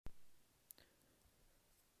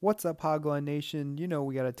What's up, Hogline Nation? You know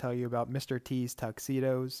we gotta tell you about Mr. T's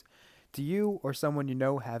Tuxedos. Do you or someone you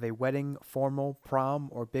know have a wedding, formal, prom,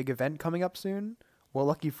 or big event coming up soon? Well,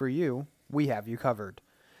 lucky for you, we have you covered.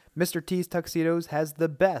 Mr. T's Tuxedos has the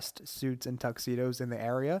best suits and tuxedos in the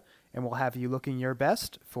area and will have you looking your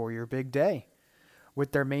best for your big day.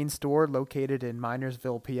 With their main store located in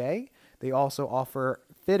Minersville, PA, they also offer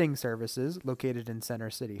fitting services located in Center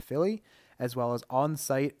City, Philly, as well as on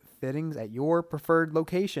site fittings at your preferred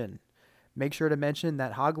location. Make sure to mention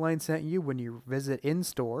that Hogline sent you when you visit in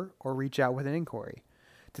store or reach out with an inquiry.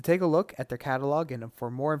 To take a look at their catalog and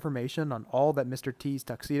for more information on all that Mr. T's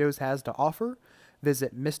Tuxedos has to offer,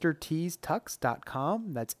 visit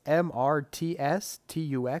mrtstux.com. That's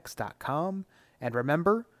MRTSTUX.com. And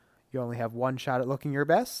remember, you only have one shot at looking your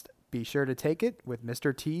best. Be sure to take it with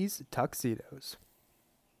Mr. T's Tuxedos.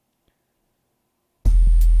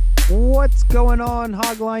 What's going on,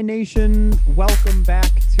 Hogline Nation? Welcome back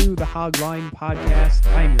to the Hogline Podcast.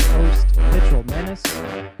 I'm your host, Mitchell Menace,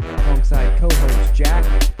 alongside co-host Jack.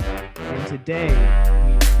 And today,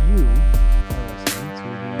 you are listening to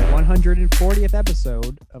the 140th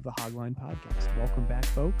episode of the Hogline Podcast. Welcome back,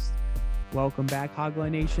 folks. Welcome back,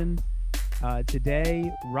 Hogline Nation. Today,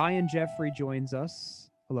 Ryan Jeffrey joins us.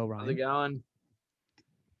 Hello, Ryan. How's it going?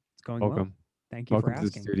 It's going Welcome. well. Thank you for asking. Welcome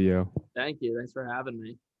to the studio. Thank you. Thanks for having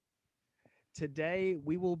me. Today,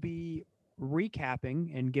 we will be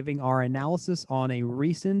recapping and giving our analysis on a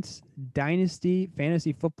recent Dynasty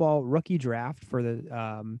Fantasy Football rookie draft for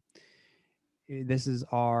the. This is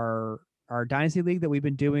our Dynasty League that we've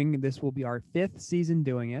been doing. This will be our 5th season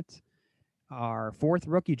doing it, our 4th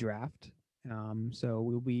rookie draft. So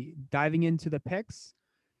we'll be diving into the picks,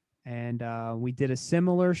 and we did a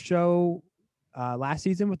similar show last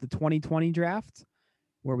season with the 2020 draft,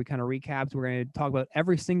 where we kind of recapped. We're going to talk about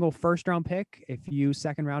every single first round pick, a few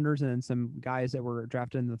second rounders, and then some guys that were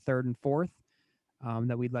drafted in the 3rd and 4th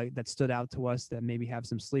that we'd like that stood out to us that maybe have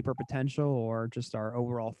some sleeper potential, or just our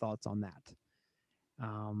overall thoughts on that.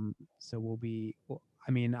 So we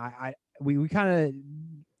kind of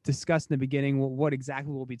discussed in the beginning what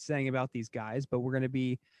exactly we'll be saying about these guys, but we're going to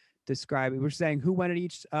be we're saying who went at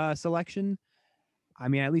each selection. I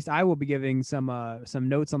mean, at least I will be giving some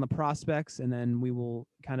notes on the prospects, and then we will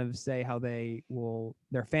kind of say how their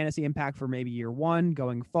fantasy impact for maybe year one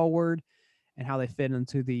going forward, and how they fit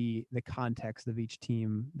into the context of each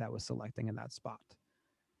team that was selecting in that spot.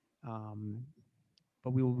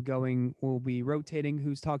 But we'll be rotating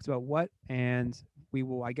who's talked about what, and we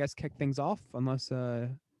will, I guess, kick things off unless you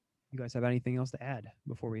guys have anything else to add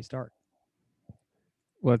before we start.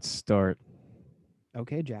 Let's start.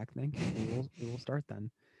 Okay, Jack, thank you. We will start then.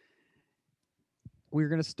 We're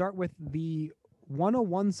going to start with the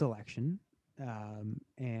 101 selection.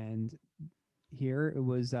 And here it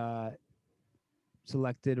was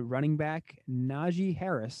selected running back Najee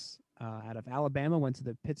Harris out of Alabama, went to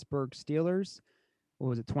the Pittsburgh Steelers. What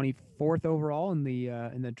was it, 24th overall in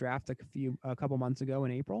the draft a couple months ago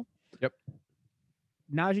in April? Yep.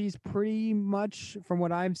 Najee's pretty much, from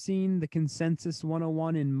what I've seen, the consensus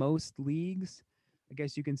 101 in most leagues. I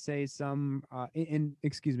guess you can say some.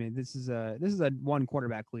 Excuse me, this is a one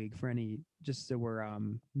quarterback league for any. Just so we're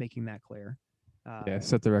making that clear.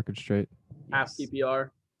 Set the record straight. Half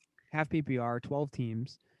PPR. Half PPR, 12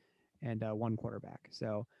 teams, and one quarterback.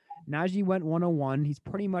 So Najee went 101. He's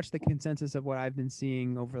pretty much the consensus of what I've been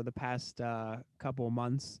seeing over the past couple of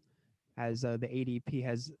months, as the ADP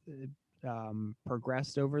has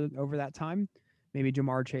progressed over that time. Maybe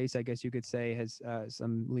Jamar Chase, I guess you could say, has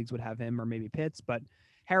some leagues would have him, or maybe Pitts. But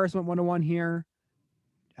Harris went 101 here.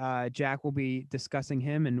 Jack will be discussing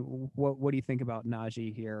him, and what do you think about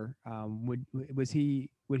Najee here? Would he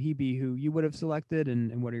be who you would have selected,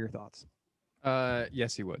 and what are your thoughts?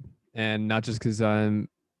 Yes, he would, and not just because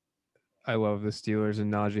I love the Steelers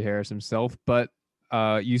and Najee Harris himself, but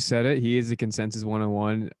you said it. He is a consensus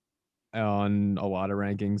 101 on a lot of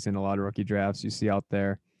rankings and a lot of rookie drafts you see out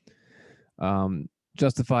there.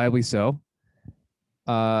 Justifiably so.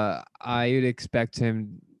 I would expect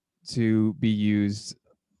him to be used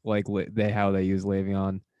like how they use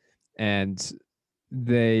Le'Veon, and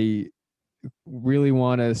they really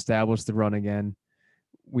want to establish the run again.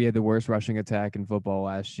 We had the worst rushing attack in football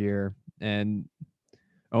last year, and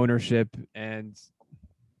ownership and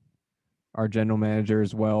our general manager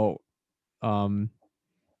as well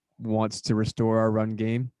wants to restore our run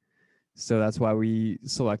game. So that's why we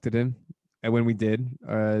selected him. And when we did,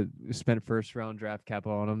 we spent first round draft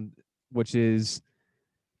capital on him, which is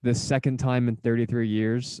the second time in 33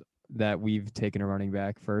 years that we've taken a running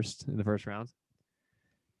back first in the first round.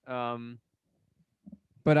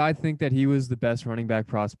 But I think that he was the best running back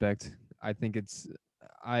prospect. I think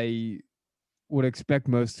I would expect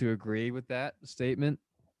most to agree with that statement.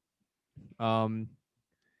 Um,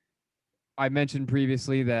 I mentioned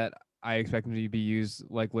previously that I expect him to be used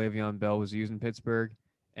like Le'Veon Bell was used in Pittsburgh,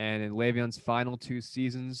 and in Le'Veon's final 2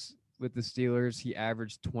 seasons with the Steelers, he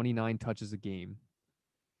averaged 29 touches a game.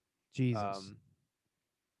 Jesus,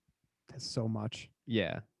 that's so much.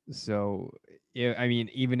 Yeah. So, yeah, I mean,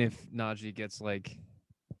 even if Najee gets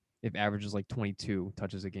if averages like 22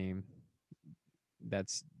 touches a game,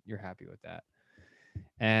 you're happy with that.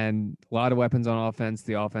 And a lot of weapons on offense.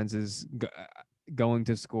 The offense is going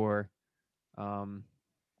to score.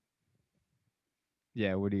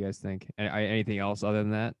 Yeah. What do you guys think? Anything else other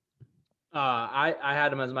than that? I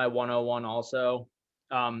had him as my 101 also.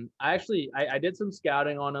 I did some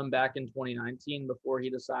scouting on him back in 2019 before he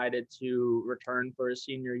decided to return for his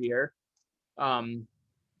senior year. And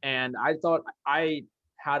I thought I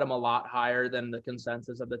had him a lot higher than the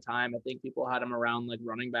consensus at the time. I think people had him around like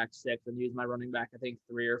running back 6, and he was my running back, I think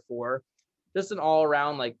 3 or 4. Just an all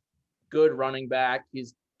around like good running back.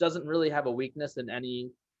 He's doesn't really have a weakness in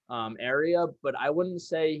any area, but I wouldn't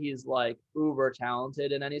say he's like uber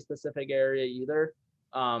talented in any specific area either.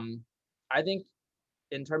 I think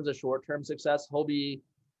in terms of short term success,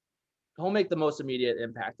 he'll make the most immediate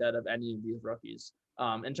impact out of any of these rookies.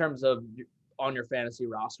 In terms of on your fantasy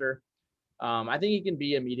roster, I think he can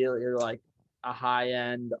be immediately like a high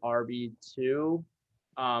end RB2.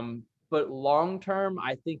 But long term,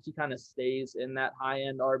 I think he kind of stays in that high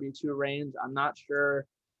end RB2 range. I'm not sure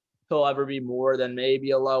he'll ever be more than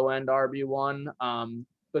maybe a low end RB1,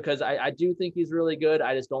 because I do think he's really good.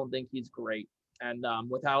 I just don't think he's great. And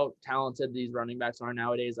with how talented these running backs are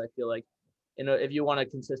nowadays, I feel like, if you want to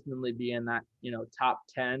consistently be in that, top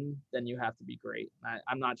 10, then you have to be great.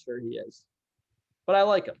 I'm not sure he is, but I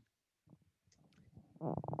like him.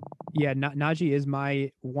 Yeah, Najee is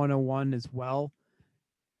my 101 as well.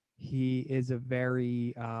 He is a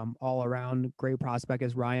very all around great prospect,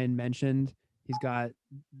 as Ryan mentioned. He's got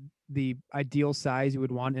the ideal size you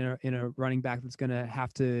would want in a running back that's going to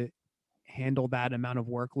have to handle that amount of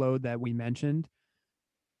workload that we mentioned.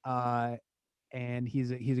 And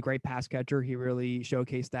he's a great pass catcher. He really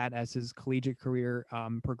showcased that as his collegiate career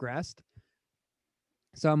progressed.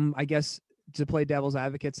 Some, I guess, to play devil's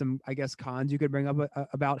advocate, some, I guess, cons you could bring up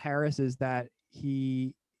about Harris is that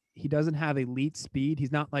he doesn't have elite speed.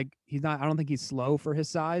 He's not. I don't think he's slow for his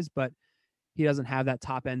size, but he doesn't have that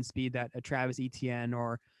top end speed that a Travis Etienne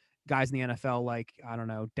or guys in the NFL like, I don't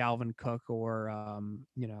know, Dalvin Cook or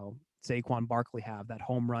Saquon Barkley have, that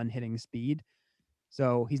home run hitting speed.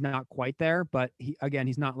 So he's not quite there, but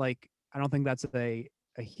he's not like, I don't think that's a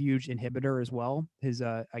huge inhibitor as well. His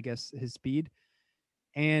I guess his speed.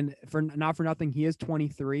 And for nothing, he is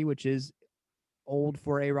 23, which is old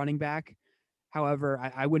for a running back. However,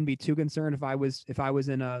 I wouldn't be too concerned if I was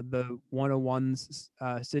in the 101s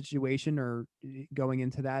situation or going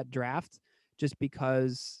into that draft, just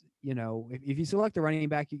because, if you select a running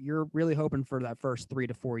back, you're really hoping for that first 3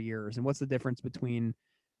 to 4 years. And what's the difference between,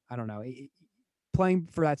 I don't know, playing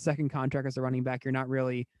for that second contract as a running back? You're not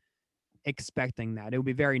really expecting that. It would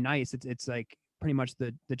be very nice. It's like pretty much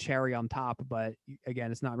the cherry on top, but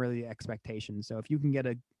again, it's not really the expectation. So if you can get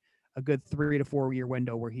a good 3 to 4 year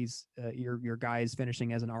window where he's your guy is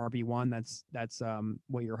finishing as an RB1, that's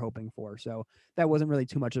what you're hoping for. So that wasn't really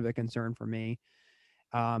too much of a concern for me.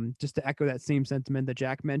 Just to echo that same sentiment that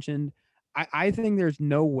Jack mentioned, I think there's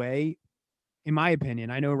no way, in my opinion.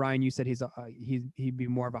 I know, Ryan, you said he'd be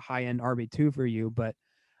more of a high end RB2 for you, but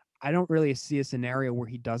I don't really see a scenario where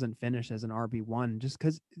he doesn't finish as an RB1, just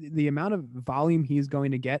because the amount of volume he's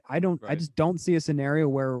going to get. I Right. just don't see a scenario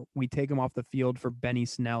where we take him off the field for Benny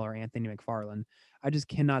Snell or Anthony McFarland. I just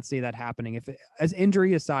cannot see that happening. As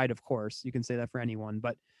injury aside, of course, you can say that for anyone,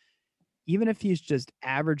 but even if he's just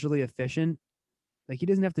averagely efficient, like, he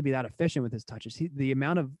doesn't have to be that efficient with his touches. The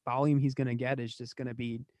amount of volume he's going to get is just going to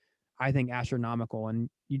be, I think, astronomical. And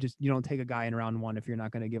you don't take a guy in round 1 if you're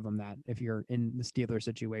not going to give him that, if you're in the Steelers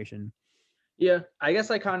situation. Yeah, I guess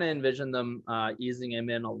I kind of envision them easing him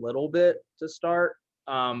in a little bit to start.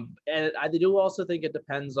 And I do also think it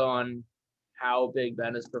depends on how Big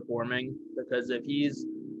Ben is performing, because if he's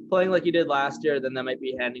playing like he did last year, then that might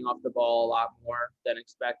be handing off the ball a lot more than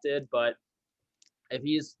expected. But if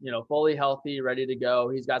he's, fully healthy, ready to go,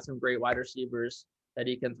 he's got some great wide receivers that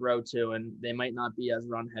he can throw to, and they might not be as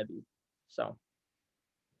run heavy. So,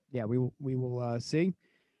 Yeah, we will see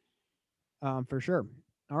for sure.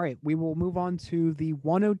 All right, we will move on to the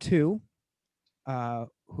 102,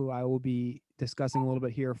 who I will be discussing a little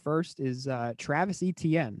bit here. First is Travis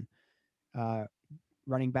Etienne,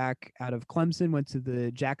 running back out of Clemson, went to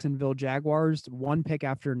the Jacksonville Jaguars, 1 pick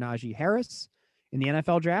after Najee Harris. in the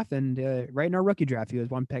NFL draft, and right in our rookie draft, he was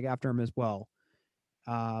one peg after him as well.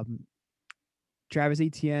 Travis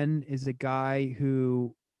Etienne is a guy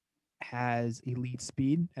who has elite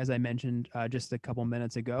speed, as I mentioned just a couple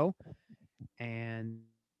minutes ago. And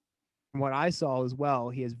from what I saw as well,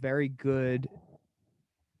 he has very good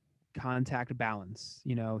contact balance.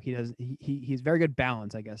 He's very good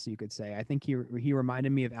balance, I guess you could say. I think he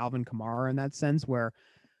reminded me of Alvin Kamara in that sense, where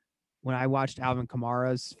when I watched Alvin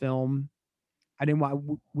Kamara's film,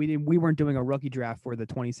 we weren't doing a rookie draft for the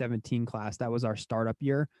 2017 class. That was our startup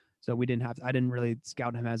year. So I didn't really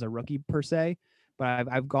scout him as a rookie per se, but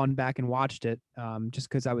I've gone back and watched it just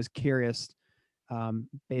because I was curious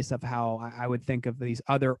based off how I would think of these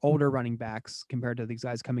other older running backs compared to these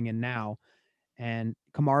guys coming in now. And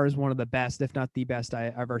Kamara is one of the best, if not the best,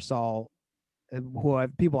 I ever saw.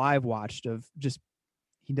 People I've watched of just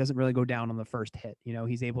he doesn't really go down on the first hit.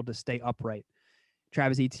 He's able to stay upright.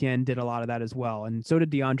 Travis Etienne did a lot of that as well, and so did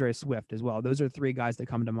DeAndre Swift as well. Those are three guys that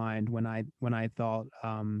come to mind when I thought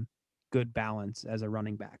good balance as a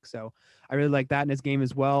running back. So I really like that in his game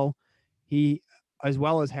as well. He, as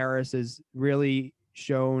well as Harris, has really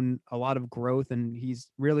shown a lot of growth, and he's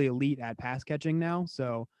really elite at pass catching now.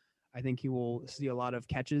 So I think he will see a lot of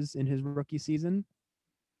catches in his rookie season.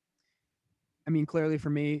 I mean, clearly for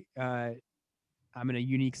me, I'm in a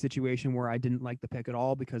unique situation where I didn't like the pick at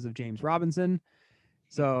all because of James Robinson.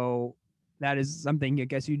 So that is something I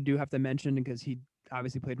guess you do have to mention because he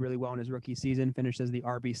obviously played really well in his rookie season, finished as the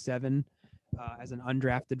RB7 as an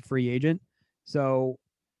undrafted free agent. So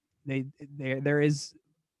there is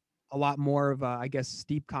a lot more of I guess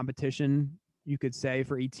steep competition you could say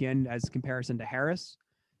for ETN as comparison to Harris.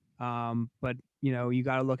 But you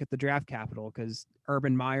got to look at the draft capital because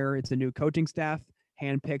Urban Meyer, it's a new coaching staff,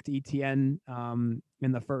 handpicked ETN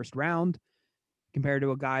in the first round compared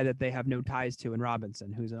to a guy that they have no ties to in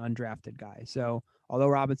Robinson, who's an undrafted guy. So although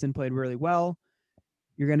Robinson played really well,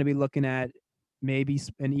 you're going to be looking at maybe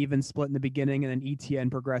an even split in the beginning and then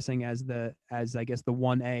ETN progressing as I guess the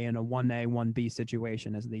 1A and a 1A, 1B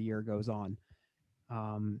situation as the year goes on.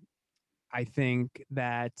 I think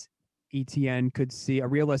that ETN could see a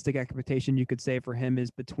realistic expectation you could say for him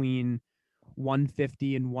is between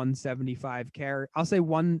 150 and 175 carry. I'll say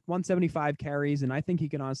 175 carries, and I think he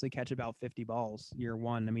can honestly catch about 50 balls year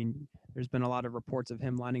one. I mean, there's been a lot of reports of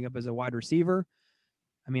him lining up as a wide receiver.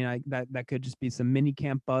 I mean, that could just be some mini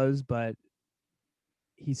camp buzz, but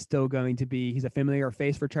he's a familiar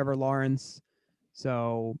face for Trevor Lawrence.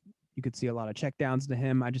 So you could see a lot of checkdowns to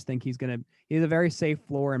him. I just think he's a very safe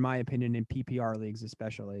floor, in my opinion, in PPR leagues,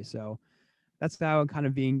 especially. So that's how I'm kind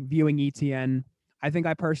of viewing ETN. I think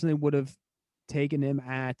I personally would have taken him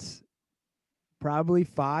at probably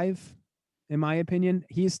 5, in my opinion.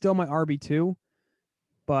 He's still my RB2,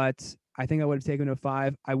 but I think I would have taken him at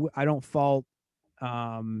 5. I don't fault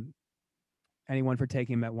anyone for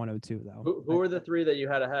taking him at 102, though. Who are the three that you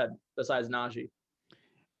had ahead besides Najee?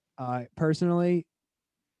 Personally,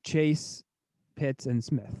 Chase, Pitts, and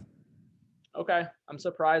Smith. Okay, I'm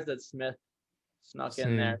surprised that Smith snuck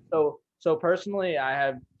in there. Same. So personally, I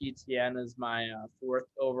have ETN as my 4th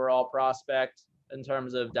overall prospect in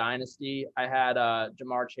terms of dynasty. I had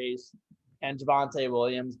Jamar Chase and Javonte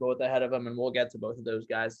Williams both ahead of him, and we'll get to both of those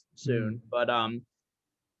guys soon. But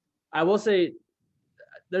I will say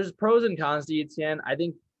there's pros and cons to ETN. I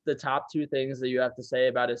think the top 2 things that you have to say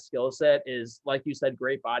about his skill set is, like you said,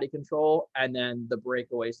 great body control, and then the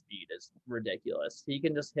breakaway speed is ridiculous. He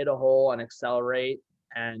can just hit a hole and accelerate,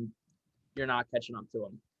 and you're not catching up to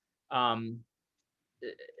him.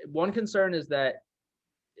 One concern is that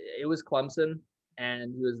it was Clemson,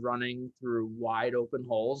 and he was running through wide open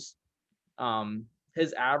holes.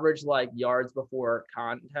 His average yards before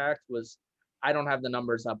contact was, I don't have the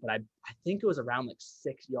numbers up, but I think it was around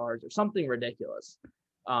 6 yards or something ridiculous.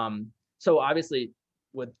 So obviously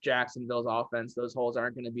with Jacksonville's offense, those holes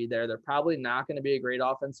aren't going to be there. They're probably not going to be a great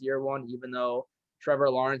offense year one, even though Trevor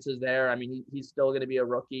Lawrence is there. I mean, he's still going to be a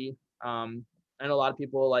rookie. And a lot of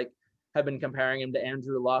people have been comparing him to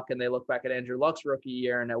Andrew Luck, and they look back at Andrew Luck's rookie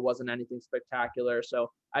year and it wasn't anything spectacular.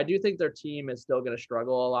 So I do think their team is still going to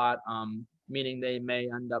struggle a lot, meaning they may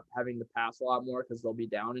end up having to pass a lot more because they'll be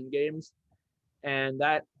down in games. And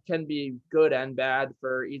that can be good and bad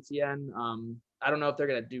for ETN. I don't know if they're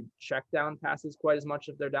going to do check down passes quite as much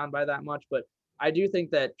if they're down by that much, but I do think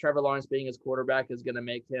that Trevor Lawrence being his quarterback is going to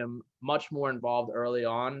make him much more involved early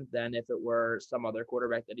on than if it were some other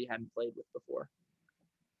quarterback that he hadn't played with before.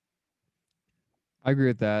 I agree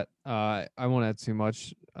with that. I won't add too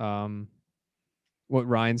much. What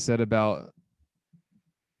Ryan said about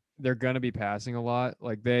they're going to be passing a lot.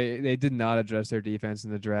 They did not address their defense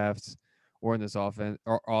in the drafts or in this offense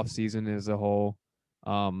or off season as a whole.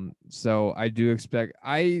 So I do expect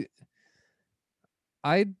I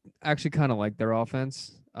actually kind of like their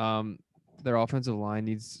offense. Their offensive line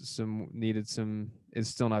needed some is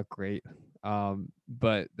still not great.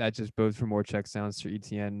 But that just bodes for more check downs for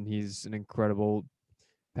ETN. He's an incredible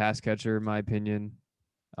pass catcher, in my opinion.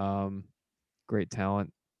 Um, Great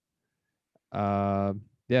talent. Yeah,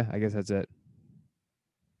 I guess that's it.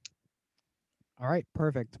 All right,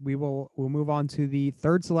 perfect. We'll move on to the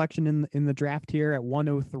third selection in the draft here at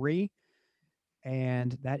 103,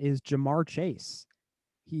 and that is Jamar Chase.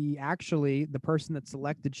 He actually, the person that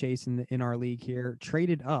selected Chase in our league here,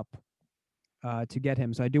 traded up to get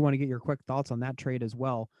him. So I do want to get your quick thoughts on that trade as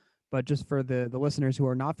well. But just for the listeners who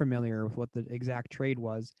are not familiar with what the exact trade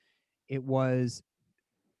was, it was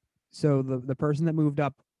so the person that moved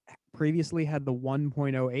up previously had the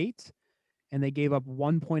 1.08, and they gave up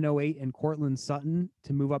 1.08 in Cortland Sutton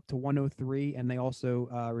to move up to 103, and they also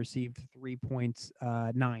received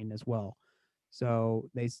 3.9 as well. So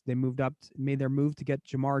they moved up, made their move to get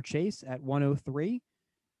Jamar Chase at 103,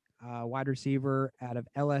 wide receiver out of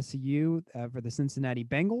LSU for the Cincinnati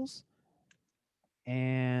Bengals.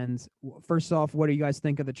 And first off, what do you guys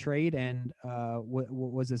think of the trade? And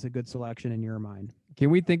was this a good selection in your mind? Can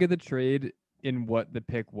we think of the trade in what the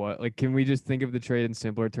pick was? Like, can we just think of the trade in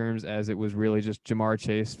simpler terms as it was really just Jamar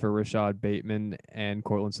Chase for Rashad Bateman and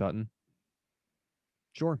Cortland Sutton?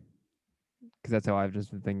 Sure. Because that's how I've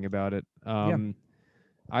just been thinking about it. Yeah.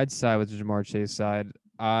 I'd side with the Jamar Chase side.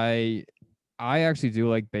 I actually do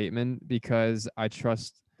like Bateman because I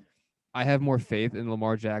have more faith in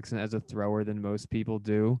Lamar Jackson as a thrower than most people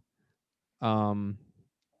do. I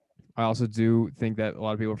also do think that a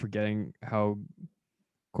lot of people are forgetting how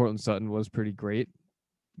Cortland Sutton was pretty great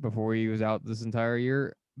before he was out this entire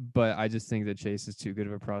year. But I just think that Chase is too good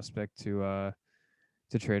of a prospect to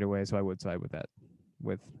trade away. So I would side with that,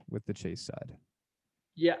 with the Chase side.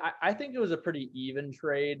 Yeah, I think it was a pretty even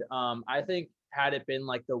trade. I think had it been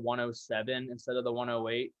like the 107 instead of the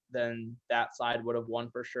 108, then that side would have won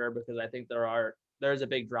for sure, because I think there's a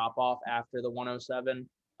big drop off after the 107.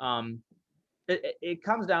 It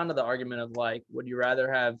comes down to the argument of like, would you rather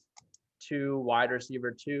have two wide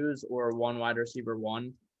receiver twos or one wide receiver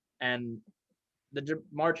one? And the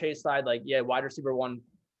Jamar Chase side, like, yeah, wide receiver one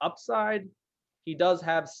upside. He does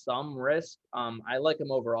have some risk. I like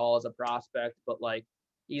him overall as a prospect, but like,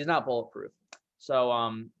 he's not bulletproof. So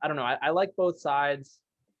I don't know. I like both sides.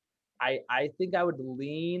 I think I would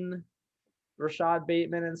lean Rashad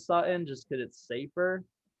Bateman and Sutton just because it's safer.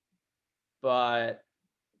 But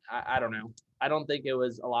I don't know. I don't think it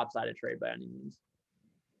was a lopsided trade by any means.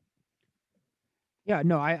 Yeah,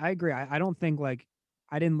 no, I agree. I don't think like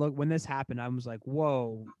I didn't look when this happened. I was like,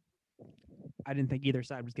 whoa. I didn't think either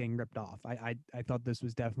side was getting ripped off. I thought this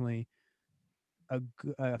was definitely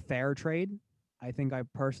a fair trade. I think I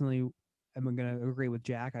personally am going to agree with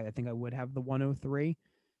Jack. I think I would have the 103,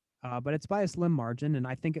 but it's by a slim margin, and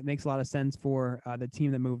I think it makes a lot of sense for the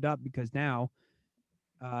team that moved up because now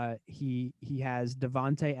he has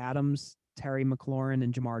Devonte Adams, Terry McLaurin,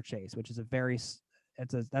 and Jamar Chase, which is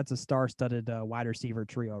that's a star-studded wide receiver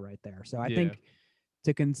trio right there. So I think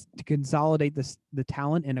to consolidate the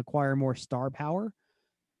talent and acquire more star power,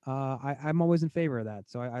 I'm always in favor of that.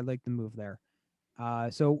 So I like the move there.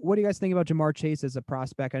 So what do you guys think about Jamar Chase as a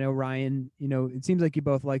prospect? I know Ryan, it seems like you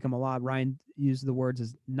both like him a lot. Ryan used the words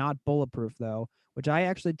as not bulletproof though, which I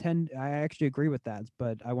actually agree with that,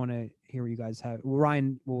 but I want to hear what you guys have. Well,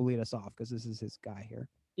 Ryan will lead us off because this is his guy here.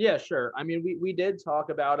 Yeah, sure. I mean, we did talk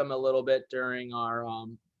about him a little bit during our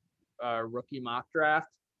rookie mock draft.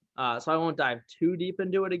 So I won't dive too deep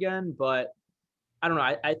into it again, but I don't know.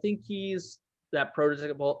 I think he's that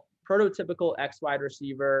prototypical X wide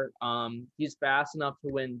receiver. He's fast enough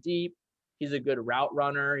to win deep. He's a good route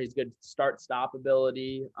runner. He's good start stop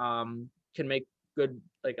ability. Can make good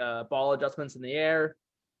ball adjustments in the air.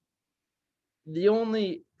 The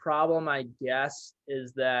only problem, I guess,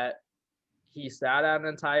 is that he sat out an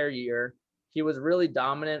entire year. He was really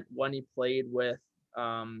dominant when he played with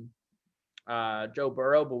Joe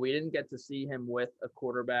Burrow, but we didn't get to see him with a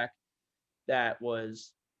quarterback that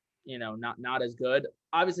was, not as good.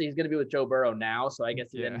 Obviously, he's going to be with Joe Burrow now, so I guess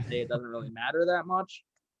at the end of the day, it doesn't really matter that much.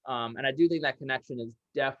 And I do think that connection is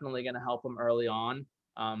definitely going to help him early on.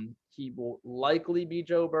 He will likely be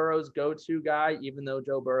Joe Burrow's go-to guy, even though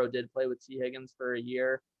Joe Burrow did play with T. Higgins for a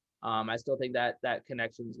year. I still think that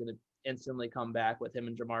connection is going to instantly come back with him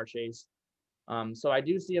and Jamar Chase. So I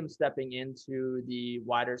do see him stepping into the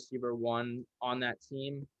wide receiver one on that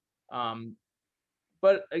team.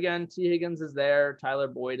 But again, T. Higgins is there. Tyler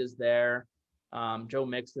Boyd is there. Joe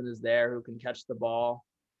Mixon is there who can catch the ball.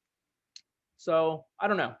 So I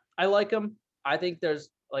don't know. I like him. I think there's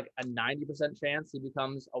like a 90% chance he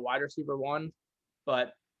becomes a wide receiver 1,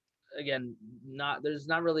 but again, there's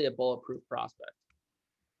not really a bulletproof prospect.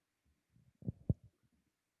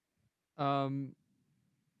 I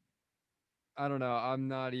don't know. I'm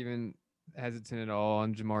not even hesitant at all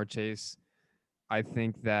on Jamar Chase. I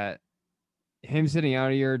think that him sitting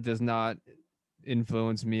out here does not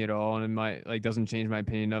influence me at all, and doesn't change my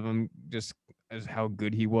opinion of him just as how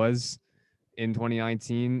good he was in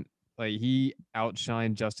 2019. Like he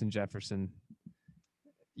outshined Justin Jefferson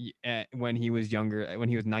when he was younger, when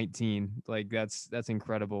he was 19. Like that's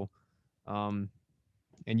incredible. And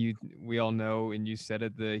we all know, and you said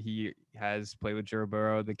it, that he has played with Joe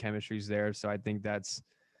Burrow. The chemistry's there, so I think that's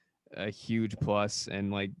a huge plus.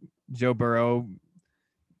 And like Joe Burrow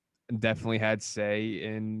definitely had say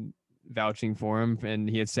in vouching for him, and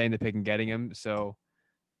he had say in the pick and getting him. So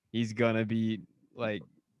he's gonna be like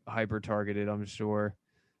hyper targeted, I'm sure.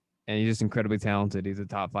 And he's just incredibly talented. He's a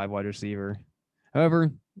top 5 wide receiver.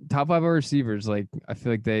 However, top 5 wide receivers, like I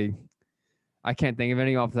feel like I can't think of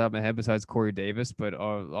any off the top of my head besides Corey Davis, but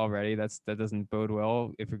already that doesn't bode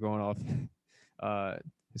well if you're going off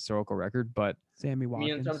historical record. But Sammy I mean,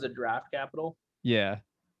 in Watkins. terms of draft capital, yeah,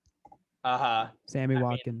 Sammy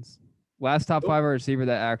Watkins. Last top 5 receiver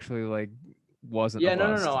that actually like wasn't. Yeah, a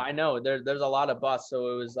bust. no. I know there's a lot of busts.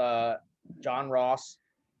 So it was John Ross,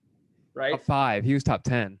 right? Top 5. He was top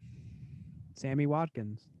 10. Sammy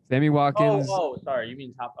Watkins. Sammy Watkins. Oh, sorry. You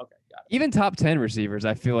mean top? Okay, got it. Even top 10 receivers,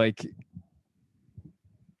 I feel like.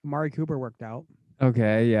 Amari Cooper worked out.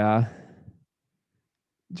 Okay, yeah.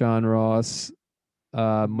 John Ross,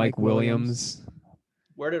 Mike Williams.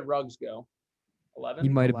 Where did Ruggs go? 11. He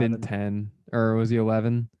might have been 11. 10, or was he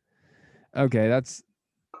 11? Okay, that's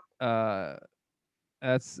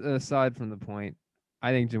aside from the point.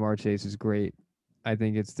 I think Jamar Chase is great. I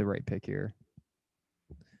think it's the right pick here.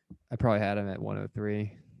 I probably had him at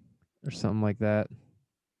 103 or something like that.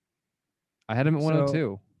 I had him at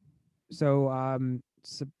 102. So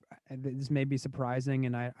this may be surprising,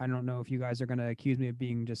 and I don't know if you guys are going to accuse me of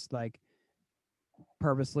being just like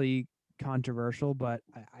purposely controversial, but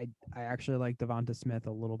I actually like Devonta Smith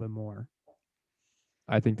a little bit more.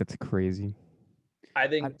 I think that's crazy. I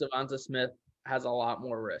think Devonta Smith has a lot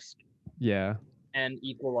more risk. Yeah. And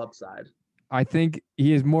equal upside. I think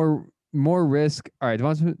he is more risk. All right,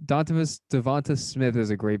 Devonta Smith is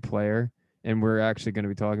a great player, and we're actually going to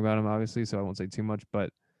be talking about him, obviously, so I won't say too much, but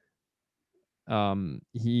there's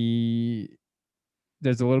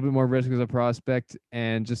a little bit more risk as a prospect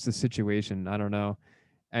and just the situation. I don't know.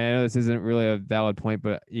 And I know this isn't really a valid point,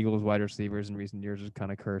 but Eagles wide receivers in recent years are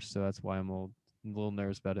kind of cursed, so that's why I'm a little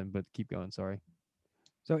nervous about him. But keep going. Sorry.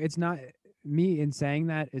 So it's not me in saying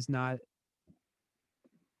that is not.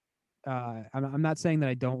 I'm not saying that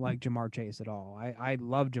I don't like Jamar Chase at all. I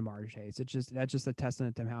love Jamar Chase. That's just a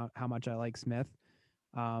testament to how much I like Smith.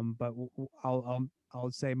 But I'll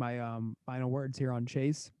say my final words here on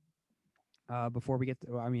Chase. Before we get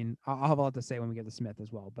to, I'll have a lot to say when we get to Smith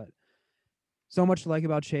as well. But so much to like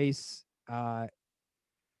about Chase.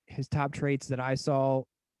 His top traits that I saw: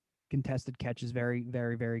 contested catch is very,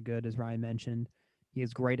 very, very good, as Ryan mentioned. He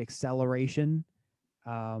has great acceleration.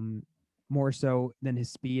 More so than his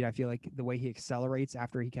speed. I feel like the way he accelerates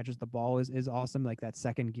after he catches the ball is awesome. Like that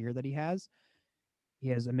second gear that he has. He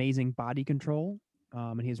has amazing body control,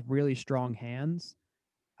 and he has really strong hands.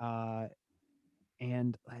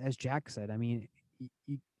 And as Jack said, I mean,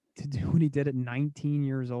 to do what he did at 19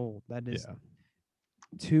 years old, that is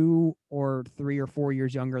 2 or 3 or 4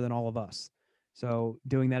 years younger than all of us. So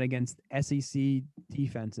doing that against SEC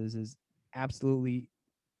defenses is absolutely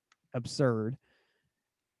absurd.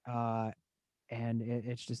 And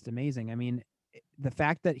it's just amazing. I mean, the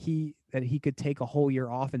fact that he could take a whole year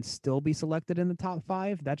off and still be selected in the top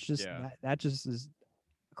 5, that's just that just is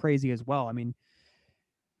crazy as well. I mean,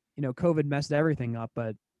 COVID messed everything up,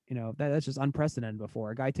 but that's just unprecedented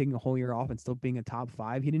before. A guy taking a whole year off and still being a top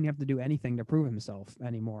 5, he didn't have to do anything to prove himself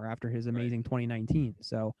anymore after his amazing 2019.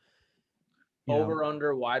 So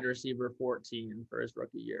under wide receiver 14 for his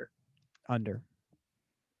rookie year. Under.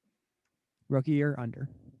 Rookie year, under.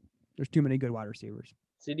 There's too many good wide receivers.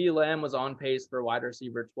 CeeDee Lamb was on pace for wide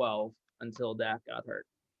receiver 12 until Dak got hurt.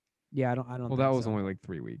 Yeah, I don't. Well, that was only like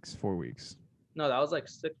 4 weeks. No, that was like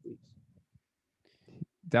 6 weeks.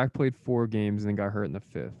 Dak played 4 games and then got hurt in the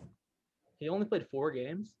 5th. He only played 4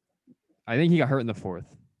 games? I think he got hurt in the 4th.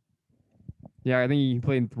 Yeah, I think he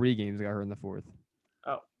played in 3 games and got hurt in the 4th.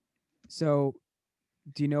 Oh. So,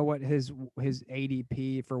 do you know what his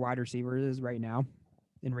ADP for wide receivers is right now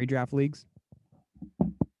in redraft leagues?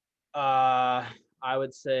 I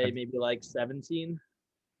would say maybe like 17.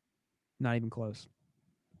 Not even close.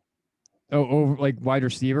 Oh, over like wide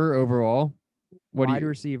receiver overall. What do Wide you?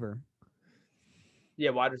 receiver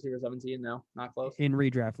Yeah, wide receiver 17. No, not close. in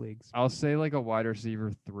redraft leagues. I'll say like a wide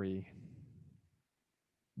receiver 3.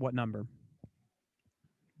 What number?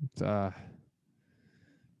 It's,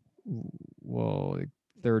 well, like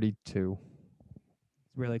 32.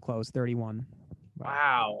 It's really close. 31.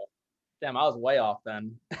 Wow. Damn, I was way off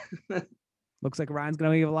then. Looks like Ryan's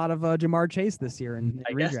going to give a lot of Jamar Chase this year in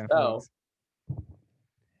I guess redraft so. leagues.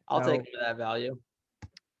 I'll take So, him to that value.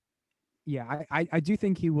 yeah, I do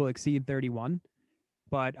think he will exceed 31,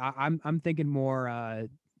 but I'm thinking more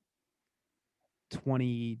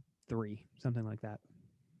 23, something like that.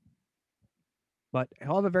 But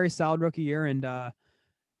he'll have a very solid rookie year, and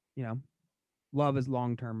you know, love his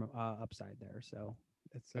long term upside there. So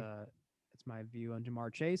it's my view on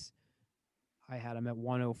Jamar Chase. I had him at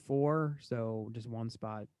 104, so just one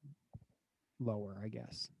spot lower, I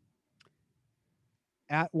guess.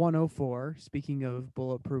 At 104, speaking of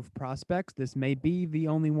bulletproof prospects, this may be the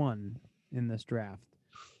only one in this draft.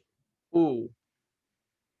 Ooh.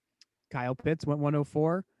 Kyle Pitts went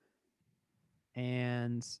 104,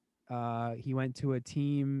 and he went to a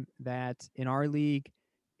team that in our league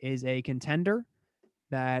is a contender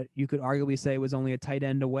that you could arguably say was only a tight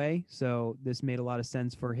end away. So this made a lot of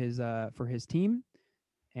sense for his team,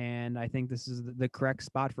 and I think this is the correct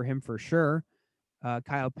spot for him for sure.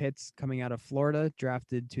 Kyle Pitts, coming out of Florida,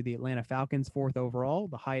 drafted to the Atlanta Falcons 4th overall,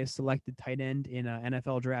 the highest selected tight end in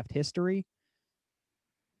NFL draft history.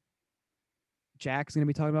 Jack's going to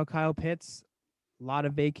be talking about Kyle Pitts. A lot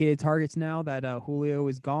of vacated targets now that Julio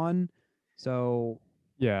is gone. So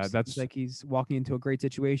Yeah, seems that's like he's walking into a great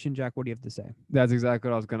situation. Jack, what do you have to say? that's exactly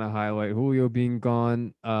what I was gonna highlight. Julio being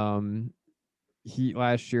gone. He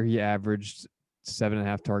last year he averaged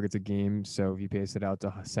 7.5 targets a game. So if you pace it out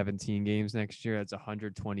to 17 games next year, that's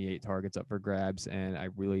 128 targets up for grabs, and I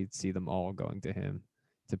really see them all going to him,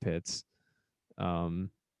 to Pitts.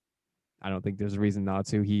 I don't think there's a reason not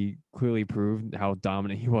to. He clearly proved how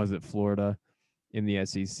dominant he was at Florida in the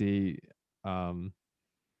SEC. Um,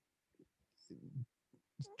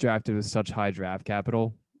 Drafted with such high draft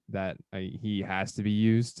capital that he has to be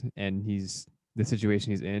used, and he's the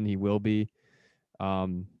situation he's in. He will be.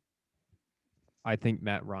 Um, I think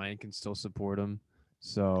Matt Ryan can still support him.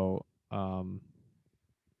 So,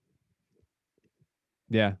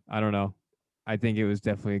 yeah, I don't know. I think it was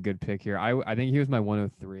definitely a good pick here. I think he was my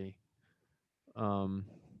 103.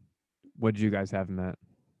 What did you guys have him at?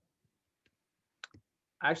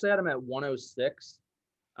 I actually had him at 106.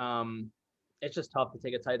 It's just tough to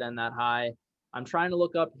take a tight end that high. I'm trying to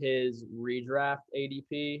look up his redraft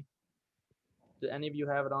ADP. Do any of you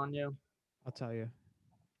have it on you? I'll tell you.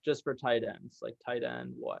 Just for tight ends, like tight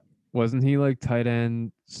end what? Wasn't he like tight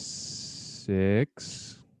end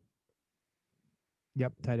 6?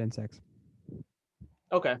 Yep, tight end 6.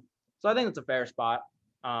 Okay. So I think it's a fair spot.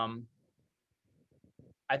 I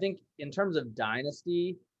think in terms of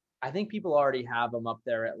dynasty, I think people already have him up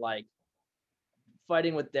there at like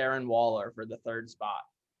fighting with Darren Waller for the 3rd spot,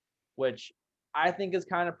 which I think is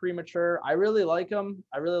kind of premature. I really like him.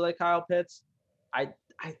 I really like Kyle Pitts. I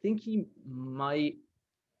think he might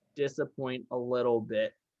disappoint a little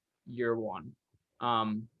bit year one. I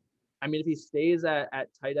mean, if he stays at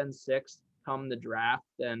tight end 6 come the draft,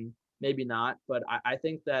 then maybe not. But I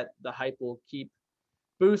think that the hype will keep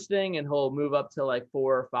boosting and he'll move up to like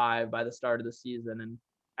 4 or 5 by the start of the season. And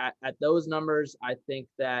at those numbers, I think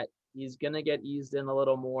that he's going to get eased in a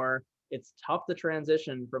little more. It's tough to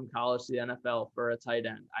transition from college to the NFL for a tight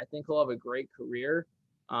end. I think he'll have a great career,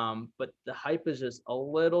 but the hype is just a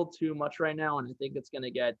little too much right now. And I think he's going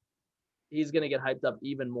to get hyped up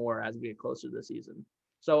even more as we get closer to the season.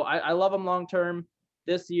 So I love him long term.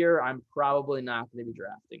 This year, I'm probably not going to be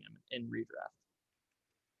drafting him in redraft.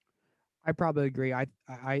 I probably agree.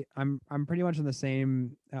 I'm pretty much in the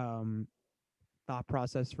same thought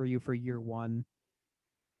process for you for year one.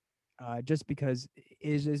 Just because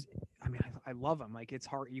I mean, I love him. Like it's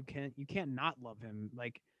hard. You can't not love him.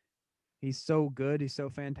 Like he's so good. He's so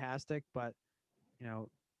fantastic. But you know,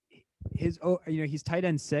 he's tight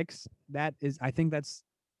end 6. That is, I think that's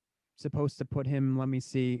supposed to put him. Let me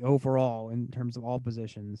see overall in terms of all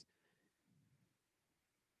positions.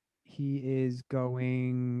 He is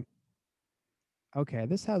going. Okay,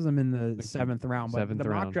 this has him in the Like 7th round, but 7th the mock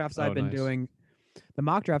round. drafts Oh, I've been nice. doing,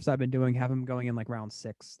 have him going in like round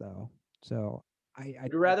 6 though. So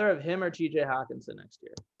Would you rather have him or TJ Hawkinson next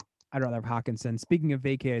year? I'd rather have Hawkinson. Speaking of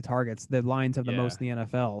vacated targets, the Lions have the most in the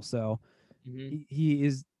NFL, so he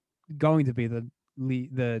is going to be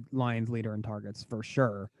the Lions leader in targets for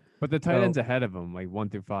sure. But the tight So- ends ahead of him, like 1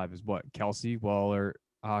 through 5, is what? Kelsey, Waller,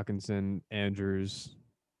 Hawkinson, Andrews,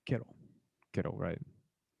 Kittle. Kittle, right?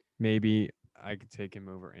 Maybe I could take him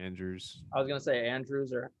over Andrews. I was gonna say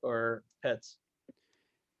Andrews or Pitts.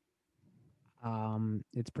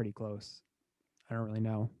 It's pretty close. I don't really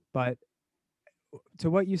know, but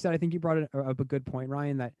to what you said, I think you brought up a good point,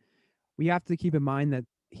 Ryan. That we have to keep in mind that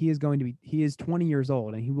he is 20 years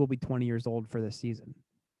old, and he will be 20 years old for this season.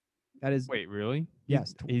 That is Wait, really?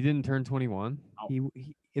 yes. He didn't turn 21. He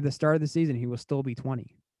at the start of the season he will still be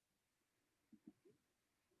 20.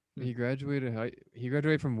 He graduated. He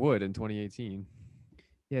graduated from Wood in 2018.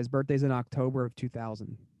 Yeah, his birthday's in October of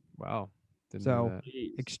 2000. Wow, didn't know So that.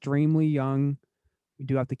 Jeez. extremely young. We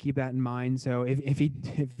do have to keep that in mind. So if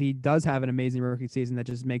he does have an amazing rookie season, that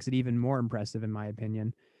just makes it even more impressive, in my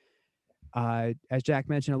opinion. As Jack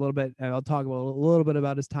mentioned a little bit, I'll talk a little bit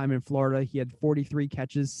about his time in Florida. He had 43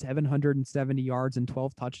 catches, 770 yards, and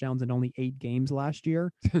 12 touchdowns in only 8 games last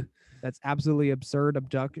year. That's absolutely absurd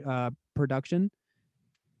production.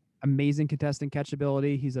 Amazing contestant catch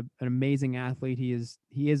ability. He's an amazing athlete. He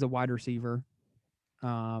is a wide receiver.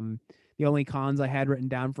 The only cons I had written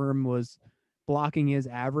down for him was blocking is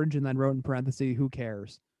average, and then wrote in parentheses, "Who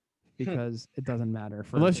cares?" Because it doesn't matter.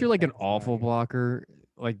 Unless you're like an fantasy awful value. blocker,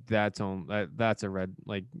 like that's a red,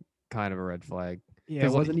 like kind of a red flag. Yeah, it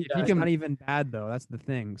 'Cause, like, wasn't. if you It's can- not even bad though. That's the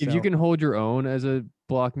thing. If you can hold your own as a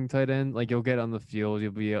blocking tight end, like you'll get on the field,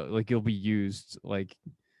 you'll be used like,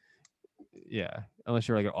 yeah. Unless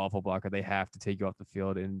you're like an awful blocker, they have to take you off the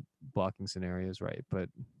field in blocking scenarios, right? But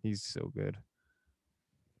he's so good.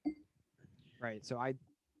 right. So I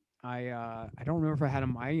don't remember if I had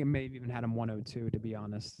him. I may have even had him 102 to be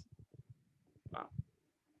honest. Wow.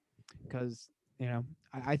 Because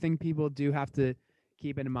I think people do have to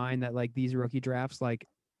keep in mind that like these rookie drafts, like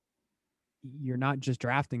you're not just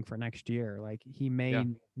drafting for next year. Like he may Yeah.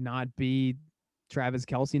 not be Travis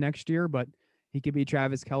Kelce next year, but he could be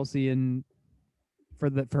Travis Kelce in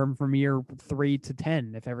from year 3 to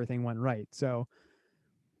 10 if everything went right. So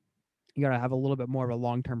you got to have a little bit more of a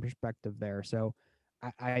long term perspective there. So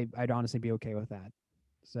I'd honestly be okay with that.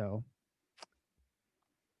 So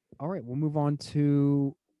all right, we'll move on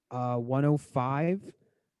to 105,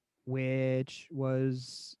 which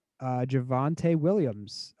was Javonte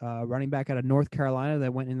Williams, running back out of North Carolina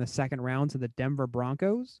that went in the second round to the Denver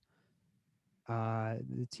Broncos.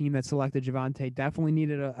 The team that selected Javonte definitely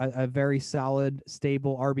needed a very solid,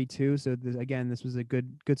 stable RB2. So this was a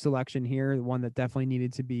good selection here. The one that definitely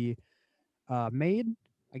needed to be made.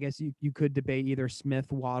 I guess you could debate either Smith,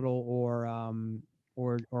 Waddle,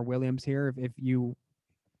 or Williams here if you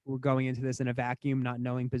were going into this in a vacuum, not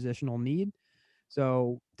knowing positional need.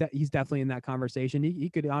 So he's definitely in that conversation. He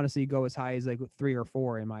could honestly go as high as like 3 or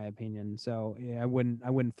 4 in my opinion. So yeah, I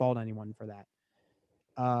wouldn't fault anyone for that.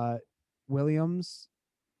 Williams,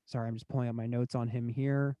 sorry, I'm just pulling up my notes on him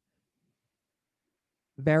here.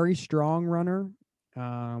 Very strong runner.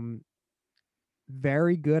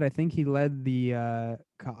 Very good. I think he led the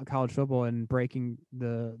college football in breaking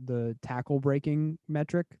the tackle breaking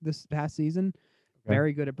metric this past season. Okay.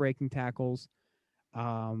 Very good at breaking tackles. He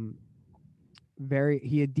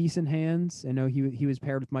had decent hands. I know he was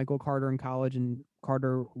paired with Michael Carter in college, and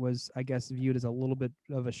Carter was, I guess, viewed as a little bit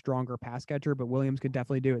of a stronger pass catcher, but Williams could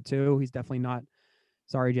definitely do it too. He's definitely not,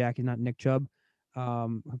 sorry, Jack, he's not Nick Chubb,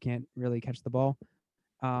 who can't really catch the ball.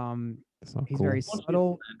 That's not He's cool. very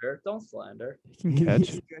subtle. Don't slander. He can catch.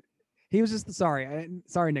 He's good. He was just sorry,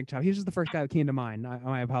 Nick Chubb. He was just the first guy that came to mind.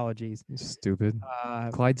 My apologies. Stupid.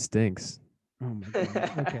 Uh, Clyde stinks. oh my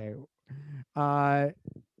god. Okay.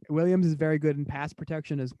 Williams is very good in pass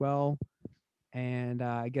protection as well. And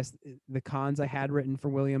I guess the cons I had written for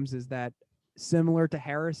Williams is that similar to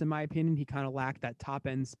Harris, in my opinion, he kind of lacked that top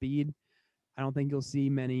end speed. I don't think you'll see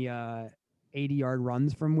many 80-yard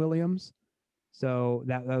runs from Williams. So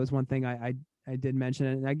that was one thing I did mention.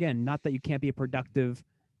 And again, not that you can't be a productive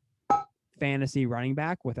fantasy running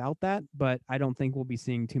back without that, but I don't think we'll be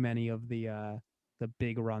seeing too many of the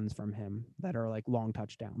big runs from him that are like long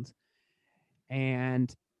touchdowns.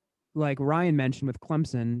 And like Ryan mentioned with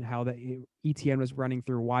Clemson, how the ETN was running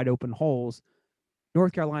through wide open holes.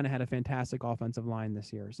 North Carolina had a fantastic offensive line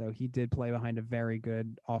this year, so he did play behind a very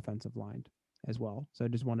good offensive line as well. So I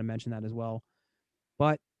just want to mention that as well.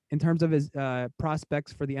 But in terms of his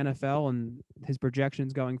prospects for the NFL and his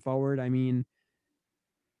projections going forward, I mean,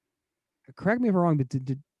 correct me if I'm wrong, but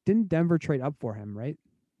didn't Denver trade up for him, right?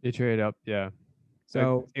 They traded up, yeah.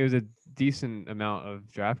 So it was a decent amount of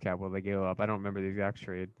draft capital they gave up. I don't remember the exact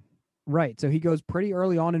trade. right, so he goes pretty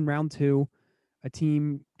early on in round 2. A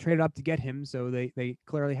team traded up to get him, so they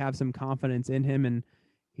clearly have some confidence in him, and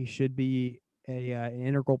he should be an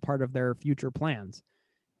integral part of their future plans.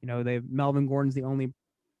 Melvin Gordon's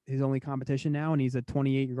his only competition now, and he's a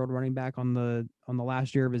 28-year-old running back on the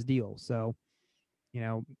last year of his deal. So,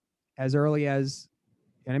 as early as,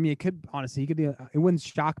 and I mean, it could honestly, it wouldn't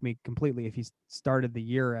shock me completely if he started the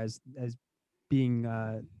year as being,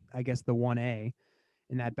 I guess, the 1A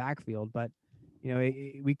in that backfield. But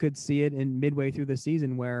we could see it in midway through the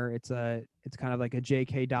season where it's kind of like a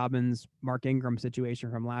J.K. Dobbins, Mark Ingram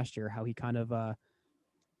situation from last year, how he kind of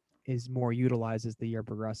is more utilized as the year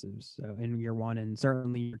progresses. So in year one and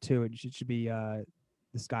certainly year two, it should be the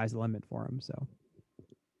sky's the limit for him. So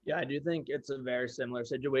Yeah, I do think it's a very similar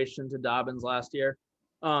situation to Dobbins last year.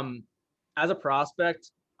 As a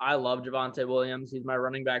prospect, I love Javonte Williams. He's my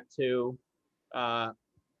running back 2,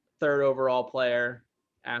 third overall player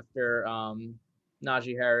after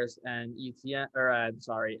Najee Harris and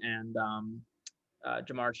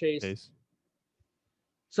Jamar Chase.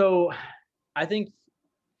 So I think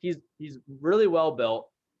he's really well built.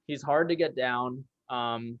 He's hard to get down.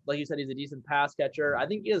 Like you said, he's a decent pass catcher. I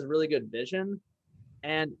think he has really good vision,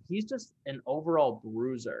 and he's just an overall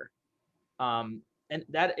bruiser. And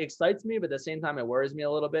that excites me, but at the same time, it worries me a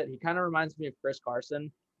little bit. He kind of reminds me of Chris Carson.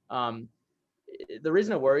 The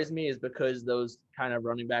reason it worries me is because those kind of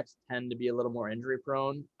running backs tend to be a little more injury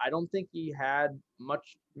prone. I don't think he had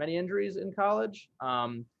many injuries in college,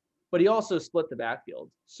 but he also split the backfield,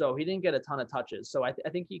 so he didn't get a ton of touches. So I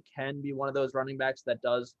think he can be one of those running backs that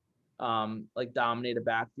does like dominate a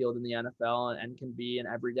backfield in the NFL and can be an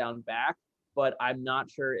every down back. But I'm not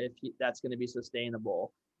sure if that's going to be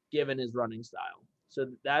sustainable given his running style. So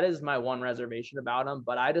that is my one reservation about him.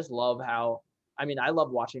 But I just love I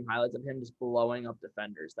love watching highlights of him just blowing up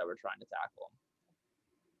defenders that were trying to tackle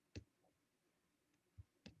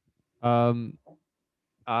him.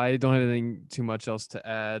 I don't have anything too much else to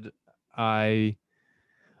add. I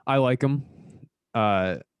like him.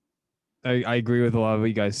 I agree with a lot of what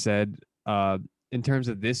you guys said. In terms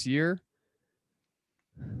of this year,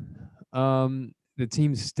 the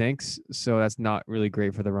team stinks, so that's not really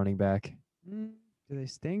great for the running back. Do they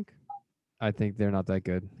stink? I think they're not that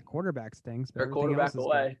good. The quarterback stinks. They're quarterback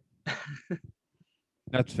away.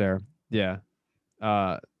 That's fair. Yeah.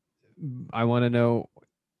 I want to know,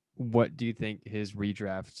 what do you think his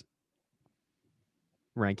redraft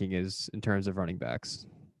ranking is in terms of running backs?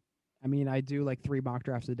 I mean, I do like 3 mock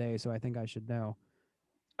drafts a day, so I think I should know.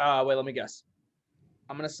 Wait, let me guess.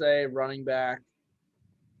 I'm going to say running back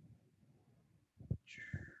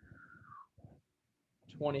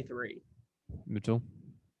 23. Mitchell?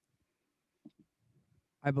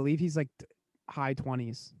 I believe he's like high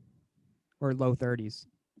 20s or low 30s.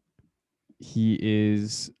 He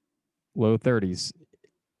is low 30s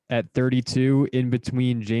at 32, in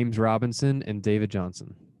between James Robinson and David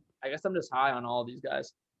Johnson. I guess I'm just high on all of these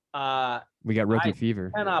guys. We got rookie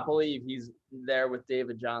fever. I cannot believe he's there with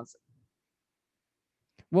David Johnson.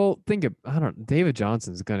 Well, David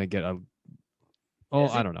Johnson's going to get a... Oh,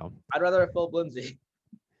 I don't know. I'd rather have Philip Lindsay.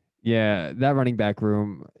 Yeah, that running back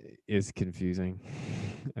room is confusing.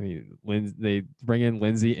 I mean, they bring in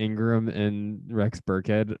Lindsey Ingram and Rex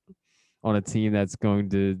Burkhead on a team that's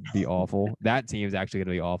going to be awful. That team is actually going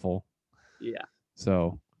to be awful. Yeah.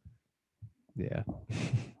 So, yeah.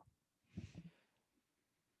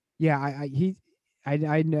 Yeah,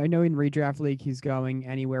 I know in redraft league he's going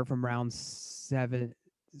anywhere from round 7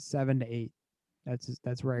 to 8.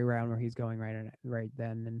 That's right around where he's going right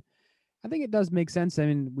then. And I think it does make sense. I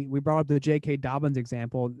mean, we brought up the J.K. Dobbins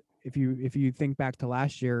example. If you think back to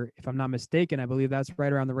last year, if I'm not mistaken, I believe that's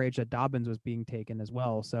right around the range that Dobbins was being taken as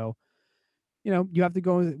well. So, you have to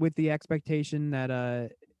go with the expectation that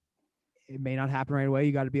it may not happen right away.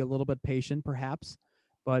 You got to be a little bit patient, perhaps,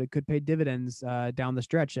 but it could pay dividends down the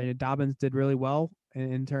stretch. And Dobbins did really well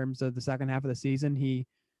in terms of the second half of the season. He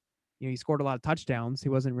scored a lot of touchdowns. He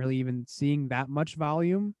wasn't really even seeing that much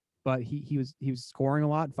volume, but he was scoring a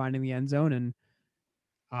lot, finding the end zone,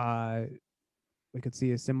 and we could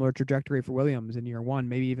see a similar trajectory for Williams in year one,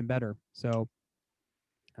 maybe even better. So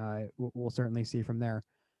we'll certainly see from there.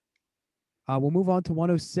 We'll move on to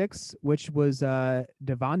 106, which was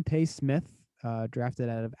Devontae Smith, drafted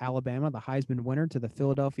out of Alabama, the Heisman winner, to the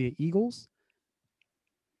Philadelphia Eagles.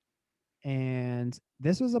 And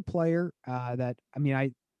this was a player that,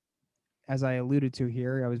 as I alluded to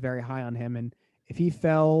here, I was very high on him. And if he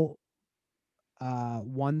fell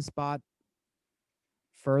one spot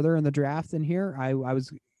further in the draft in here, I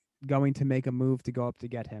was going to make a move to go up to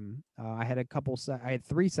get him. I had I had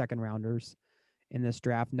 3 second rounders in this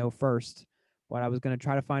draft, no first, but I was going to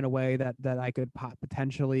try to find a way that I could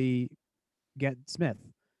potentially get Smith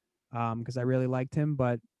because I really liked him,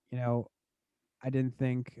 but I didn't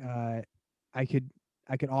think I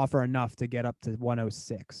could offer enough to get up to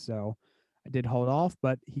 106. So I did hold off,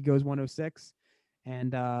 but he goes 106,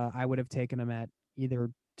 and I would have taken him at either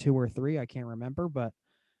 2 or 3. I can't remember, but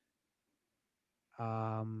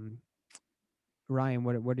um, Ryan,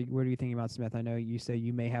 what are you thinking about Smith? I know you say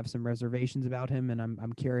you may have some reservations about him, and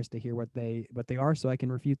I'm curious to hear what they are, so I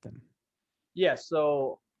can refute them. Yeah,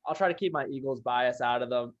 so I'll try to keep my Eagles bias out of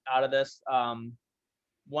this.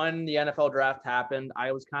 When the NFL draft happened,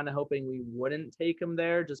 I was kind of hoping we wouldn't take him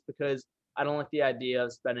there, just because I don't like the idea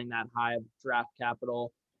of spending that high of draft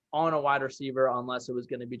capital on a wide receiver unless it was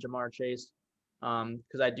going to be Jamar Chase.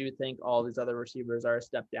 Because I do think all these other receivers are a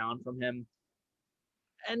step down from him,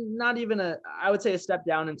 and not even I would say a step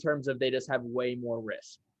down in terms of they just have way more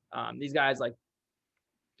risk. These guys like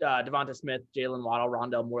Devonta Smith, Jalen Waddle,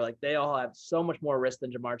 Rondell Moore, like they all have so much more risk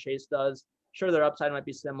than Jamar Chase does. Sure, their upside might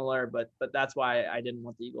be similar, but that's why I didn't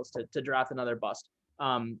want the Eagles to draft another bust.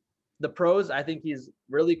 The pros, I think he's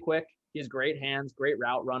really quick. He's great hands, great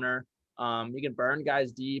route runner. He can burn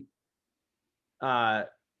guys deep. I,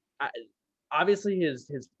 obviously, his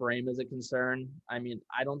frame is a concern. I mean,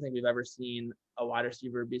 I don't think we've ever seen a wide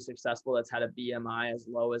receiver be successful that's had a BMI as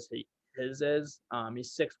low as his is.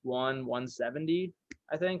 He's 6'1", 170,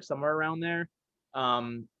 I think, somewhere around there.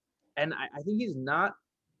 And I think he's not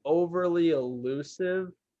overly elusive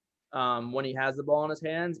when he has the ball in his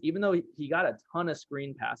hands, even though he got a ton of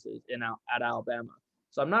screen passes at Alabama.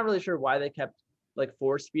 So I'm not really sure why they kept like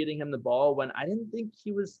force feeding him the ball when I didn't think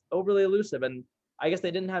he was overly elusive. And I guess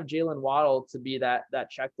they didn't have Jalen Waddle to be that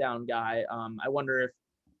check down guy. I wonder if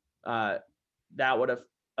that would have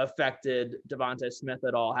affected Devonta Smith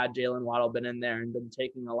at all had Jalen Waddle been in there and been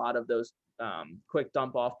taking a lot of those quick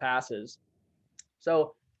dump off passes.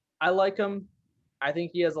 So I like him. I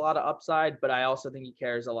think he has a lot of upside, but I also think he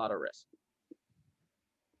carries a lot of risk.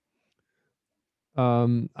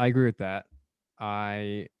 I agree with that.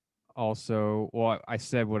 I also, well, I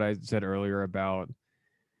said what I said earlier about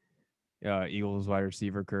Eagles wide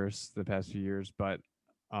receiver curse the past few years, but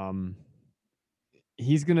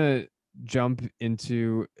he's gonna jump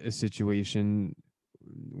into a situation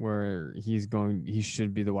where he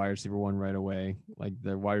should be the wide receiver one right away, like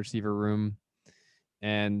the wide receiver room.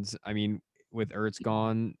 And I mean, with Ertz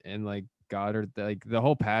gone and like Goddard, like the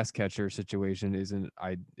whole pass catcher situation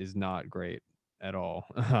is not great at all.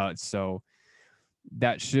 So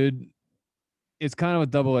that should it's kind of a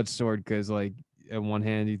double edged sword because like on one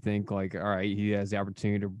hand you think like all right he has the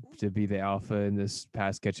opportunity to be the alpha in this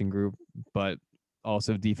pass catching group, but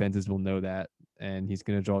also defenses will know that and he's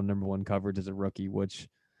going to draw number one coverage as a rookie, which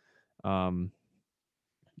is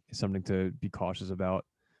something to be cautious about.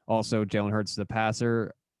 Also, Jalen Hurts the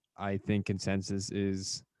passer. I think consensus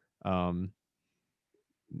is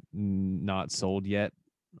not sold yet.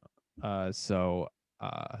 So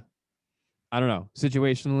I don't know.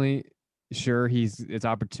 Situationally, sure, it's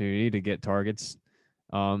opportunity to get targets,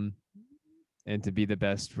 and to be the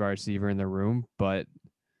best wide receiver in the room, but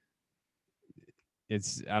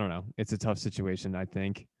I don't know. It's a tough situation, I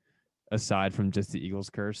think, aside from just the Eagles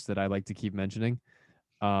curse that I like to keep mentioning.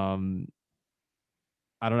 I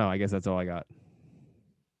don't know. I guess that's all I got.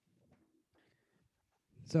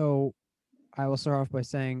 So I will start off by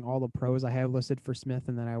saying all the pros I have listed for Smith,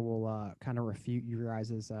 and then I will kind of refute your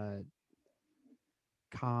guys'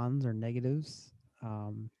 cons or negatives.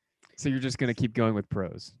 So you're just gonna keep going with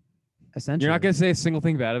pros. Essentially, You're not gonna say a single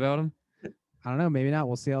thing bad about him. I don't know. Maybe not.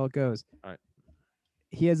 We'll see how it goes. All right.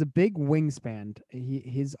 He has a big wingspan.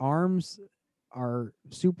 His arms are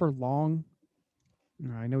super long.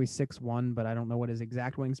 I know he's 6'1", but I don't know what his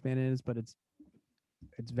exact wingspan is, but it's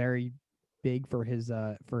very big for his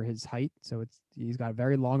height. So he's got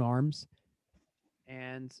very long arms.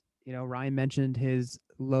 And Ryan mentioned his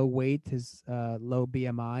low weight, his low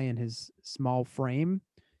BMI, and his small frame,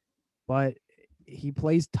 but he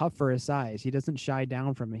plays tough for his size. He doesn't shy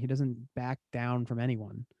down from it. He doesn't back down from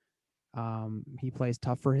anyone. He plays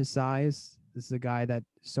tough for his size. This is a guy that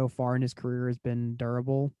so far in his career has been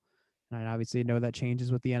durable. And I obviously know that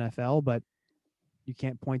changes with the NFL, but you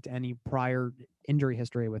can't point to any prior injury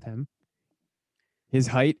history with him. His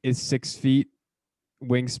height is 6 feet.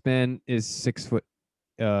 Wingspan is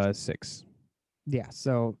 6'6". Yeah,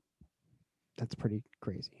 so that's pretty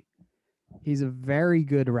crazy. He's a very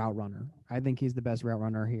good route runner. I think he's the best route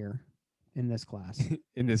runner here in this class.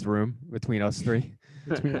 In this room between us three.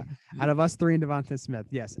 Out of us three and Devonta Smith,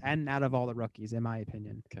 yes, and out of all the rookies, in my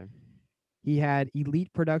opinion. Okay. He had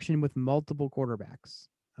elite production with multiple quarterbacks,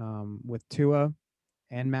 with Tua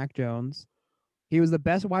and Mac Jones. He was the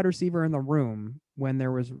best wide receiver in the room when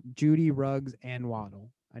there was Judy, Ruggs, and Waddle.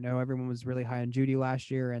 I know everyone was really high on Judy last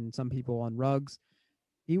year and some people on Ruggs.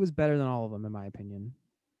 He was better than all of them, in my opinion.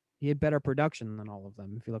 He had better production than all of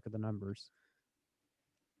them if you look at the numbers.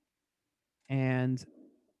 And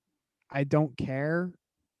I don't care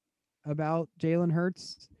about Jalen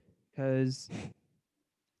Hurts because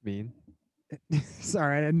Mean.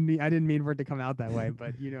 sorry, I didn't mean for it to come out that way,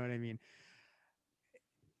 but you know what I mean.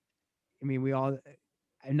 I mean, we all,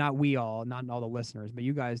 not we all, not all the listeners, but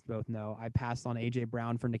you guys both know I passed on AJ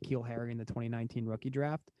Brown for N'Keal Harry in the 2019 rookie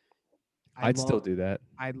draft. I'd still do that.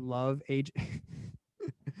 I love AJ.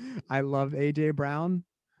 I love AJ Brown,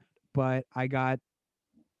 but I got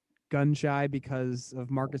gun shy because of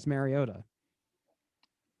Marcus Mariota,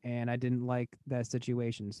 and I didn't like that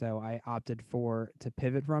situation, so I opted to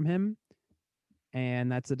pivot from him,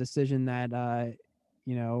 and that's a decision that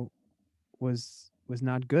you know was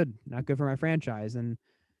not good, not good for my franchise, and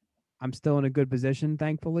I'm still in a good position,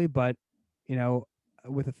 thankfully, but you know,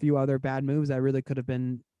 with a few other bad moves, that really could have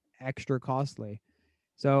been extra costly.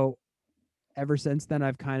 So ever since then,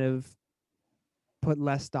 I've kind of put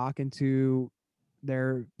less stock into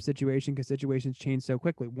their situation because situations change so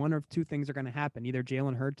quickly. One of two things are going to happen. Either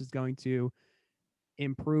Jalen Hurts is going to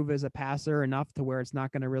improve as a passer enough to where it's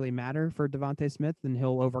not going to really matter for Devontae Smith and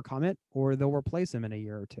he'll overcome it, or they'll replace him in a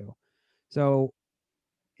year or two. So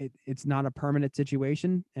it's not a permanent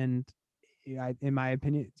situation. And in my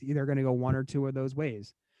opinion, it's either going to go one or two of those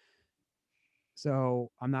ways.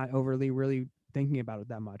 So I'm not overly really thinking about it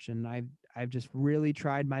that much. And I've just really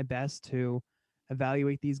tried my best to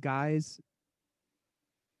evaluate these guys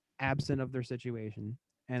absent of their situation.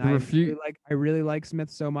 And I really like Smith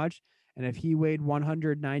so much. And if he weighed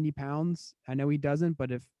 190 pounds, I know he doesn't, but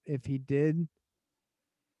if he did,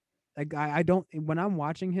 like I don't, when I'm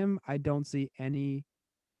watching him, I don't see any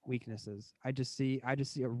weaknesses. I just see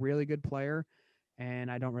a really good player, and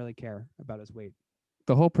I don't really care about his weight.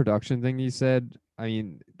 The whole production thing you said, I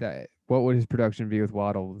mean, that what would his production be with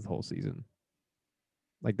Waddle this whole season?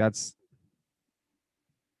 Like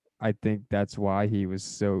I think that's why he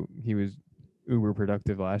was uber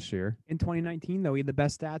productive last year. In 2019, though, he had the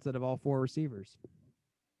best stats out of all four receivers.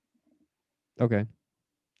 Okay.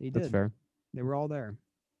 He That's did. fair. They were all there.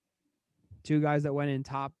 Two guys that went in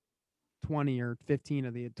top 20 or 15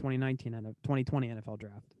 of the 2019 and 2020 NFL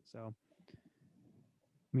draft. So,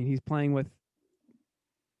 I mean, he's playing with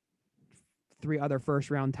three other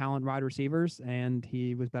first round talent wide receivers, and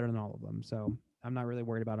he was better than all of them. So, I'm not really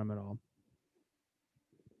worried about him at all.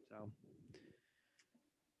 So,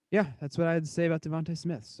 yeah, that's what I had to say about Devontae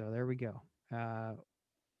Smith. So, there we go.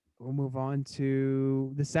 We'll move on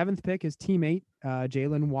to the seventh pick, his teammate,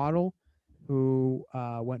 Jalen Waddle, who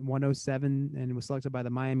went 107 and was selected by the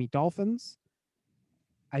Miami Dolphins.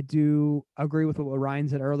 I do agree with what Ryan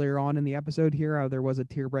said earlier on in the episode here. There was a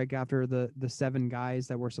tier break after the seven guys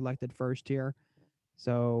that were selected first tier.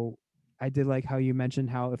 So I did like how you mentioned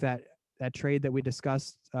how if that trade that we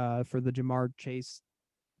discussed for the Jamar Chase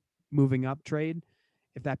moving up trade,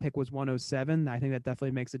 if that pick was 107, I think that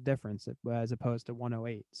definitely makes a difference as opposed to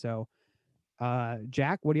 108. So,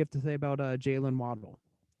 Jack, what do you have to say about Jalen Waddle?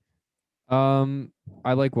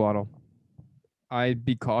 I like Waddle. I'd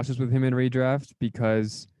be cautious with him in redraft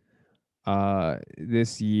because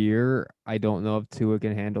this year I don't know if Tua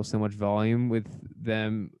can handle so much volume with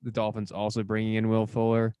them. The Dolphins also bringing in Will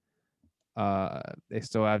Fuller. They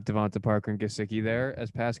still have Devonta Parker and Gesicki there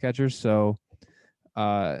as pass catchers, so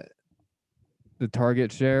the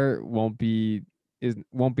target share won't be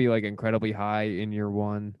like incredibly high in year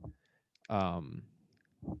one.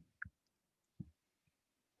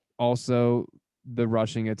 Also, the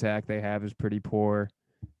rushing attack they have is pretty poor.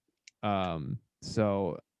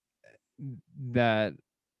 So that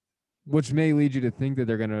which may lead you to think that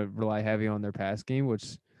they're going to rely heavy on their pass game,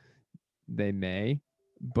 which they may,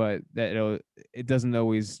 but it doesn't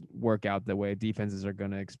always work out that way. Defenses are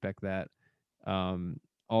going to expect that.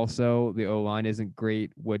 Also, the O-line isn't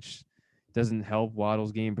great, which doesn't help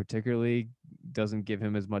Waddle's game particularly, doesn't give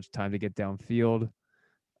him as much time to get downfield.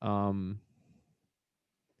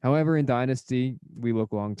 However, in Dynasty, we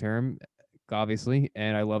look long-term, obviously,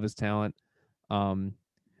 and I love his talent.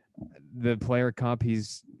 The player comp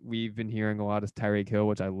we've been hearing a lot is Tyreek Hill,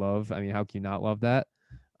 which I love. I mean, how can you not love that?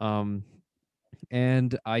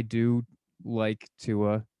 And I do like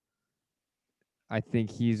Tua. I think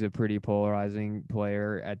he's a pretty polarizing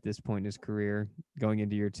player at this point in his career, going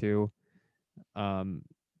into year two. Like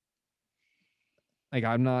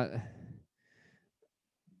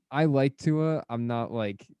I like Tua. I'm not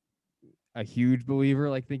like a huge believer.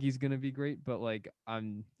 Like think he's gonna be great, but like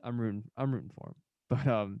I'm rooting for him. But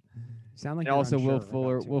sound like and also Will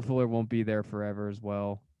Fuller won't be there forever as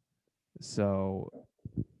well. So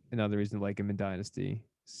another reason to like him in Dynasty.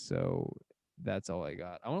 So that's all I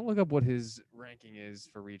got. I want to look up what his ranking is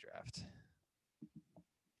for redraft.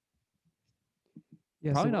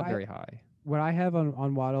 Yeah, Probably so not very high. what I have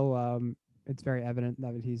on Waddle, it's very evident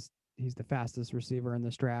that he's the fastest receiver in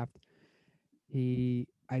this draft. He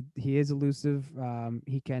is elusive.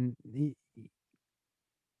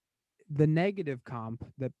 The negative comp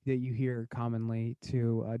that you hear commonly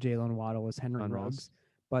to Jalen Waddle is Henry John Ruggs, Ross.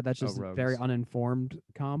 but that's Oh, just a very Ruggs. uninformed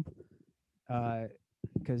comp.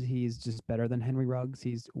 Because he's just better than Henry Ruggs.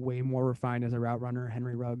 He's way more refined as a route runner.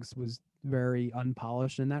 Henry Ruggs was very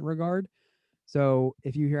unpolished in that regard. So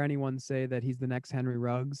if you hear anyone say that he's the next Henry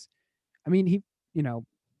Ruggs, I mean, you know,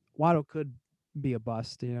 Waddle could be a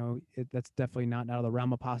bust. That's definitely not out of the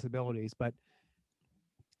realm of possibilities. But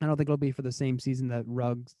I don't think it'll be for the same season that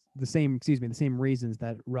the same reasons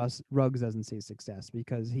that Ruggs doesn't see success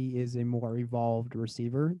because he is a more evolved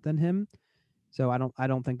receiver than him. So I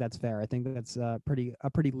don't think that's fair. I think that's a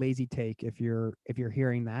pretty lazy take if you're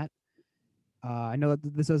hearing that. I know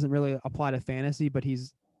that this doesn't really apply to fantasy, but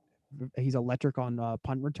he's electric on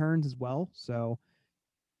punt returns as well. So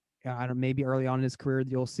I don't maybe early on in his career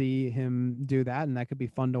you'll see him do that, and that could be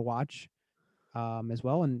fun to watch as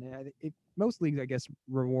well. And most leagues, I guess,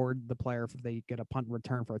 reward the player if they get a punt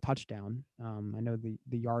return for a touchdown. I know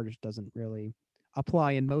the yardage doesn't really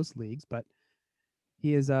apply in most leagues, but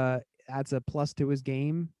he is adds a plus to his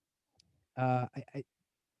game.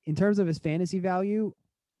 In terms of his fantasy value,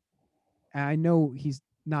 I know he's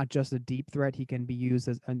not just a deep threat. He can be used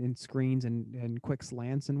as in screens and quick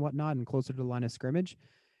slants and whatnot, and closer to the line of scrimmage.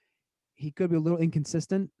 He could be a little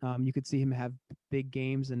inconsistent. You could see him have big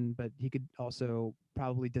games, but he could also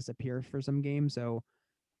probably disappear for some games. So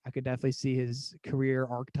I could definitely see his career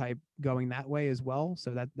archetype going that way as well.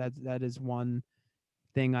 So that is one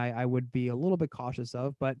thing I would be a little bit cautious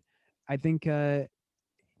of. But I think I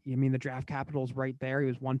mean, the draft capital is right there. He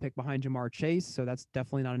was one pick behind Jamar Chase, so that's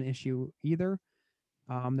definitely not an issue either.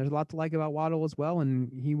 There's a lot to like about Waddle as well,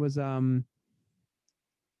 and he was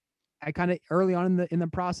I kind of early on in the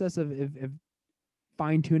process of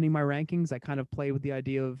fine tuning my rankings. I kind of play with the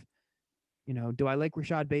idea of do I like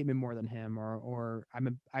Rashad Bateman more than him, or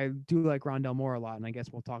I do like Rondell Moore a lot, and I guess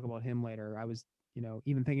we'll talk about him later. I was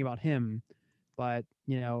even thinking about him, but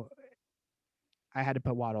I had to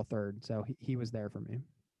put Waddle third, so he was there for me.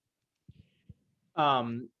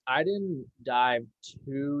 I didn't dive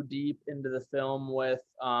too deep into the film with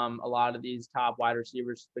a lot of these top wide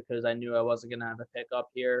receivers because I knew I wasn't gonna have a pickup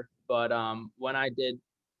here. But when I did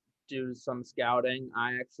do some scouting,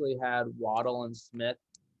 I actually had Waddle and Smith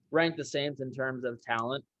ranked the same in terms of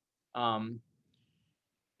talent. Um,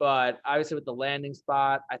 but obviously with the landing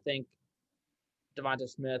spot, I think Devonta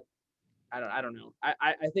Smith. I don't know.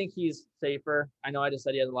 I think he's safer. I know I just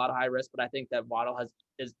said he has a lot of high risk, but I think that Waddle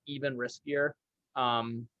is even riskier.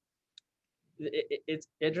 Um, it's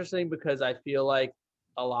interesting because I feel like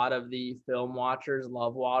a lot of the film watchers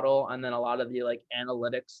love Waddle, and then a lot of the like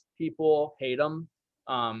analytics people hate him.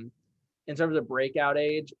 Um, in terms of breakout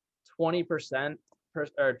age, 20%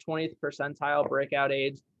 or 20th percentile breakout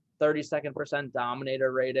age, 32nd percent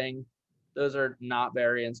dominator rating. Those are not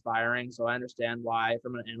very inspiring. So I understand why,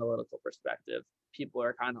 from an analytical perspective, people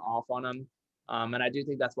are kind of off on him. And I do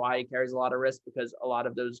think that's why he carries a lot of risk because a lot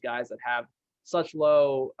of those guys that have such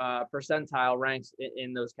low percentile ranks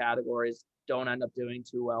in those categories don't end up doing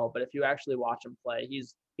too well. But if you actually watch him play,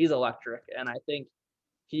 he's electric, and I think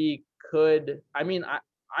he could. I mean,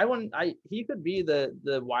 I wouldn't. He could be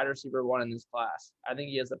the wide receiver one in this class. I think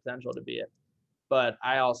he has the potential to be it, but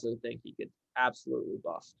I also think he could absolutely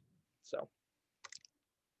bust. So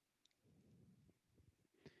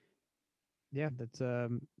Yeah, that's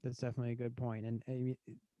definitely a good point. And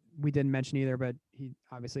we didn't mention either, but he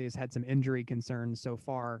obviously has had some injury concerns so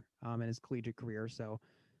far in his collegiate career. So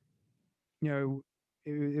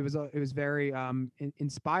it was very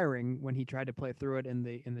inspiring when he tried to play through it in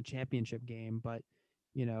the championship game, but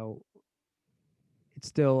you know it's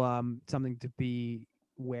still something to be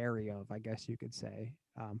wary of, I guess you could say,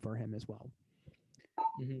 for him as well.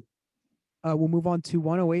 mm-hmm. We'll move on to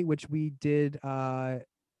 108, which we did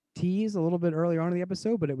tease a little bit earlier on in the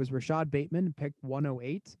episode, but it was Rashad Bateman, pick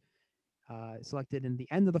 108, selected in the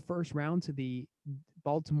end of the first round to the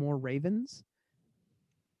Baltimore Ravens.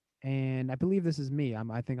 And I believe this is me.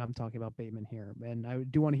 I think I'm talking about Bateman here. And I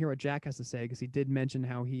do want to hear what Jack has to say because he did mention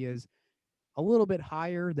how he is a little bit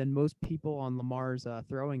higher than most people on Lamar's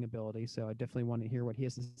throwing ability. So I definitely want to hear what he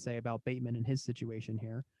has to say about Bateman and his situation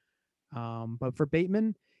here. But for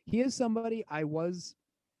Bateman, he is somebody I was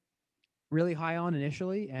really high on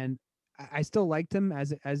initially, and I still liked him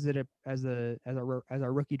as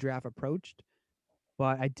our rookie draft approached.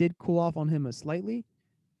 But I did cool off on him slightly.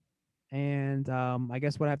 And I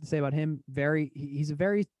guess what I have to say about him, he's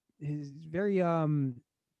very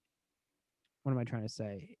what am I trying to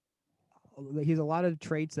say? He's a lot of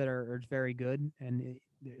traits that are very good, and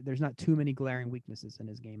there's not too many glaring weaknesses in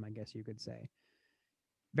his game, I guess you could say.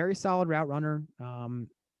 Very solid route runner.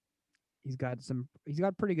 He's got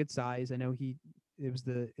pretty good size. I know it was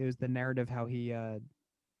the narrative how he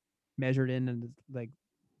measured in and like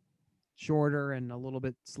shorter and a little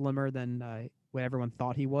bit slimmer than what everyone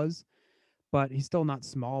thought he was, but he's still not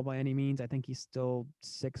small by any means. I think he's still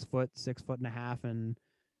 6 foot, 6 foot and a half, and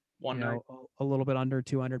One night. a little bit under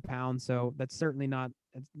 200 pounds. So that's certainly not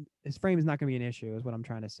his frame is not going to be an issue, is what I'm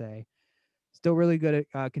trying to say. Still really good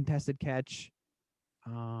at contested catch.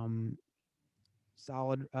 Um,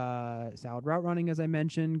 solid route running, as I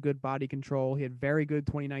mentioned. Good body control. He had very good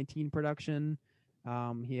 2019 production.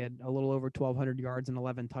 He had a little over 1,200 yards and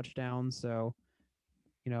 11 touchdowns. So,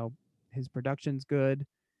 his production's good.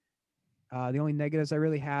 The only negatives I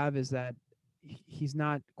really have is that he's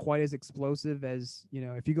not quite as explosive as,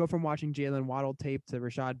 if you go from watching Jalen Waddle tape to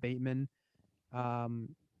Rashad Bateman, um,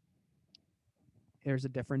 there's a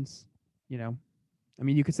difference, I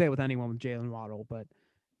mean, you could say it with anyone with Jalen Waddle, but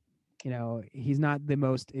he's not the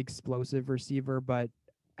most explosive receiver, but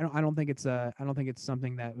I don't think it's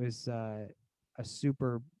something that was a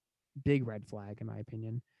super big red flag in my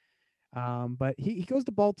opinion. But he goes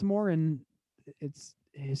to Baltimore, and it's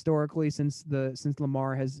historically since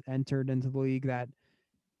Lamar has entered into the league that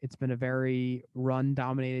it's been a very run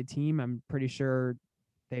dominated team. I'm pretty sure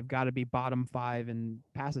they've got to be bottom 5 in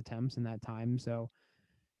pass attempts in that time. So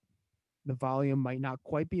the volume might not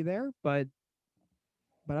quite be there, but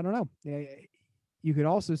I don't know. You could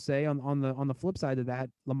also say on the flip side of that,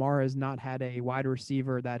 Lamar has not had a wide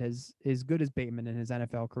receiver that is as good as Bateman in his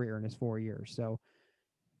NFL career in his 4 years. So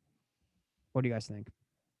what do you guys think?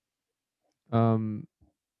 Um,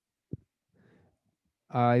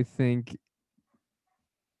 I think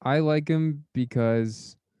I like him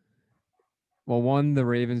because, well, one, the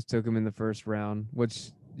Ravens took him in the first round,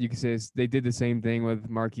 which you could say they did the same thing with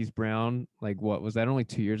Marquise Brown. Like, what was that? Only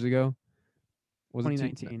 2 years ago? Was it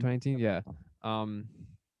 2019. 2019? Yeah. Um.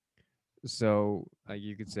 So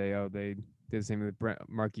you could say, oh, they did the same with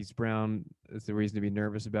Marquise Brown. It's the reason to be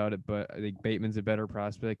nervous about it. But I think Bateman's a better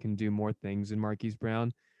prospect, can do more things than Marquise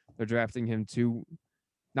Brown. They're drafting him to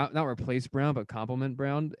not replace Brown, but complement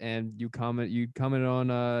Brown. And you comment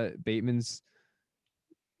on Bateman's,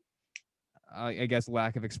 I guess,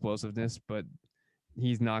 lack of explosiveness, but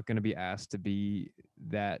he's not going to be asked to be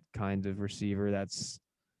that kind of receiver.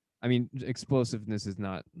 I mean, explosiveness is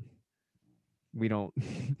not. We don't.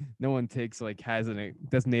 No one takes has a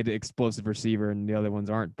designated explosive receiver, and the other ones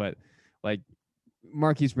aren't. But like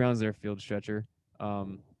Marquise Brown's their field stretcher.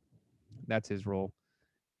 That's his role.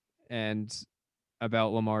 And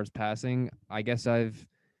about Lamar's passing, I guess I've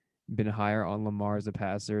been higher on Lamar as a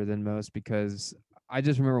passer than most because I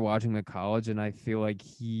just remember watching him at college, and I feel like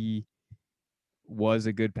he was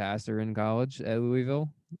a good passer in college at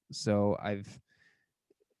Louisville. So I've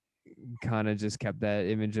kind of just kept that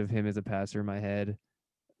image of him as a passer in my head.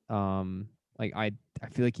 Like I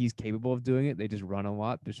feel like he's capable of doing it. They just run a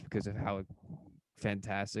lot just because of how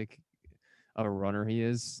fantastic of a runner he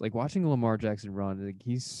is. Like watching Lamar Jackson run, like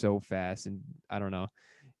he's so fast, and I don't know.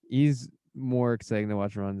 He's more exciting to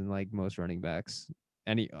watch run than like most running backs.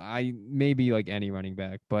 I maybe like any running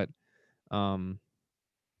back, but um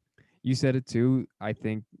you said it too. I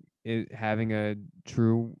think having a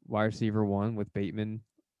true wide receiver one with Bateman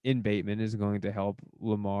is going to help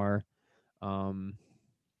Lamar um,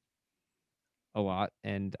 a lot.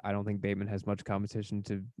 And I don't think Bateman has much competition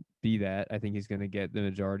to be that. I think he's going to get the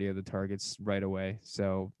majority of the targets right away.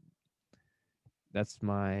 So that's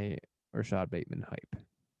my Rashad Bateman hype.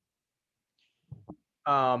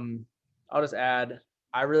 I'll just add,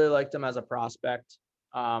 I really liked him as a prospect.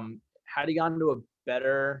 Had he gone to a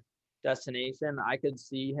better destination, I could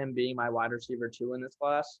see him being my wide receiver 2 in this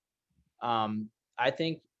class. I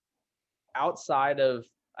think outside of,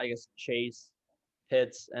 I guess, Chase,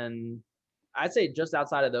 Pitts, and I'd say just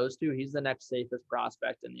outside of those two, he's the next safest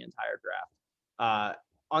prospect in the entire draft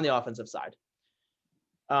on the offensive side.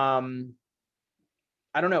 I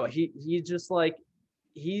don't know. He's just like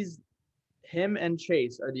him and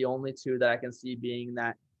Chase are the only two that I can see being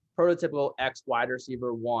that prototypical X wide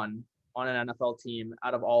receiver 1 on an NFL team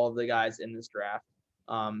out of all of the guys in this draft.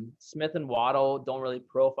 Smith and Waddle don't really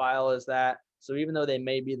profile as that. So even though they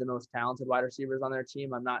may be the most talented wide receivers on their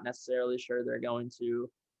team, I'm not necessarily sure they're going to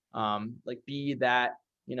be that,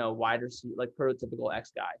 wide receiver, like prototypical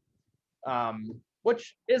X guy,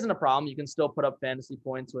 which isn't a problem. You can still put up fantasy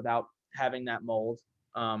points without having that mold.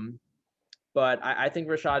 But I think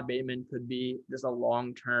Rashad Bateman could be just a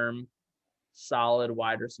long-term solid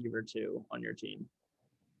wide receiver too on your team.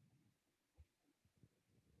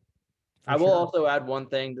 For I will sure. also add one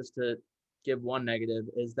thing just to give one negative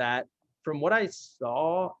is that from what I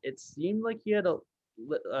saw, it seemed like he had a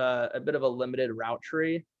bit of a limited route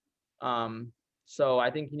tree. Um, so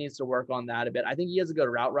I think he needs to work on that a bit. I think he is a good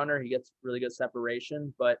route runner. He gets really good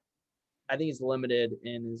separation, but I think he's limited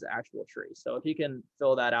in his actual tree. So if he can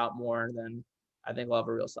fill that out more, then I think we'll have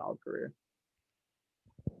a real solid career.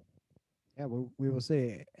 Yeah, we will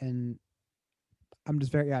see. And I'm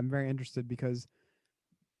very interested because,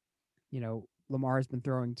 Lamar has been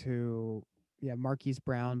throwing to, Marquise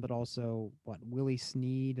Brown, but also Willie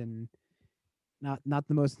Snead, and not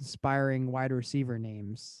the most inspiring wide receiver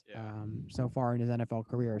names so far in his NFL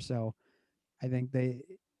career. So I think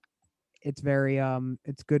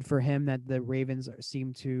it's good for him that the Ravens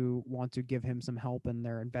seem to want to give him some help, and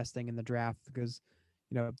they're investing in the draft because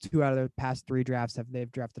 2 out of the past 3 drafts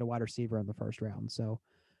they've drafted a wide receiver in the first round. So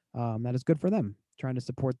that is good for them, trying to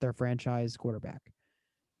support their franchise quarterback.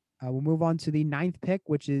 We'll move on to the 9th pick,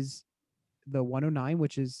 which is the 109,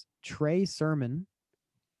 which is Trey Sermon,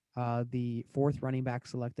 the 4th running back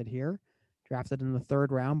selected here, drafted in the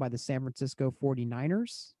 3rd round by the San Francisco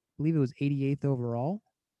 49ers. I believe it was 88th overall.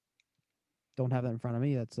 Don't have that in front of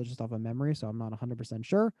me. That's just off of memory, so I'm not 100%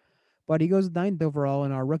 sure. But he goes 9th overall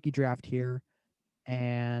in our rookie draft here.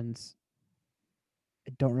 And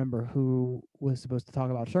I don't remember who was supposed to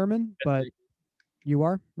talk about Sermon, but you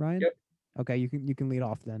are, Ryan? Yep. Okay, you can lead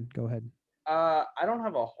off then. Go ahead. I don't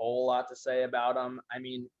have a whole lot to say about him. I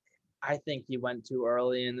mean, I think he went too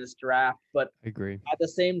early in this draft, but I agree. at the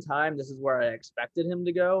same time, this is where I expected him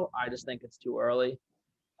to go. I just think it's too early.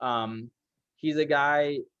 He's a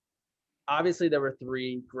guy. Obviously, there were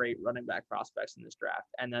 3 great running back prospects in this draft,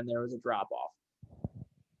 and then there was a drop off.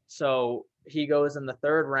 So he goes in the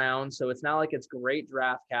 3rd round. So it's not like it's great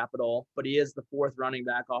draft capital, but he is the 4th running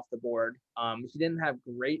back off the board. He didn't have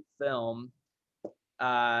great film.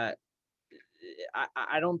 I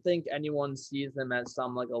don't think anyone sees him as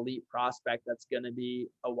some like elite prospect that's going to be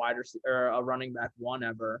a wide receiver or a running back 1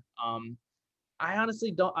 ever. I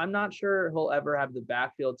honestly don't. I'm not sure he'll ever have the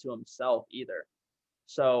backfield to himself either.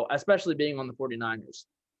 So especially being on the 49ers.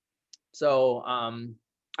 So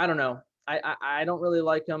I don't know. I don't really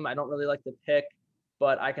like him. I don't really like the pick,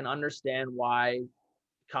 but I can understand why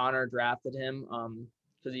Connor drafted him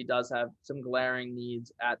because he does have some glaring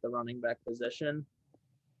needs at the running back position.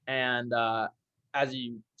 And as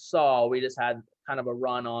you saw, we just had kind of a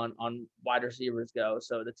run on wide receivers go.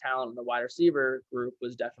 So the talent in the wide receiver group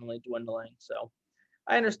was definitely dwindling. So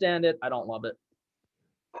I understand it. I don't love it.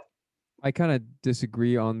 I kind of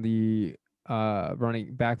disagree on the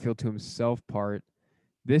running backfield to himself part.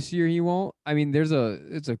 This year he won't. I mean,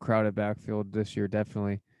 it's a crowded backfield this year,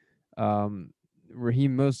 definitely.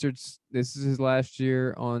 Raheem Mostert's this is his last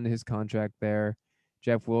year on his contract there.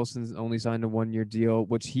 Jeff Wilson's only signed a 1-year deal,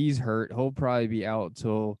 which he's hurt. He'll probably be out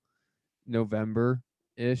till November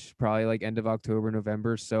ish, probably like end of October,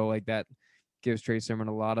 November. So like that gives Trey Sermon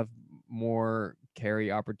a lot of more touch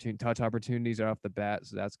opportunities right off the bat.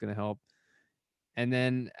 So that's going to help. And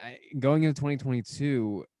then going into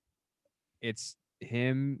 2022, it's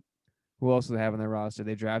him. Who else do they have on their roster?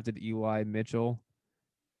 They drafted Eli Mitchell,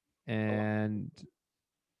 and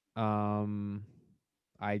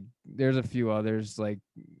there's a few others like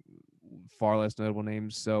far less notable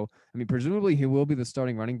names. So I mean, presumably he will be the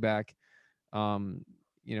starting running back.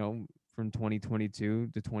 From 2022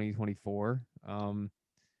 to 2024.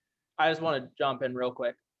 I just want to jump in real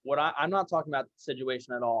quick. I'm not talking about the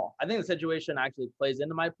situation at all. I think the situation actually plays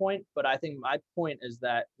into my point, but I think my point is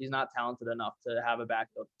that he's not talented enough to have a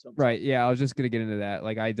backfield to himself. Right. Yeah, I was just gonna get into that.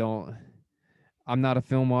 Like I'm not a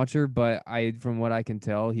film watcher, but from what I can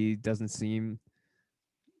tell, he doesn't seem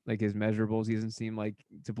like his measurables. He doesn't seem like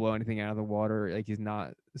to blow anything out of the water. Like he's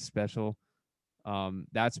not special.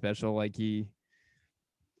 That special.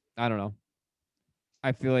 I don't know.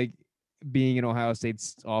 I feel like being in Ohio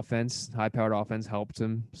State's offense, high-powered offense, helped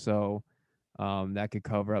him. So that could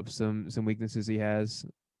cover up some weaknesses he has.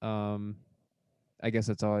 I guess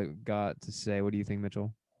that's all I got to say. What do you think,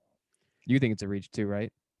 Mitchell? You think it's a reach too,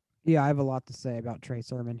 right? Yeah, I have a lot to say about Trey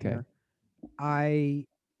Sermon here. I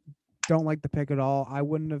don't like the pick at all. I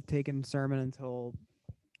wouldn't have taken Sermon until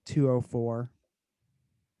 204.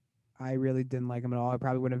 I really didn't like him at all. I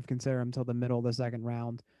probably wouldn't have considered him until the middle of the 2nd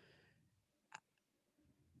round.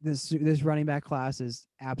 This running back class is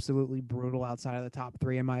absolutely brutal outside of the top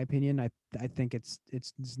 3 in my opinion. I think it's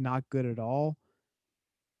not good at all.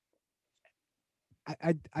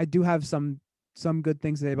 I do have some some good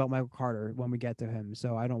things to say about Michael Carter when we get to him.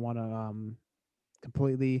 So I don't want to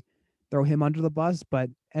completely throw him under the bus, but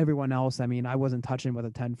everyone else, I mean, I wasn't touching with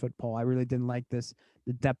a 10-foot pole. I really didn't like the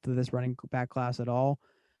depth of this running back class at all.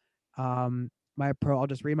 I'll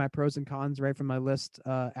just read my pros and cons right from my list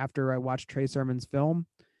after I watched Trey Sermon's film.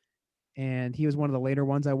 And he was one of the later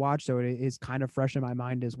ones I watched, so it is kind of fresh in my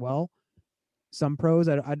mind as well. Some pros,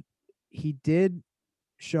 he did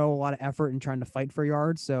show a lot of effort in trying to fight for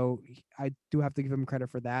yards, so I do have to give him credit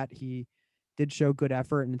for that. He did show good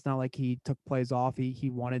effort, and it's not like he took plays off. He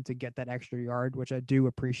wanted to get that extra yard, which I do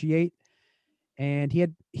appreciate. And he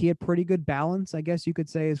had pretty good balance, I guess you could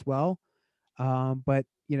say as well. But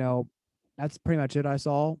that's pretty much it I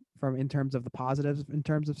saw from in terms of the positives in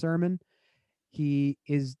terms of Sermon. He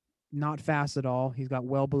is not fast at all. He's got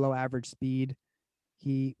well below average speed.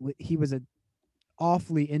 He was a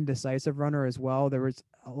awfully indecisive runner as well. There was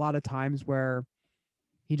a lot of times where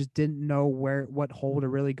he just didn't know what hole to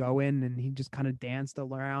really go in, and he just kind of danced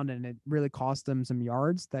around, and it really cost him some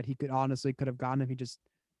yards that he could have gotten if he just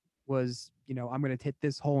was, I'm going to hit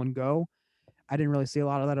this hole and go. I didn't really see a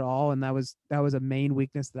lot of that at all, and that was a main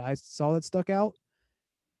weakness that I saw that stuck out.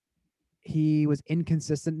 He was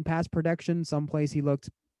inconsistent in pass protection. Some plays he looked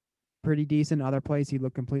pretty decent. Other plays he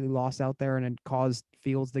looked completely lost out there, and it caused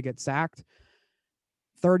Fields to get sacked.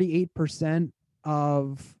 38%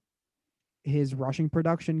 of his rushing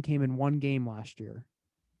production came in one game last year.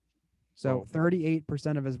 So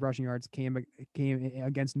 38% of his rushing yards came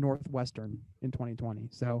against Northwestern in 2020.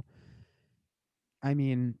 So, I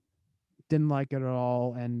mean, didn't like it at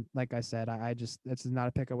all. And like I said, I just this is not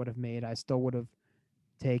a pick I would have made. I still would have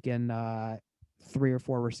taken 3 or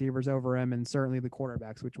 4 receivers over him, and certainly the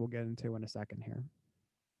quarterbacks, which we'll get into in a second here.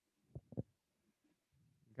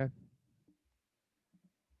 Okay.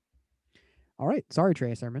 All right. Sorry,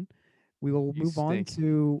 Trey Sermon. We will You move on stink.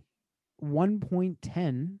 to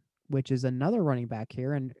 1.10, which is another running back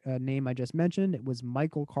here, and a name I just mentioned. It was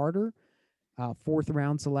Michael Carter, 4th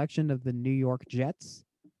round selection of the New York Jets.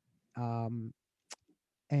 And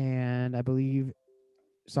I believe,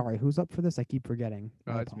 sorry, who's up for this? I keep forgetting.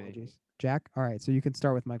 My It's me. apologies. Jack? All right. So you can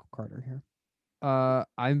start with Michael Carter here.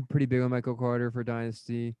 I'm pretty big on Michael Carter for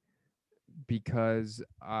Dynasty because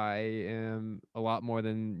I am a lot more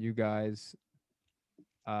than you guys.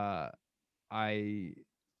 I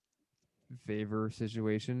favor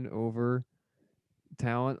situation over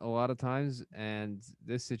talent a lot of times, and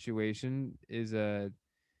this situation is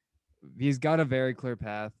he's got a very clear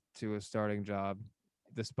path to a starting job,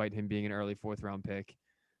 despite him being an early 4th round pick.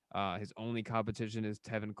 His only competition is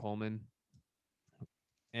Tevin Coleman,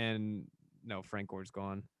 and no, Frank Gore's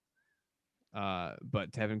gone.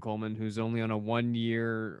 But Tevin Coleman, who's only on a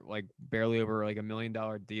 1-year, like barely over like $1 million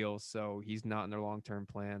deal, so he's not in their long-term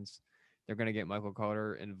plans. They're gonna get Michael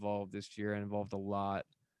Carter involved this year and involved a lot.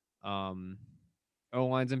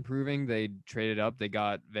 O-line's improving. They traded up. They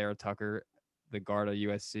got Vera Tucker, the guard of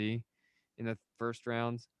USC, in the 1st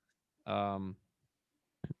round.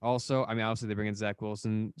 Also, I mean, obviously they bring in Zach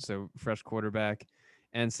Wilson, so fresh quarterback,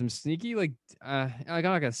 and some sneaky I'm not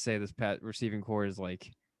gonna say this receiving core is like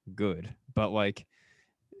good, but like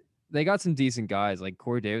they got some decent guys. Like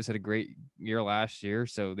Corey Davis had a great year last year,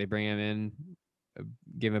 so they bring him in,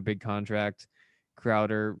 give him a big contract.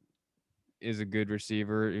 Crowder is a good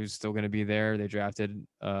receiver who's still going to be there. They drafted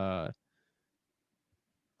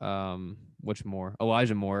which more?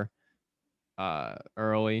 Elijah Moore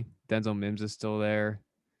early. Denzel Mims is still there.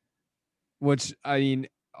 Which, I mean,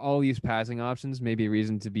 all these passing options may be a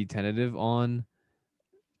reason to be tentative on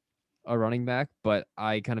a running back, but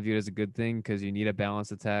I kind of view it as a good thing because you need a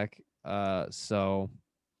balanced attack. So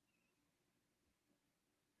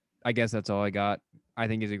I guess that's all I got. I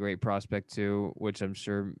think he's a great prospect too, which I'm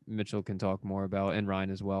sure Mitchell can talk more about, and Ryan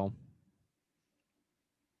as well.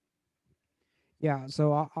 Yeah,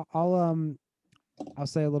 so I'll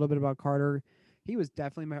say a little bit about Carter. He was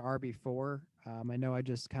definitely my RB4. I know I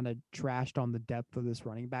just kind of trashed on the depth of this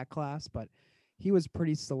running back class, but he was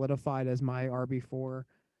pretty solidified as my RB4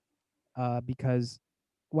 because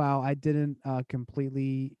while I didn't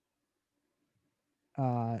completely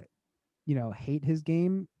hate his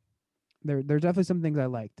game, there's definitely some things I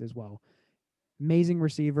liked as well. Amazing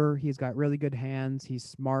receiver. He's got really good hands. He's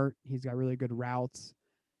smart. He's got really good routes.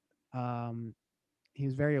 He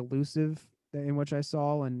was very elusive in which I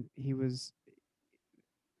saw, and he was,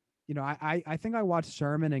 I think I watched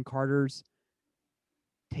Sherman and Carter's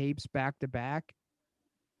tapes back to back.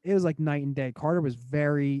 It was like night and day. Carter was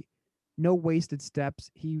no wasted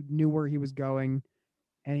steps. He knew where he was going,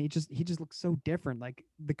 and he just looked so different. Like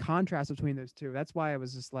the contrast between those two. That's why I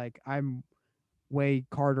was just like, I'm way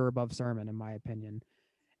Carter above Sermon in my opinion.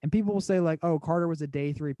 And people will say like, oh, Carter was a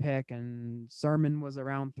day 3 pick and Sermon was a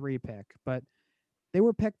round 3 pick, but they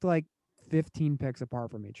were picked like 15 picks apart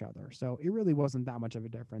from each other. So it really wasn't that much of a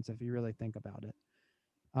difference if you really think about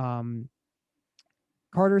it. Um,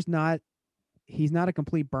 Carter's not, he's not a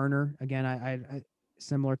complete burner. Again, I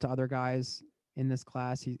similar to other guys in this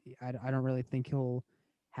class, I don't really think he'll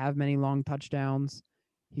have many long touchdowns.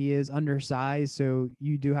 He is undersized, so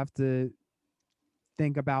you do have to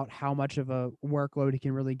think about how much of a workload he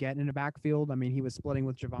can really get in a backfield. I mean, he was splitting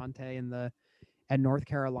with Javante in the at North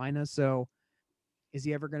Carolina, so is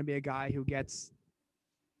he ever going to be a guy who gets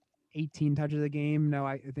 18 touches a game? No,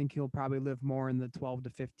 I think he'll probably live more in the 12 to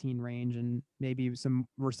 15 range and maybe some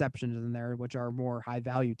receptions in there, which are more high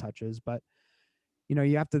value touches. But, you know,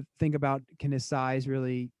 you have to think about, can his size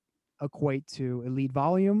really equate to elite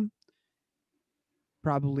volume?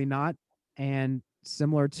 Probably not. And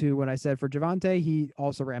similar to what I said for Javante, he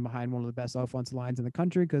also ran behind one of the best offensive lines in the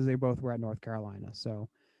country because they both were at North Carolina. So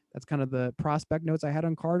that's kind of the prospect notes I had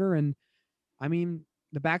on Carter. And I mean,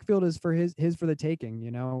 the backfield is for his for the taking.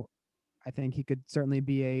 You know, I think he could certainly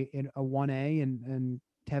be a 1A, and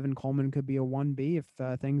Tevin Coleman could be a 1B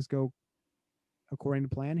if things go according to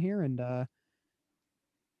plan here. And I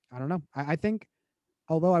don't know. I think,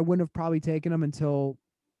 although I wouldn't have probably taken him until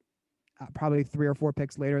probably 3 or 4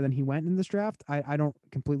 picks later than he went in this draft, I don't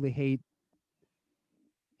completely hate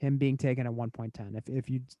him being taken at 1.10 if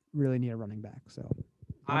you really need a running back. So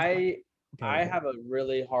I okay I with it. have a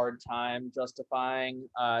really hard time justifying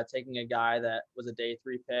taking a guy that was a day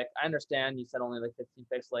 3 pick. I understand you said only like 15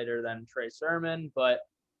 picks later than Trey Sermon, but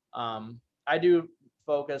I do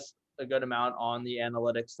focus a good amount on the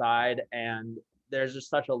analytics side, and there's just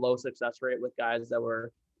such a low success rate with guys that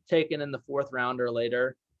were taken in the 4th round or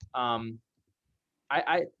later. Um,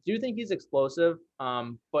 I do think he's explosive,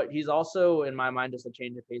 but he's also, in my mind, just a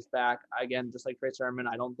change of pace back. Again, just like Trey Sermon,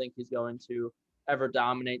 I don't think he's going to ever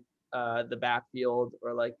dominate the backfield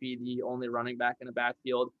or like be the only running back in the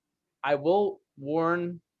backfield. I will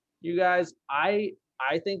warn you guys. I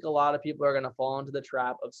think a lot of people are going to fall into the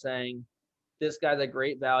trap of saying this guy's a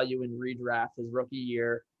great value in redraft his rookie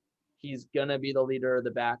year. He's gonna be the leader of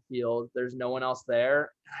the backfield. There's no one else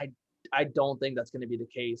there. I don't think that's going to be the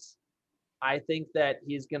case. I think that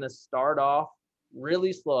he's going to start off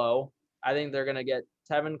really slow. I think they're going to get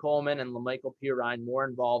Tevin Coleman and LaMichael Pirine more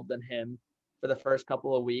involved than him for the first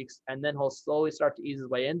couple of weeks, and then he'll slowly start to ease his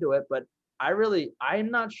way into it. But I'm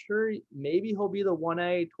not sure. Maybe he'll be the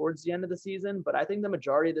 1A towards the end of the season, but I think the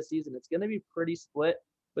majority of the season, it's going to be pretty split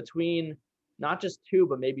between not just 2,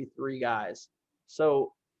 but maybe 3 guys.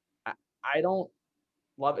 So I don't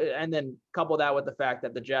love it. And then couple that with the fact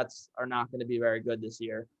that the Jets are not going to be very good this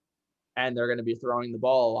year, and they're going to be throwing the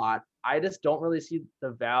ball a lot. I just don't really see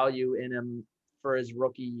the value in him for his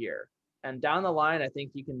rookie year. And down the line, I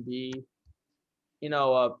think he can be,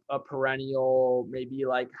 a perennial, maybe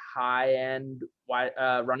like high end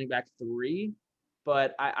running back 3,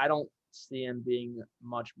 but I don't see him being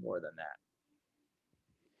much more than that.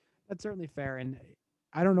 That's certainly fair. And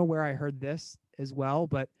I don't know where I heard this as well,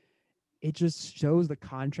 but it just shows the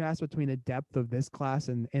contrast between the depth of this class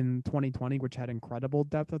and in 2020, which had incredible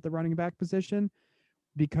depth at the running back position,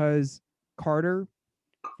 because Carter,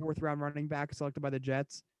 4th round running back selected by the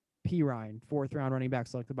Jets, Pirine, 4th round running back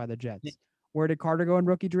selected by the Jets. Where did Carter go in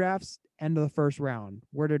rookie drafts? End of the 1st round.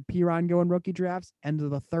 Where did Pirine go in rookie drafts? End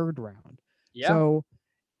of the 3rd round. Yeah. So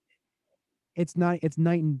it's night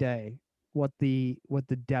and day what the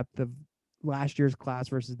depth of last year's class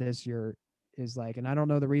versus this year is like. And I don't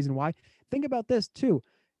know the reason why. Think about this too.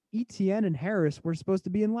 ETN and Harris were supposed to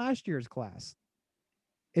be in last year's class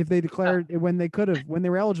if they declared when they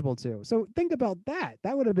were eligible to. So think about that.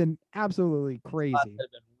 That would have been absolutely crazy. That would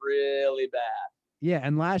have been really bad. Yeah,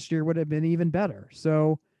 and last year would have been even better.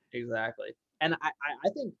 So exactly. And I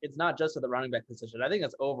think it's not just at the running back position. I think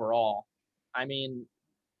it's overall. I mean,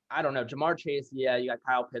 I don't know. Jamar Chase, yeah, you got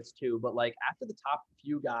Kyle Pitts too, but like after the top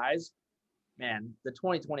few guys, man, the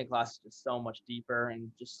 2020 class is just so much deeper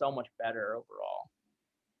and just so much better overall.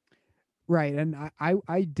 Right, and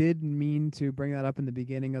I did mean to bring that up in the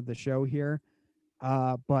beginning of the show here,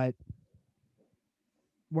 but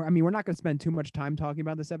we're not going to spend too much time talking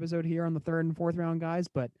about this episode here on the 3rd and 4th round guys,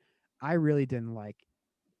 but I really didn't like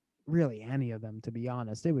really any of them, to be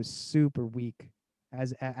honest. It was super weak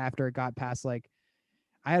after it got past, like,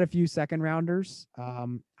 I had a few 2nd rounders.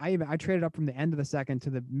 I traded up from the end of the 2nd to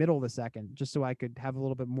the middle of the 2nd just so I could have a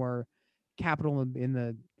little bit more capital in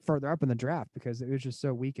the further up in the draft, because it was just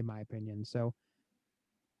so weak in my opinion. So,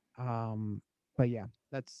 but yeah,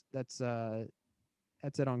 that's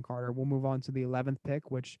it on Carter. We'll move on to the 11th pick,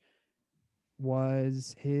 which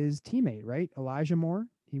was his teammate, right? Elijah Moore.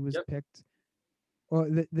 He was Yep. picked. Well,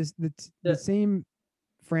 the Yeah. same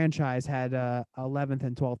franchise had 11th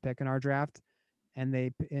and 12th pick in our draft, and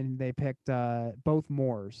they picked both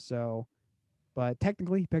Moores. So, but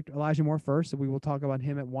technically he picked Elijah Moore first, so we will talk about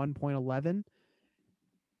him at 1.11.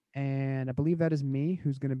 And I believe that is me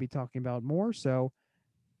who's going to be talking about Moore. So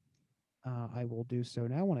I will do so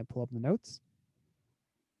now when I pull up the notes.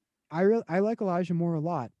 I like Elijah Moore a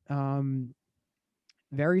lot.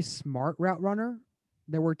 Very smart route runner.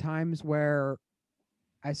 There were times where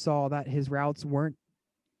I saw that his routes weren't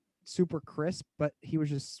super crisp, but he was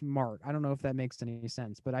just smart. I don't know if that makes any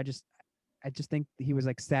sense, but I just think he was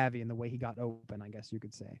like savvy in the way he got open, I guess you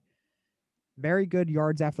could say. Very good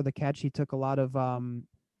yards after the catch. He took a lot of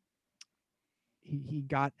he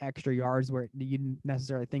got extra yards where you didn't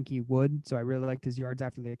necessarily think he would. So I really liked his yards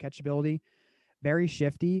after the catch ability. Very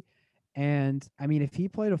shifty. And I mean, if he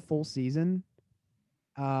played a full season,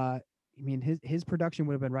 I mean, his production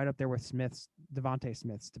would have been right up there with Devontae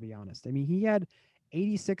Smith's, to be honest. I mean, he had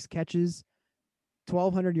 86 catches,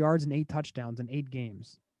 1,200 yards, and 8 touchdowns in 8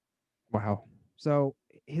 games. Wow. So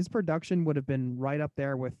his production would have been right up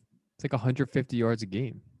there with. It's like 150 yards a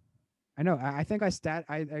game. I know. I think I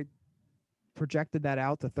projected that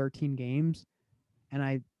out to 13 games, and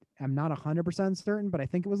I'm not 100% certain, but I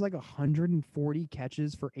think it was like 140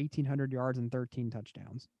 catches for 1,800 yards and 13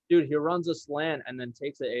 touchdowns. Dude, he runs a slant and then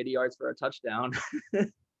takes it 80 yards for a touchdown.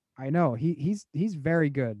 I know he's very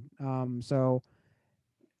good. So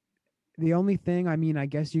the only thing, I mean, I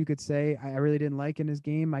guess you could say I really didn't like in his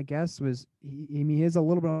game, I guess, was he is a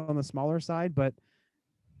little bit on the smaller side, but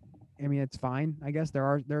I mean, it's fine. I guess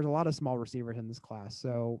there's a lot of small receivers in this class,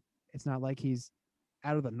 so it's not like he's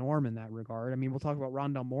out of the norm in that regard. I mean, we'll talk about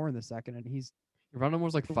Rondell Moore in a second, and he's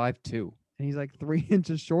Ronald like 5'2". and he's like 3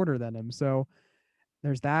 inches shorter than him. So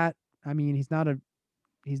there's that. I mean, he's not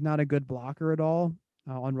a good blocker at all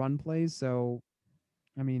on run plays. So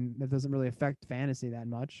I mean, that doesn't really affect fantasy that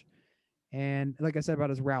much. And like I said about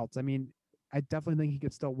his routes, I mean, I definitely think he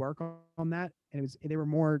could still work on that. And they were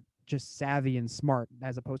more just savvy and smart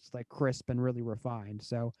as opposed to like crisp and really refined.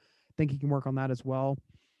 So I think he can work on that as well.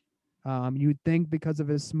 You'd think because of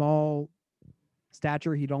his small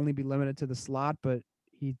stature, he'd only be limited to the slot, but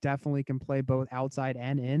he definitely can play both outside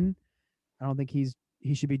and in. I don't think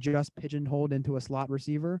he should be just pigeonholed into a slot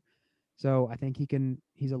receiver. So I think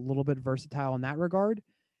he's a little bit versatile in that regard.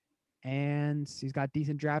 And he's got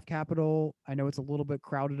decent draft capital. I know it's a little bit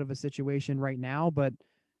crowded of a situation right now, but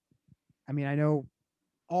I mean, I know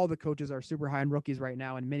all the coaches are super high on rookies right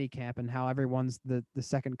now in minicamp and how everyone's the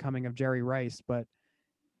second coming of Jerry Rice, but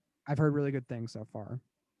I've heard really good things so far.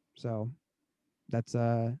 So that's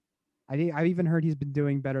I've even heard he's been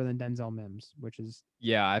doing better than Denzel Mims, which is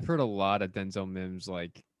Yeah, I've heard a lot of Denzel Mims.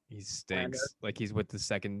 Like he stinks. Like he's with the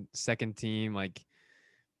second team. Like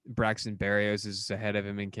Braxton Berrios is ahead of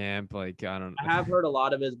him in camp. Like I don't. I have heard a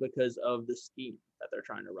lot of it is because of the scheme that they're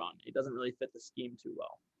trying to run. He doesn't really fit the scheme too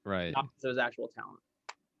well. Right. Not because of his actual talent.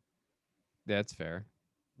 That's fair.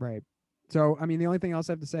 right. So I mean, the only thing else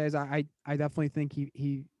I have to say is I definitely think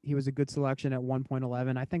he was a good selection at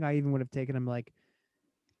 1.11. I think I even would have taken him like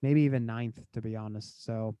maybe even 9th, to be honest.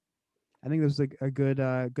 So I think this was a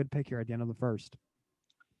good pick here at the end of the first.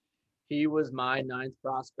 He was my 9th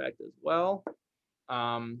prospect as well.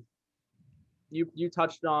 You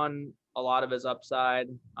touched on a lot of his upside.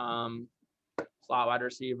 Slot wide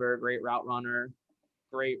receiver, great route runner,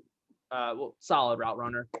 great solid route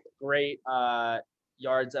runner, great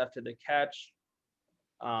yards after the catch.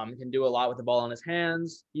 Can do a lot with the ball in his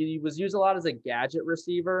hands. He was used a lot as a gadget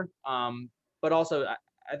receiver, but also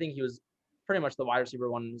I think he was pretty much the wide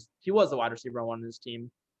receiver one. He was the wide receiver one in his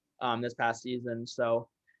team this past season. So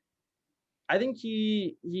I think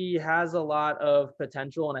he has a lot of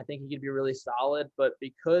potential, and I think he could be really solid. But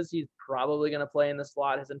because he's probably going to play in the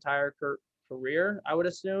slot his entire career, I would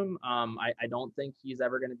assume. I don't think he's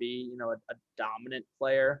ever going to be, a dominant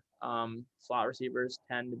player. Slot receivers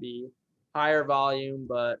tend to be higher volume,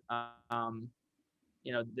 but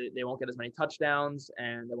they won't get as many touchdowns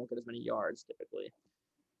and they won't get as many yards typically.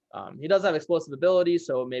 He does have explosive ability,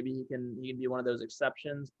 so maybe he can be one of those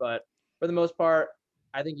exceptions. But for the most part,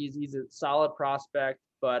 I think he's a solid prospect,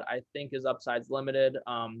 but I think his upside's limited.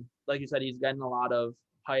 Like you said, he's getting a lot of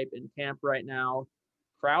hype in camp right now.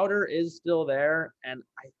 Crowder is still there, and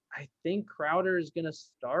I think Crowder is going to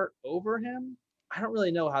start over him. I don't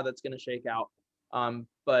really know how that's going to shake out.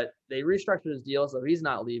 But they restructured his deal, so he's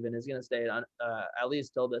not leaving. He's going to stay on at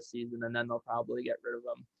least till this season, and then they'll probably get rid of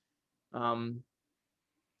him.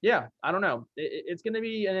 Yeah, I don't know. It's going to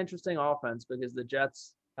be an interesting offense because the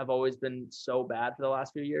Jets have always been so bad for the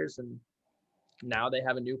last few years, and now they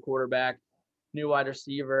have a new quarterback. new wide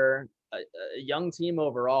receiver, a young team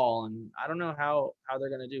overall, and I don't know how they're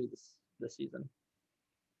going to do this season.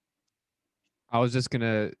 I was just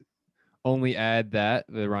gonna only add that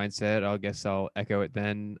Ryan said. I guess I'll echo it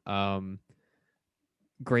then.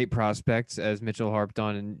 Great prospects, as Mitchell harped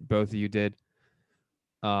on, and both of you did.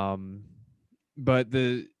 Um, but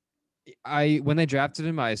when they drafted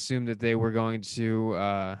him, I assumed that they were going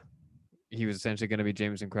to he was essentially going to be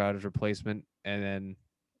Jameson Crowder's replacement, and then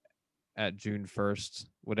at June 1st,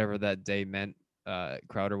 whatever that day meant,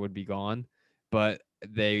 Crowder would be gone. But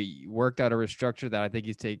they worked out a restructure that I think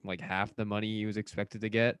he's taking like half the money he was expected to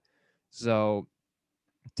get. So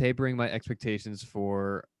tapering my expectations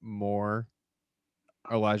for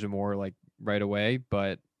Elijah Moore like right away,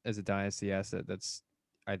 but as a dynasty asset,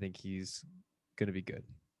 I think he's gonna be good.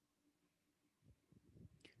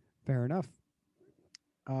 Fair enough.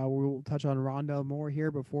 We'll touch on Rondell Moore here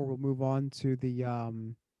before we'll move on to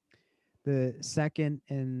the second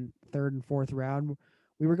and third and fourth round.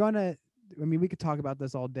 We were going to, I mean, we could talk about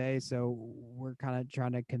this all day, so we're kind of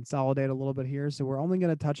trying to consolidate a little bit here. So we're only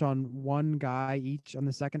going to touch on one guy each on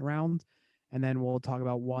the second round, and then we'll talk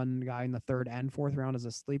about one guy in the third and fourth round as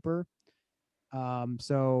a sleeper.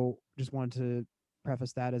 So just wanted to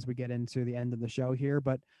preface that as we get into the end of the show here,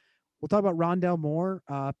 but we'll talk about Rondell Moore,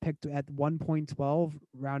 picked at 1.12,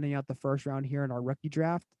 rounding out the first round here in our rookie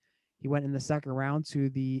draft. He went in the second round to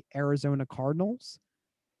the Arizona Cardinals.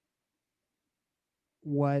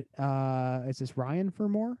 What is this, Ryan for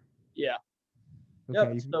Moore? Yeah.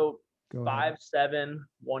 Okay, yep. So go ahead. 5'7",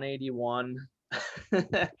 181.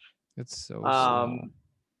 It's so small.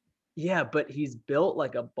 Yeah, but he's built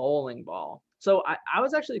like a bowling ball. So I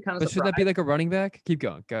was actually kind of surprised. Should that be like a running back? Keep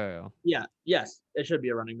going. Go. Yeah. Yes, it should be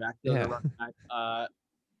a running back. Those Yeah. are running back. I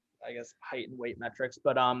guess height and weight metrics.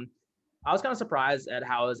 But I was kind of surprised at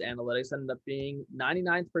how his analytics ended up being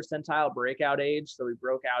 99th percentile breakout age. So he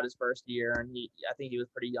broke out his first year, and I think he was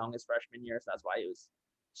pretty young his freshman year, so that's why he was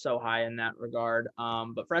so high in that regard.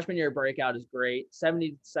 But freshman year breakout is great.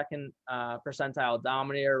 72nd percentile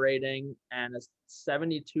dominator rating and a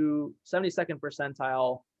 72nd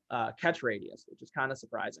percentile catch radius, which is kind of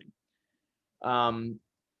surprising.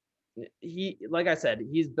 He, like I said,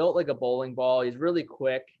 he's built like a bowling ball. He's really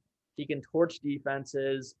quick. He can torch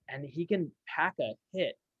defenses, and he can pack a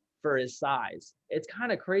hit for his size. It's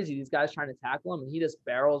kind of crazy. These guys trying to tackle him, and he just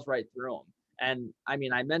barrels right through them. And I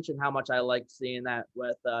mean, I mentioned how much I liked seeing that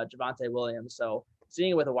with Javonte Williams. So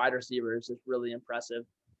seeing it with a wide receiver is just really impressive.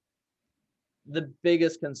 The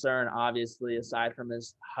biggest concern, obviously, aside from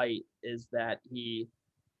his height, is that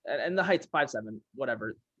and the height's 5'7",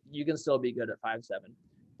 whatever. You can still be good at 5'7",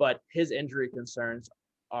 but his injury concerns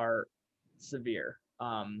are severe.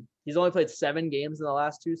 He's only played 7 games in the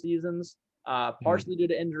last 2 seasons, partially due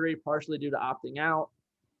to injury, partially due to opting out.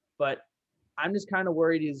 But I'm just kind of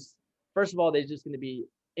worried first of all, they're just going to be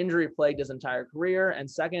injury plagued his entire career. And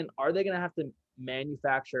second, are they going to have to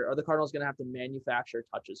are the Cardinals going to have to manufacture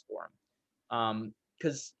touches for him?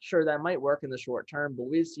 Because sure, that might work in the short term, but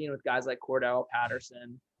we've seen with guys like Cordell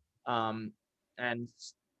Patterson and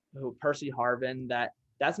Percy Harvin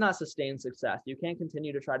that's not sustained success. You can't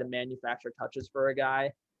continue to try to manufacture touches for a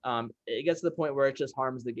guy. It gets to the point where it just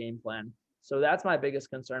harms the game plan. So that's my biggest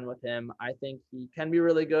concern with him. I think he can be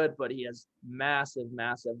really good, but he has massive,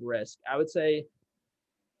 massive risk. I would say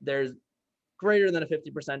there's greater than a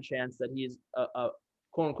 50% chance that he's a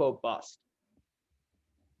quote unquote bust.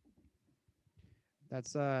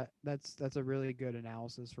 That's a really good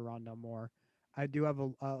analysis for Rondell Moore. I do have a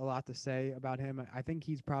lot to say about him. I think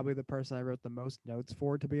he's probably the person I wrote the most notes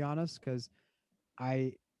for, to be honest, because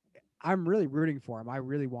I'm really rooting for him. I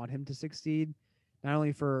really want him to succeed, not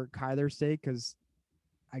only for Kyler's sake, because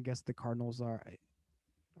I guess the Cardinals are,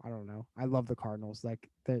 I don't know. I love the Cardinals. Like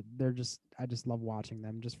they're just, I just love watching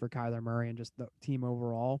them just for Kyler Murray and just the team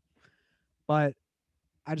overall. But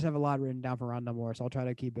I just have a lot written down for Rondell Moore, so I'll try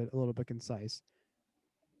to keep it a little bit concise.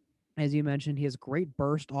 As you mentioned, he has great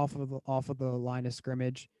burst off of the line of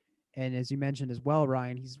scrimmage, and as you mentioned as well,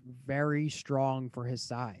 Ryan, he's very strong for his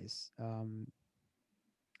size.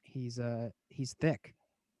 He's thick,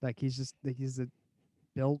 like he's a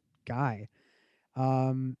built guy.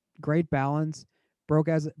 Great balance. Broke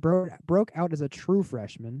out as a true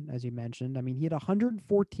freshman, as you mentioned. I mean, he had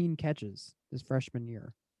 114 catches his freshman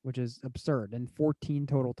year, which is absurd, and 14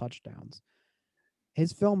 total touchdowns.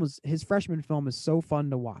 His freshman film is so fun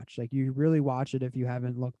to watch. Like, you really watch it if you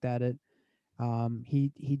haven't looked at it.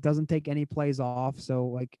 He doesn't take any plays off, so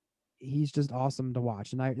like he's just awesome to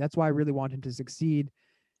watch, and that's why I really want him to succeed.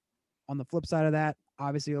 On the flip side of that,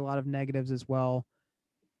 obviously a lot of negatives as well.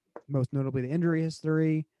 Most notably the injury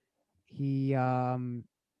history. He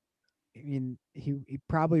I mean, he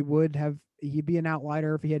probably would have. He'd be an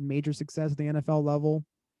outlier if he had major success at the NFL level.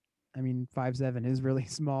 I mean, 5'7" is really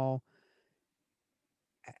small.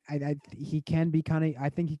 He can be kind of. I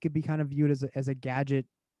think he could be kind of viewed as a gadget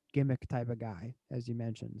gimmick type of guy, as you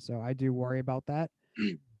mentioned. So I do worry about that.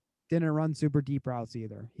 Didn't run super deep routes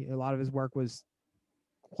either. A lot of his work was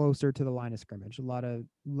closer to the line of scrimmage. A lot of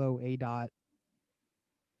low A dot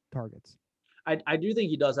targets. I do think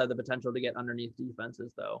he does have the potential to get underneath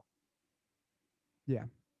defenses, though. Yeah,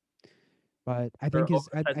 but I Or think his.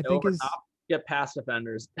 I think over his. top, get past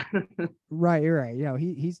defenders. Right, you're right. Yeah,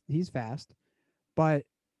 he's fast, but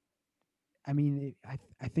I mean,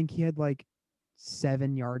 I think he had like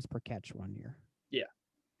 7 yards per catch one year. Yeah,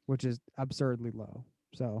 which is absurdly low.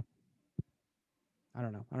 So I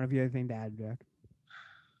don't know. I don't know if you have anything to add, Jack.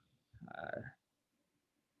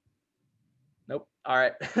 Nope. All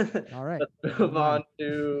right. All right. Let's move on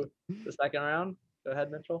to the second round. Go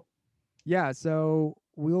ahead, Mitchell. Yeah. So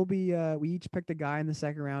we'll be. We each picked a guy in the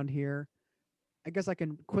second round here. I guess I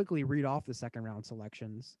can quickly read off the second round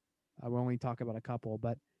selections. We'll only talk about a couple,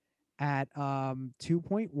 but at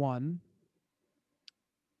 2.1,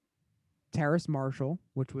 Terrace Marshall,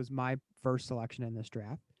 which was my first selection in this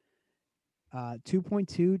draft.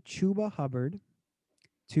 2.2, Chuba Hubbard.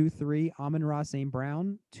 2.3, Amon-Ra St.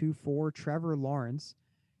 Brown. 2.4, Trevor Lawrence.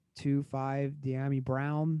 2.5, De'Ami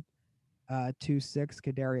Brown. 2.6,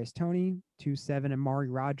 Kadarius Toney. 2.7, Amari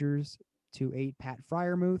Rogers. 2.8, Pat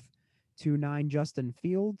Fryermuth. 2.9, Justin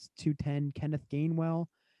Fields. 2.10, Kenneth Gainwell.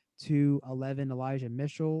 2.11, Elijah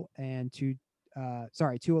Mitchell. And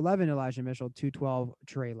 2.11, Elijah Mitchell. 2.12,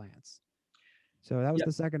 Trey Lance. So that was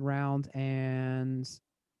the second round. And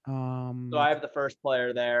so I have the first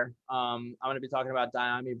player there. I'm going to be talking about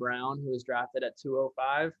De'Ami Brown, who was drafted at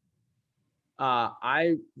 205.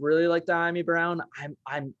 I really like De'Ami Brown.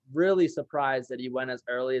 I'm really surprised that he went as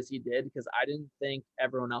early as he did, because I didn't think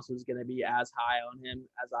everyone else was going to be as high on him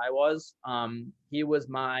as I was. He was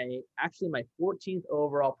my 14th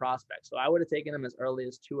overall prospect, so I would have taken him as early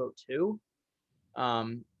as 202.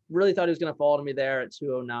 Really thought he was going to fall to me there at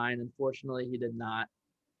 209. Unfortunately, he did not.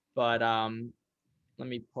 But let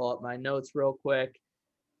me pull up my notes real quick.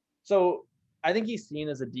 So I think he's seen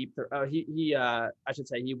as a deep. I should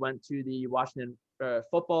say he went to the Washington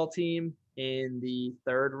football team in the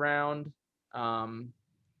third round. Trying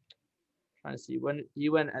to see when he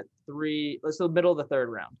went at 3. Let's the middle of the third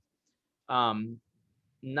round.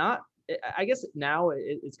 Not. I guess now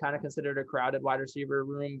it's kind of considered a crowded wide receiver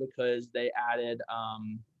room because they added.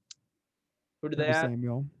 Who did they add?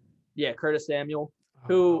 Samuel. Yeah, Curtis Samuel,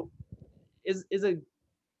 who is a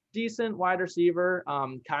decent wide receiver.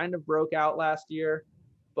 Kind of broke out last year,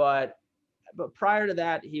 but prior to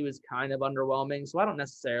that, he was kind of underwhelming. So I don't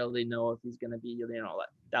necessarily know if he's going to be,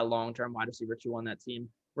 that long-term wide receiver 2 on that team.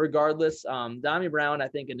 Regardless, De'Ami Brown, I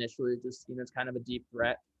think initially just seen as kind of a deep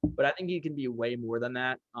threat, but I think he can be way more than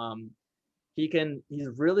that. He's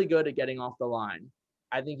really good at getting off the line.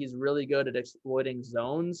 I think he's really good at exploiting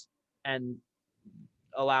zones and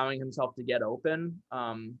allowing himself to get open.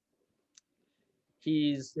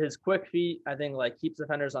 His quick feet, I think, keeps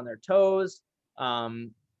defenders on their toes.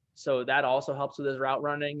 So that also helps with his route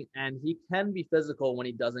running, and he can be physical when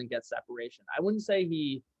he doesn't get separation. I wouldn't say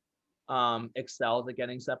he excels at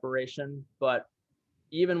getting separation, but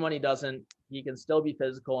even when he doesn't, he can still be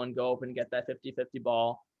physical and go up and get that 50-50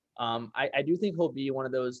 ball. I do think he'll be one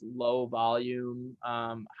of those low volume,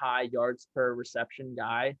 high yards per reception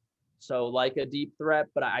guy. So like a deep threat,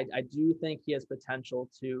 but I do think he has potential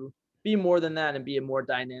to be more than that and be a more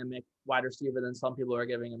dynamic wide receiver than some people are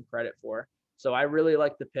giving him credit for. So I really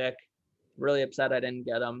like the pick. Really upset I didn't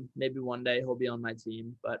get him. Maybe one day he'll be on my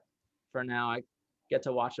team, but for now I get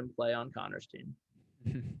to watch him play on Connor's team.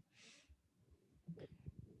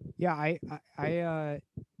 Yeah, I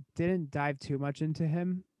didn't dive too much into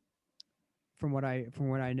him. From what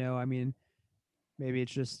I know, I mean, maybe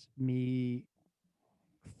it's just me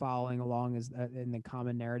following along as in the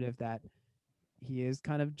common narrative that he is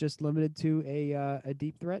kind of just limited to a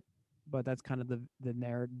deep threat, but that's kind of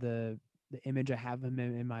the image I have him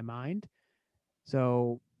in my mind.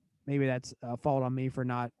 So maybe that's a fault on me for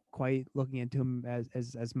not quite looking into him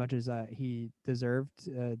as much as he deserved.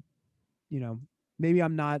 Maybe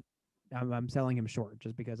I'm selling him short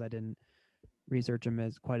just because I didn't research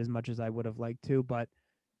him quite as much as I would have liked to. But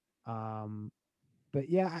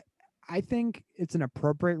yeah, I think it's an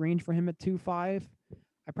appropriate range for him at 2.5.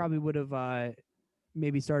 I probably would have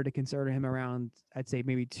maybe started to consider him around, I'd say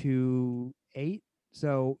maybe 2.8.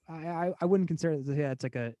 So I wouldn't consider that's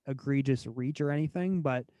like a egregious reach or anything,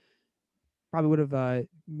 but probably would have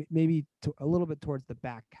maybe a little bit towards the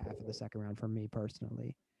back half of the second round for me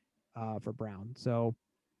personally. for Brown. So,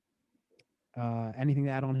 anything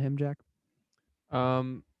to add on him, Jack?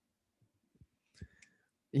 Um,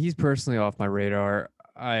 he's personally off my radar.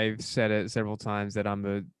 I've said it several times that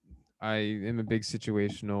I am a big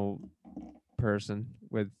situational person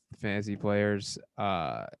with fantasy players.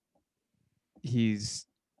 He's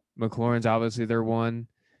McLaurin's obviously their one.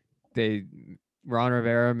 They Ron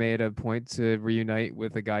Rivera made a point to reunite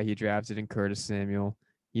with a guy he drafted in Curtis Samuel.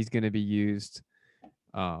 He's going to be used.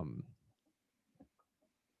 Um,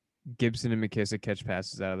 Gibson and McKissick catch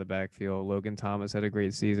passes out of the backfield. Logan Thomas had a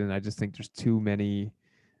great season. I just think there's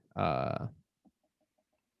uh,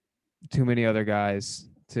 too many other guys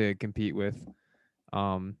to compete with.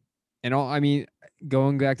 Um, and all I mean,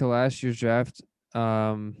 going back to last year's draft,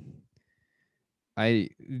 um, I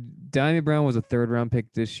Diamond Brown was a third round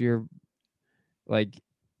pick this year. Like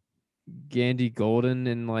Gandy Golden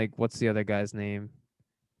and like what's the other guy's name?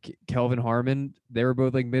 Kelvin Harmon. They were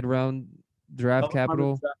both like mid round draft Kelvin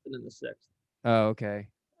Harmon's capital. drafted in the 6th. Oh, okay.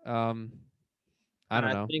 Um, I And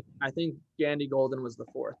don't know. I think Gandy Golden was the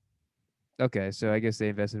 4th. Okay, so I guess they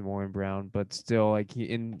invested more in Brown, but still, like he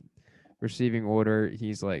in receiving order,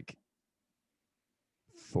 he's like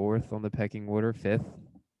fourth on the pecking order, fifth.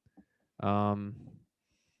 Um,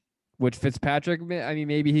 which Fitzpatrick, I mean,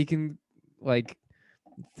 maybe he can like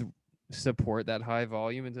support that high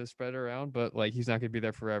volume and to spread around, but like he's not gonna be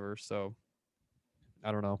there forever. So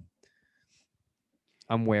I don't know.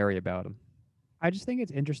 I'm wary about him. I just think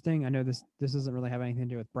it's interesting. I know this doesn't really have anything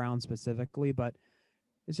to do with Brown specifically, but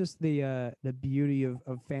it's just the beauty of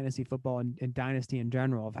fantasy football and dynasty in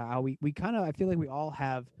general of how we kind of I feel like we all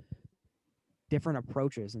have different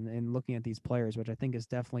approaches in looking at these players, which I think is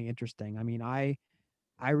definitely interesting. I mean, I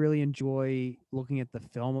really enjoy looking at the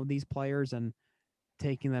film of these players and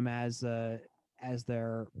taking them as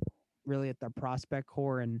their really at their prospect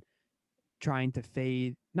core and trying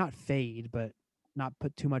to not fade, but not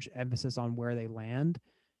put too much emphasis on where they land.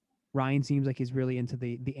 Ryan seems like he's really into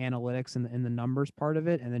the analytics and the numbers part of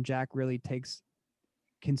it, and then Jack really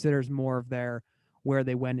considers more of their where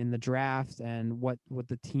they went in the draft and what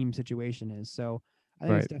the team situation is. So I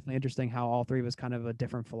think it's Right. definitely interesting how all three of us kind of a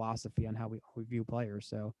different philosophy on how we view players.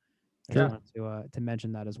 So I Sure. just wanted to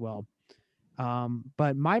mention that as well.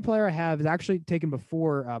 But my player I have is actually taken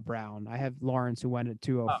before Brown. I have Lawrence who went at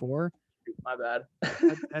 204. My bad.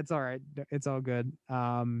 That's all right. It's all good.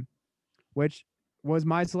 Which was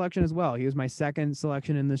my selection as well. He was my second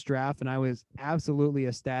selection in this draft, and I was absolutely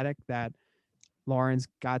ecstatic that Lawrence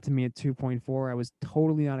got to me at 2.4. I was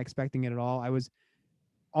totally not expecting it at all. I was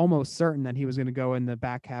almost certain that he was going to go in the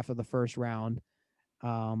back half of the first round.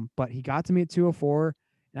 But he got to me at 204.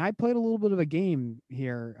 And I played a little bit of a game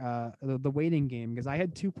here, the waiting game, because I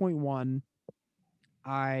had 2.1.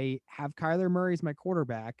 I have Kyler Murray as my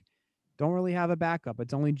quarterback. Don't really have a backup.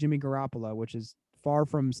 It's only Jimmy Garoppolo, which is far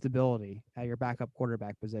from stability at your backup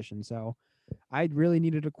quarterback position. So I really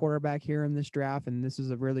needed a quarterback here in this draft, and this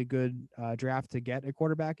is a really good draft to get a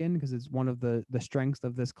quarterback in because it's one of the strengths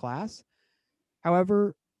of this class.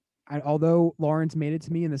 However, although Lawrence made it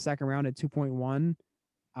to me in the second round at 2.1,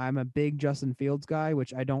 I'm a big Justin Fields guy,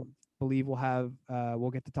 which I don't believe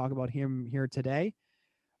we'll get to talk about him here today.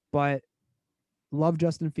 But love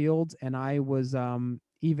Justin Fields, and I was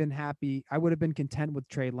even happy. I would have been content with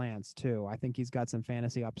Trey Lance too. I think he's got some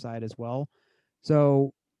fantasy upside as well.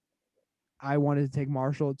 So I wanted to take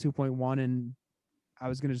Marshall at 2.1, and I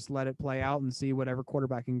was going to just let it play out and see whatever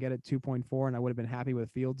quarterback can get at 2.4, and I would have been happy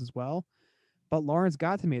with Fields as well. But Lawrence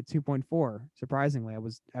got to me at 2.4. Surprisingly, I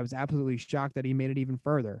was absolutely shocked that he made it even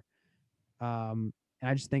further. And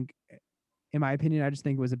I just think, in my opinion, I just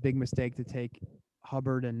think it was a big mistake to take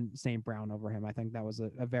Hubbard and St. Brown over him. I think that was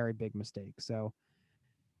a very big mistake. So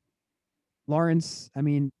Lawrence, I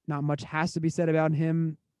mean, not much has to be said about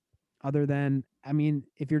him other than, I mean,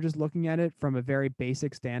 if you're just looking at it from a very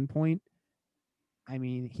basic standpoint, I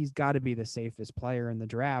mean, he's got to be the safest player in the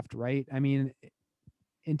draft, right? I mean,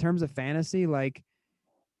 in terms of fantasy, like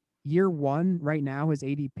year one right now, his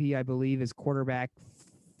ADP, I believe, is quarterback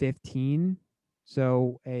 15.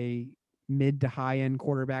 So a mid to high end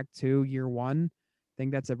quarterback two year one. I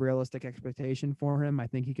think that's a realistic expectation for him. I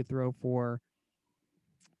think he could throw for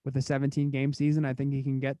with a 17 game season. I think he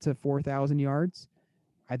can get to 4,000 yards.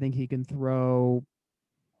 I think he can throw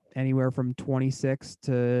anywhere from 26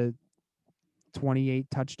 to 28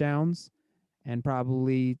 touchdowns and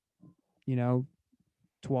probably,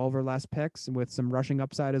 12 or less picks with some rushing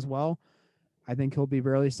upside as well. I think he'll be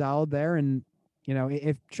really solid there. And,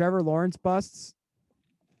 if Trevor Lawrence busts,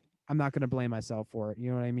 I'm not going to blame myself for it.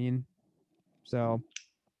 You know what I mean? So,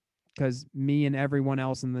 because me and everyone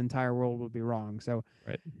else in the entire world would be wrong. So,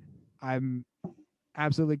 Right. I'm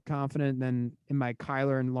absolutely confident then in my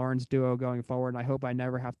Kyler and Lawrence duo going forward. I hope I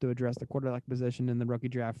never have to address the quarterback position in the rookie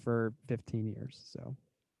draft for 15 years. So,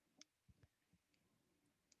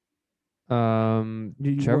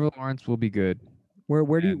 Trevor Lawrence will be good.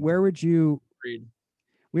 where And where would you? Agreed.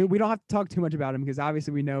 We don't have to talk too much about him because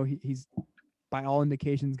obviously we know he's by all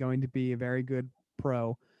indications going to be a very good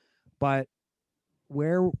pro. But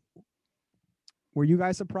where were you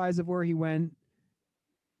guys surprised of where he went?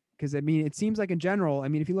 Because I mean, it seems like in general, I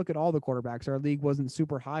mean, if you look at all the quarterbacks, our league wasn't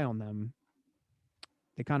super high on them.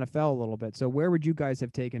 They kind of fell a little bit. So where would you guys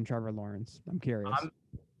have taken Trevor Lawrence? I'm curious.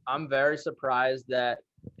 I'm very surprised that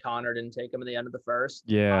Connor didn't take him at the end of the first.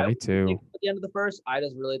 yeah, I me would take too. him at the end of the first. I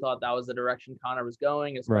just really thought that was the direction Connor was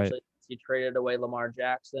going, especially since he traded away Lamar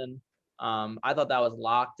Jackson. I thought that was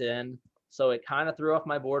locked in. So it kind of threw off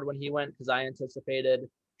my board when he went because I anticipated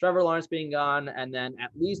Trevor Lawrence being gone and then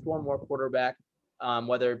at least one more quarterback,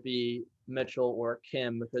 whether it be Mitchell or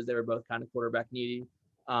Kim, because they were both kind of quarterback needy.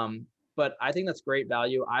 But I think that's great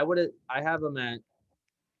value. I have him at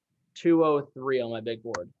 203 on my big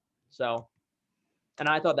board. So, and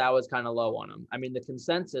I thought that was kind of low on him. I mean, the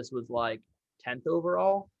consensus was like 10th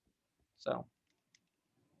overall. So,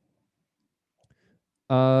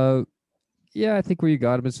 Yeah, I think where you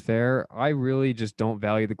got him is fair. I really just don't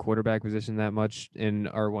value the quarterback position that much in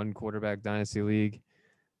our one quarterback dynasty league.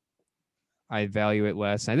 I value it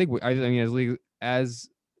less. I think I mean as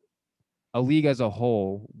a league as a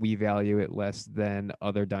whole, we value it less than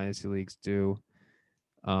other dynasty leagues do.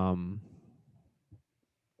 I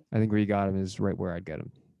think where you got him is right where I'd get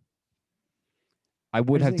him. I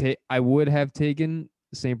would have taken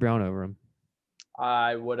St. Brown over him.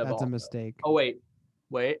 I would have. That's also. a mistake. Oh wait.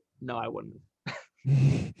 No, I wouldn't.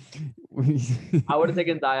 I would have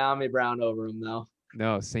taken Diami Brown over him though.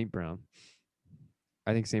 No, St. Brown.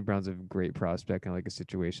 I think St. Brown's a great prospect in like a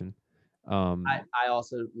situation. I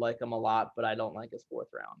also like him a lot, but I don't like his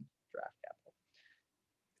 4th round draft capital.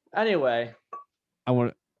 Anyway, I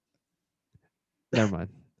want. Never mind.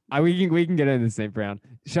 We can get into St. Brown.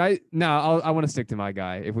 Should I? No, I want to stick to my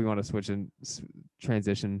guy. If we want to switch and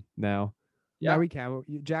transition now. Yeah, we can.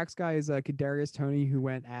 Jack's guy is Kadarius Toney, who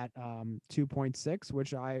went at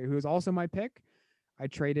 2.6, who is also my pick. I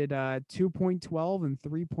traded 2.12 and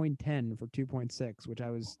 3.10 for 2.6, which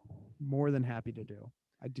I was more than happy to do.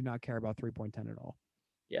 I do not care about 3.10 at all.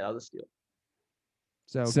 Yeah, that was a steal.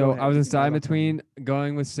 So I was inside between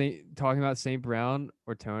going with talking about St. Brown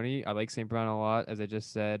or Toney. I like St. Brown a lot, as I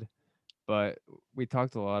just said, but we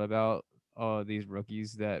talked a lot about these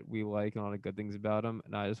rookies that we like and all the good things about them.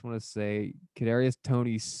 And I just want to say Kadarius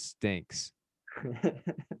Toney stinks.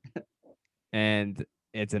 And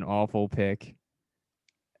it's an awful pick.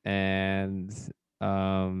 And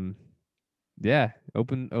yeah,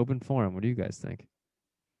 open forum. What do you guys think?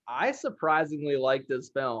 I surprisingly like this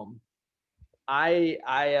film. I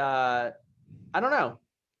don't know.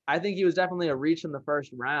 I think he was definitely a reach in the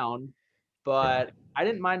first round, but I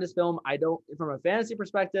didn't mind his film. I don't, from a fantasy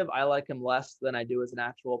perspective, I like him less than I do as an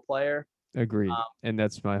actual player. Agreed. And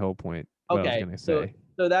that's my whole point. Okay. I was gonna say.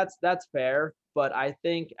 So that's fair. But I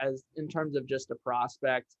think as in terms of just a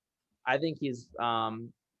prospect, I think he's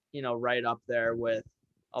right up there with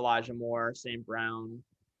Elijah Moore, St. Brown,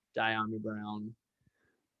 Diami Brown.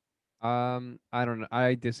 I don't know.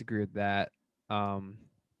 I disagree with that. I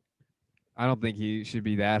don't think he should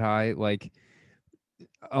be that high. Like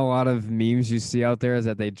a lot of memes you see out there is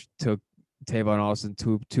that they took Tavon Austin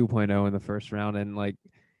 2.0 in the first round, and like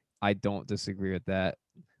I don't disagree with that.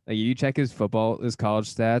 Like you check his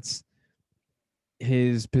college stats,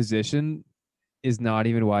 his position is not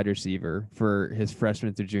even wide receiver for his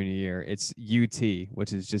freshman through junior year. It's UT,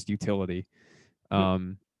 which is just utility.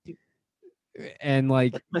 And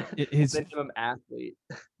like his minimum athlete.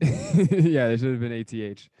 Yeah, there should have been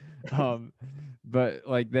ATH. But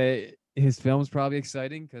like his film's probably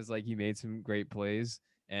exciting because like he made some great plays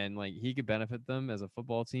and like he could benefit them as a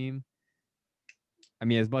football team. I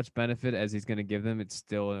mean, as much benefit as he's going to give them, it's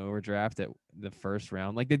still an overdraft at the first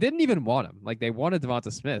round. Like they didn't even want him. Like they wanted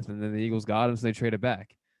Devonta Smith, and then the Eagles got him, so they traded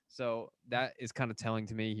back. So that is kind of telling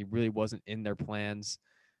to me he really wasn't in their plans.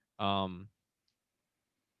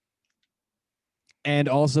 And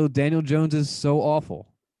also Daniel Jones is so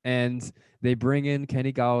awful, and they bring in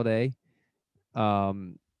Kenny Galladay.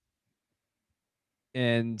 And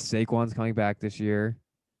Saquon's coming back this year,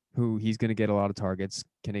 who he's going to get a lot of targets.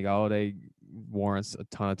 Kenny Galladay warrants a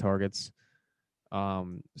ton of targets.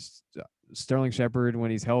 Sterling Shepard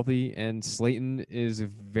when he's healthy, and Slayton is a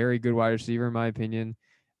very good wide receiver in my opinion.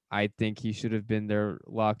 I think he should have been their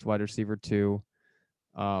locked wide receiver too.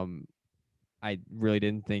 I really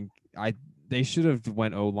didn't think they should have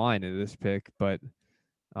went O-line in this pick, but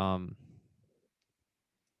Um,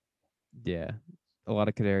 yeah, a lot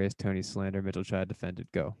of Kadarius Tony slander. Mitchell tried defended.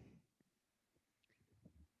 Go.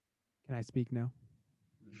 Can I speak now?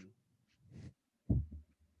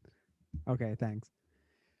 Okay, thanks.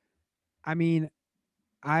 I mean,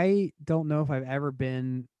 I don't know if I've ever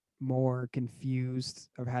been more confused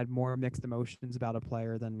or had more mixed emotions about a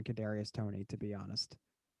player than Kadarius Tony, to be honest.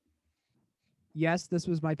 Yes, this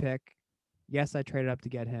was my pick. Yes, I traded up to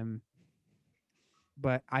get him,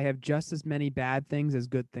 but I have just as many bad things as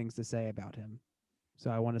good things to say about him.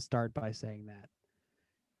 So I want to start by saying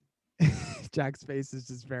that. Jack's face is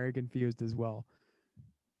just very confused as well.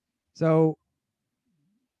 So,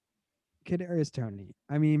 Kadarius Tony,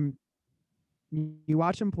 I mean, you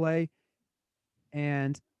watch him play,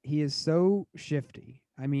 and he is so shifty.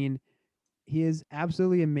 I mean, he is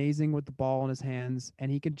absolutely amazing with the ball in his hands,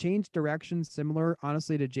 and he can change direction similar,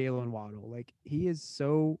 honestly, to Jalen Waddle. Like he is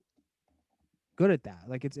so good at that.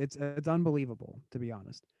 Like it's unbelievable, to be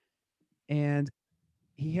honest. And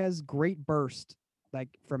he has great burst, like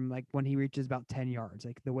from like when he reaches about 10 yards.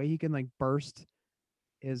 Like the way he can like burst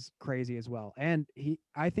is crazy as well. And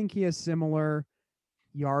I think he has similar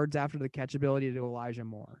yards after the catch ability to Elijah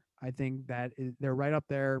Moore. I think they're right up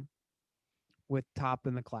there with top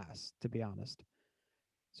in the class, to be honest.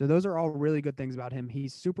 So those are all really good things about him.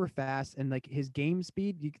 He's super fast and like his game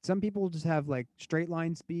speed. Some people just have like straight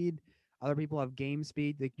line speed. Other people have game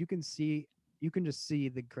speed. Like you can just see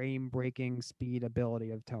the game breaking speed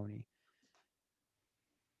ability of Tony.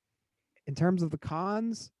 In terms of the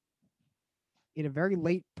cons, in a very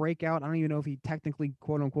late breakout, I don't even know if he technically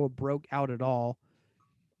quote unquote broke out at all.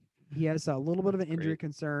 He has a little bit of an injury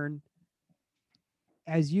concern.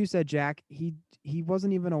 As you said, Jack, he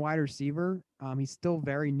wasn't even a wide receiver. He's still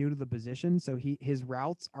very new to the position, so his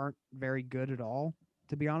routes aren't very good at all,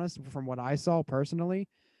 to be honest, from what I saw personally.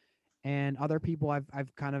 And other people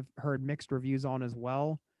I've kind of heard mixed reviews on as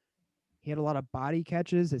well. He had a lot of body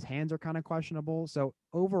catches. His hands are kind of questionable. So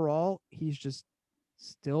overall, he's just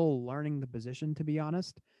still learning the position, to be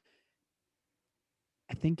honest.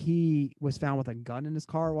 I think he was found with a gun in his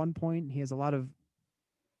car at one point. He has a lot of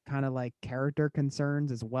kind of like character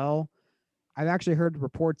concerns as well. I've actually heard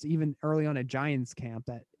reports even early on at Giants camp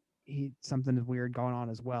that something is weird going on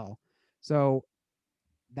as well. So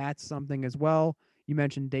that's something as well. You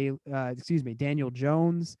mentioned Daniel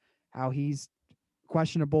Jones, how he's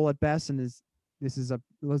questionable at best, and this is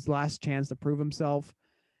his last chance to prove himself.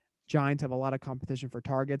 Giants have a lot of competition for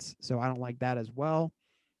targets, so I don't like that as well.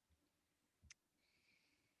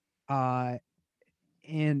 And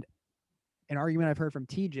an argument I've heard from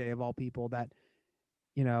TJ of all people that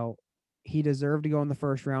you know he deserved to go in the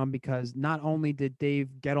first round because not only did Dave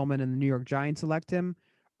Gettleman and the New York Giants select him,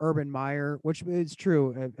 Urban Meyer, which is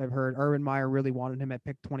true, I've heard Urban Meyer really wanted him at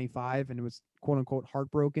pick 25 and was quote unquote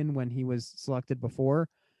heartbroken when he was selected before.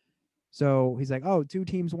 So he's like, oh, two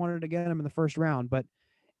teams wanted to get him in the first round. But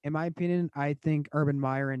in my opinion, I think Urban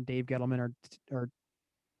Meyer and Dave Gettleman are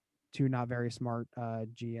two not very smart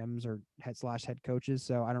GMs or head coaches.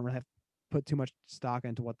 So I don't really have put too much stock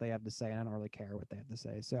into what they have to say, and I don't really care what they have to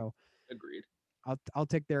say. So Agreed. I'll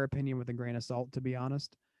take their opinion with a grain of salt, to be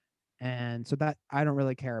honest. And so that I don't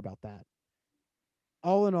really care about that.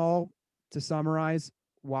 All in all, to summarize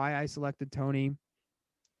why I selected Tony,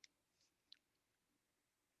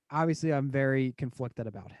 obviously I'm very conflicted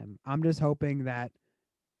about him. I'm just hoping that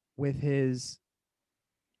with his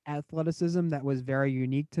athleticism that was very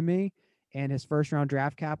unique to me and his first round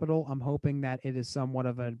draft capital, I'm hoping that it is somewhat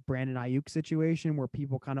of a Brandon Ayuk situation where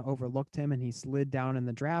people kind of overlooked him and he slid down in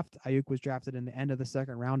the draft. Ayuk was drafted in the end of the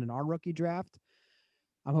second round in our rookie draft.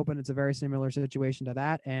 I'm hoping it's a very similar situation to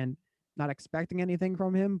that and not expecting anything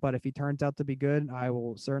from him, but if he turns out to be good, I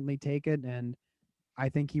will certainly take it. And I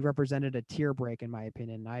think he represented a tier break, in my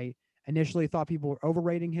opinion. I initially thought people were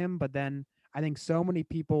overrating him, but then I think so many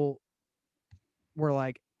people were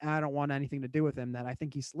like, I don't want anything to do with him that I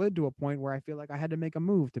think he slid to a point where I feel like I had to make a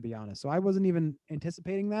move, to be honest. So I wasn't even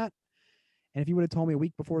anticipating that. And if you would have told me a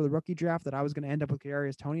week before the rookie draft that I was going to end up with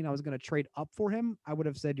Kadarius Toney and I was going to trade up for him, I would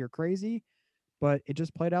have said you're crazy. But it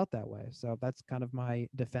just played out that way. So that's kind of my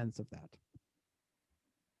defense of that.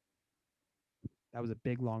 That was a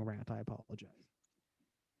big long rant. I apologize.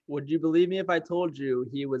 Would you believe me if I told you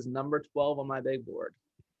he was number 12 on my big board?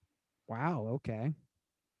 Wow. Okay.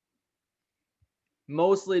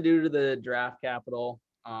 Mostly due to the draft capital.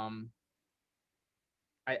 I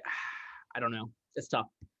I don't know. It's tough.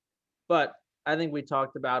 But I think we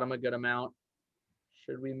talked about him a good amount.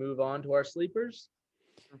 Should we move on to our sleepers?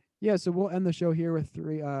 Yeah, so we'll end the show here with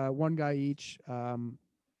one guy each.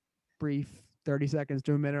 Brief 30 seconds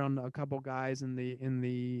to a minute on a couple guys in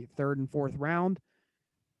the third and fourth round.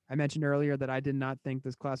 I mentioned earlier that I did not think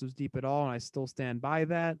this class was deep at all, and I still stand by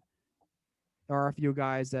that. There are a few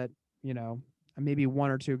guys that, you know, maybe one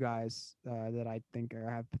or two guys that I think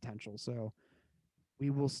have potential. So we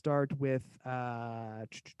will start with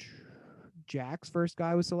Jack's first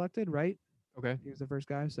guy was selected, right? Okay. He was the first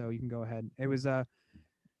guy, so you can go ahead. It was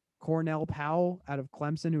Cornell Powell out of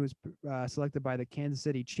Clemson, who was selected by the Kansas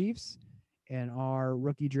City Chiefs. And our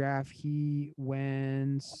rookie draft, he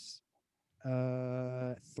went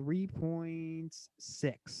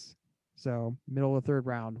 3.6. So middle of the third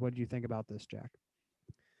round. What did you think about this, Jack?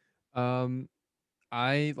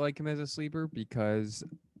 I like him as a sleeper because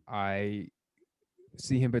I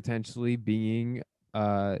see him potentially being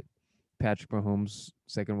Patrick Mahomes'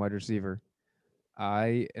 second wide receiver.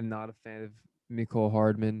 I am not a fan of Mecole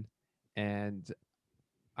Hardman, and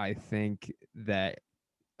I think that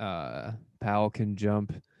Powell can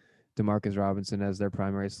jump Demarcus Robinson as their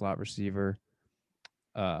primary slot receiver.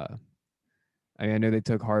 Uh, I mean, I know they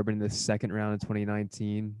took Hardman in the second round in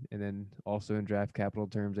 2019, and then also in draft capital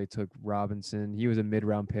terms, they took Robinson. He was a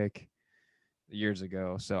mid-round pick years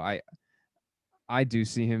ago, so I do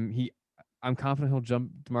see him. I'm confident he'll jump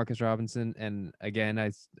Demarcus Robinson, and again,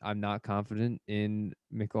 I'm not confident in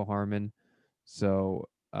Mecole Hardman, so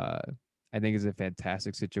I think it's a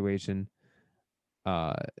fantastic situation.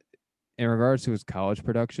 Uh, in regards to his college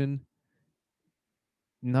production,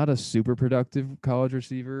 not a super productive college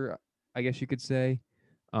receiver, I guess you could say.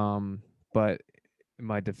 But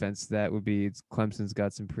my defense to that would be Clemson's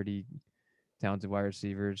got some pretty talented wide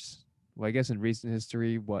receivers. Well, I guess in recent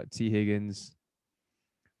history, T. Higgins,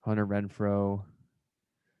 Hunter Renfro,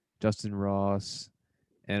 Justin Ross,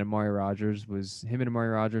 and Amari Rogers was him and Amari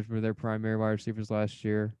Rogers were their primary wide receivers last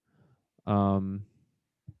year. Um,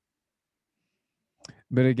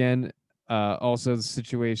 but again, also the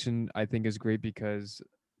situation I think is great because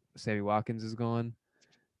Sammy Watkins is gone.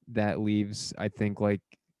 That leaves, I think, like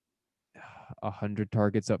 100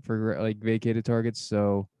 targets up for like vacated targets.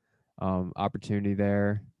 So, opportunity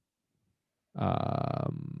there.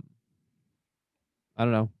 Um, I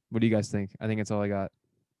don't know. What do you guys think? I think that's all I got.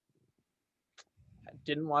 I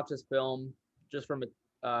didn't watch this film just from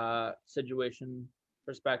a situation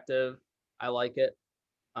perspective. I like it.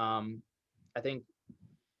 I think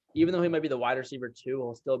even though he might be the wide receiver too,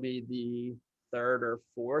 he'll still be the third or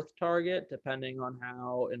fourth target, depending on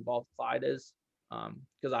how involved Clyde is.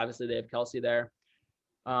 Because obviously they have Kelsey there.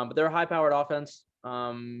 But they're a high-powered offense.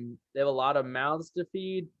 They have a lot of mouths to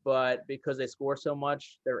feed, but because they score so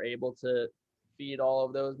much, they're able to feed all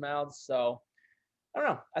of those mouths. So I don't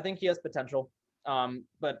know. I think he has potential.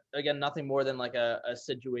 But again, nothing more than like a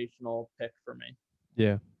situational pick for me.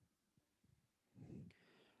 Yeah.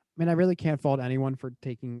 I mean, I really can't fault anyone for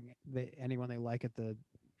taking anyone they like at the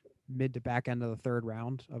mid to back end of the third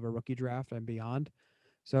round of a rookie draft and beyond.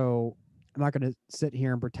 So I'm not going to sit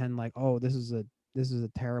here and pretend like, oh, this is a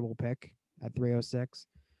terrible pick at 306.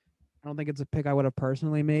 I don't think it's a pick I would have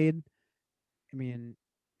personally made. I mean,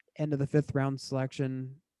 end of the fifth round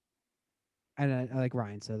selection. And I like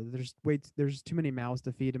Ryan said, there's too many mouths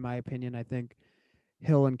to feed, in my opinion. I think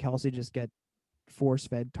Hill and Kelsey just get force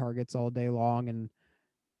fed targets all day long, and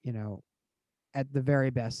you know, at the very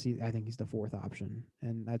best, I think he's the fourth option,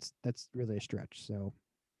 and that's really a stretch. So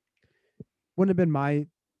wouldn't have been my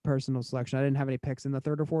personal selection. I didn't have any picks in the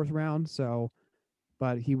third or fourth round, so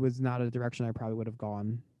but he was not a direction I probably would have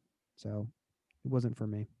gone. So it wasn't for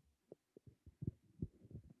me.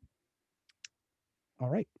 All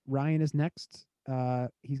right, Ryan is next.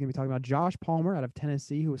 He's going to be talking about Josh Palmer out of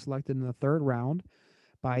Tennessee, who was selected in the third round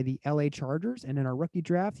by the LA Chargers. And in our rookie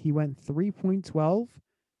draft, he went 3.12,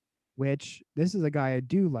 which this is a guy I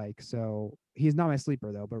do like. So he's not my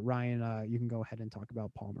sleeper, though. But Ryan, you can go ahead and talk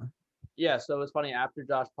about Palmer. Yeah, so it was funny. After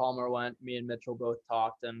Josh Palmer went, me and Mitchell both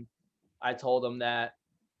talked, and I told him that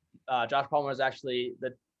Josh Palmer is actually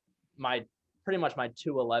pretty much my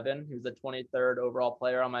 211. He was the 23rd overall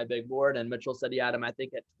player on my big board, and Mitchell said he had him, I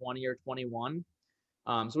think, at 20 or 21.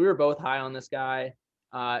 So we were both high on this guy.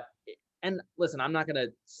 And listen, I'm not gonna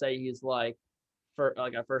say he's like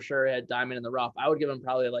a for sure head diamond in the rough. I would give him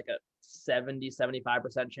probably like a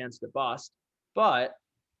 70-75% chance to bust. But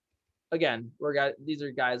again, these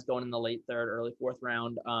are guys going in the late third, early fourth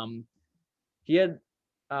round. He had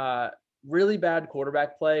really bad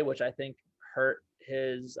quarterback play, which I think hurt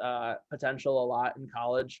his potential a lot in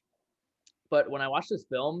college. But when I watched this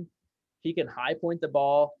film, he can high point the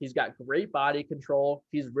ball. He's got great body control.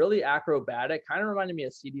 He's really acrobatic, kind of reminded me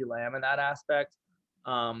of CD Lamb in that aspect.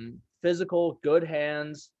 Physical, good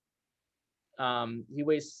hands. He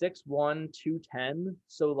weighs 6'1", 210.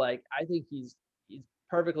 So like I think he's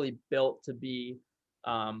perfectly built to be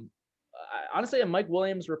honestly a Mike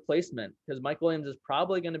Williams replacement, because Mike Williams is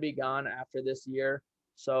probably going to be gone after this year.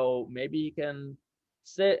 So maybe he can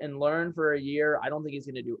sit and learn for a year. I don't think he's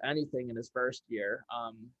going to do anything in his first year.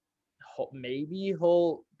 Maybe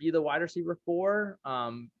he'll be the wide receiver 4,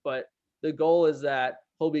 but the goal is that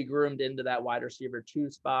he'll be groomed into that wide receiver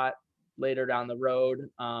 2 spot later down the road.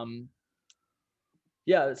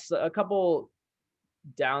 Yeah, it's a couple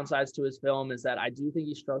downsides to his film is that I do think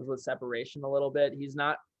he struggles with separation a little bit. He's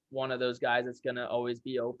not one of those guys that's going to always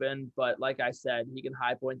be open, but like I said, he can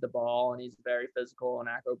high point the ball and he's very physical and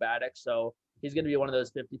acrobatic. So he's going to be one of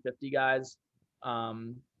those 50-50 guys.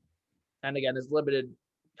 And again, his limited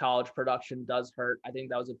college production does hurt. I think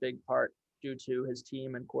that was a big part due to his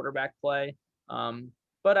team and quarterback play.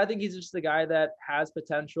 But I think he's just a guy that has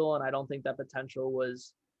potential, and I don't think that potential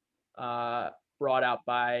was brought out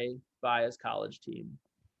by his college team.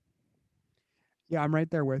 Yeah, I'm right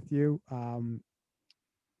there with you.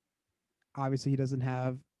 Obviously, he doesn't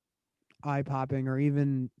have eye-popping or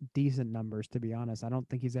even decent numbers, to be honest. I don't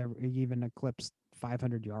think he's ever even eclipsed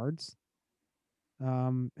 500 yards,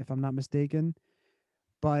 if I'm not mistaken.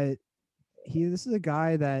 But this is a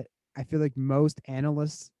guy that I feel like most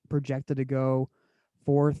analysts projected to go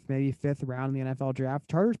 4th, maybe 5th round in the NFL draft.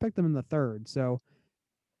 Chargers picked him in the 3rd, so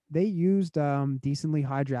they used decently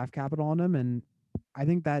high draft capital on him, and I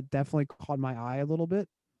think that definitely caught my eye a little bit.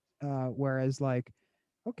 Whereas, like,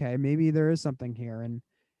 okay, maybe there is something here, and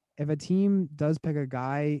if a team does pick a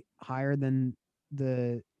guy higher than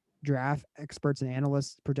the draft experts and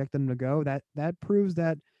analysts project them to go, that proves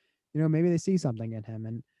that maybe they see something in him.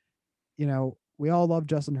 And we all love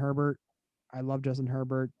Justin Herbert. I love Justin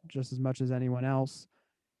Herbert just as much as anyone else.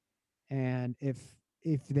 And if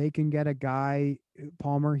they can get a guy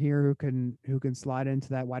Palmer here who can slide into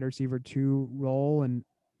that wide receiver 2 role, and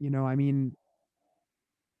I mean,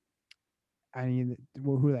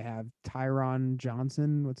 who do they have? Tyron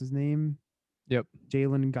Johnson, what's his name? Yep.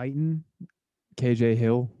 Jalen Guyton. KJ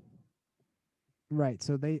Hill. Right.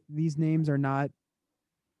 So these names are not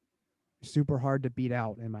super hard to beat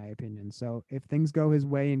out, in my opinion. So if things go his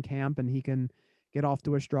way in camp and he can get off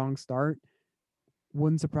to a strong start,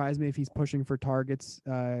 wouldn't surprise me if he's pushing for targets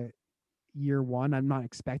year 1. I'm not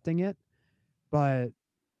expecting it, but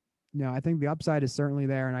I think the upside is certainly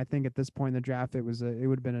there, and I think at this point in the draft, it would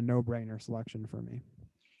have been a no-brainer selection for me.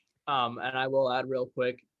 And I will add real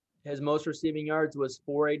quick, his most receiving yards was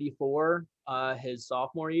 484 his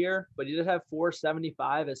sophomore year, but he did have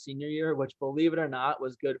 475 his senior year, which, believe it or not,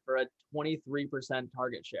 was good for a 23%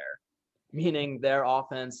 target share, meaning their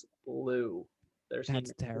offense blew.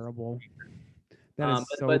 That's terrible. That is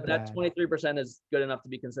so but bad. That 23% is good enough to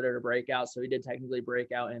be considered a breakout, so he did technically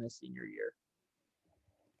break out in his senior year.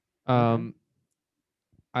 Okay.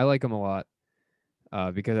 I like him a lot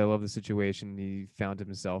because I love the situation he found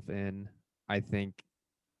himself in. I think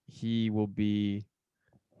he will be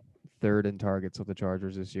 3rd in targets with the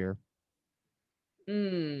Chargers this year.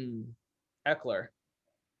 Eckler.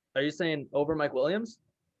 Are you saying over Mike Williams?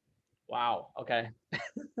 Wow. Okay.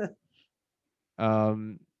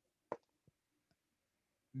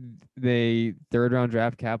 They 3rd round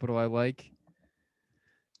draft capital I like.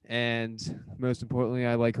 And most importantly,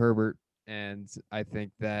 I like Herbert. And I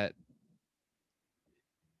think that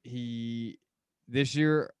this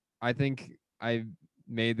year, I think I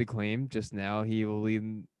made the claim just now he will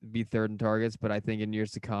be 3rd in targets, but I think in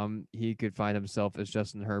years to come, he could find himself as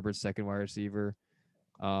Justin Herbert's 2nd wide receiver.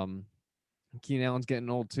 Keenan Allen's getting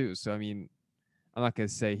old too. So, I mean, I'm not going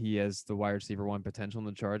to say he has the wide receiver 1 potential in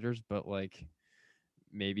the Chargers, but like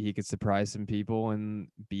maybe he could surprise some people and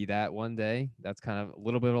be that one day. That's kind of a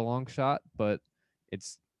little bit of a long shot, but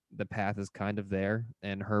the path is kind of there.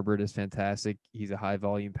 And Herbert is fantastic. He's a high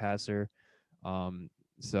volume passer.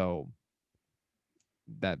 So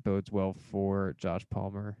that bodes well for Josh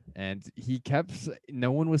Palmer. And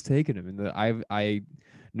no one was taking him. And I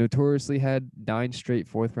notoriously had 9 straight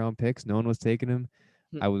 4th round picks. No one was taking him.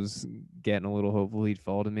 I was getting a little hopeful he'd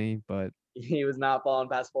fall to me, but he was not falling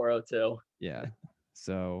past 402. Yeah.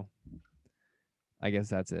 So I guess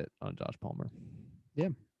that's it on Josh Palmer. Yeah.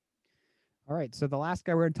 All right. So the last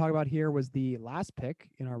guy we're going to talk about here was the last pick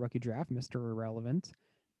in our rookie draft, Mr. Irrelevant.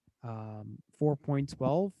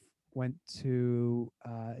 4.12 went to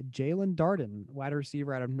Jalen Darden, wide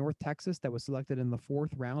receiver out of North Texas that was selected in the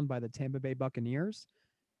 4th round by the Tampa Bay Buccaneers.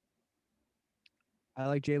 I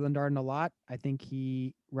like Jalen Darden a lot. I think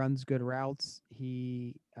he runs good routes.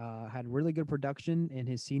 He had really good production in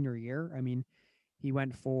his senior year. I mean, he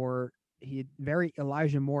very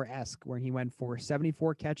Elijah Moore-esque, where he went for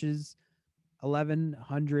 74 catches,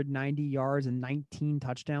 1,190 yards, and 19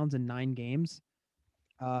 touchdowns in 9 games.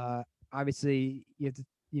 Obviously, you have to,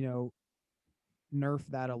 nerf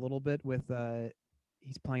that a little bit with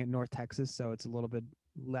he's playing at North Texas, so it's a little bit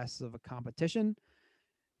less of a competition,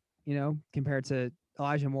 compared to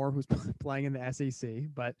Elijah Moore, who's playing in the SEC.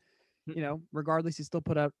 But regardless, he still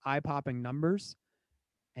put out eye-popping numbers.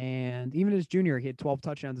 And even his junior, he had 12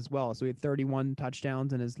 touchdowns as well. So he had 31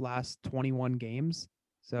 touchdowns in his last 21 games.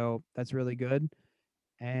 So that's really good.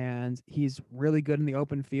 And he's really good in the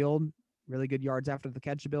open field, really good yards after the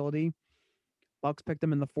catch ability. Bucks picked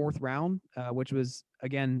him in the 4th round, which was,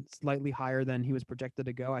 again, slightly higher than he was projected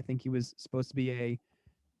to go. I think he was supposed to be a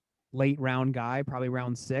late round guy, probably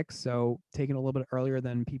round 6. So taken a little bit earlier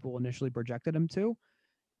than people initially projected him to.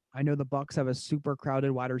 I know the Bucks have a super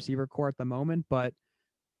crowded wide receiver core at the moment, but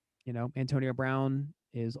Antonio Brown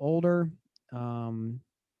is older.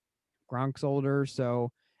 Gronk's older.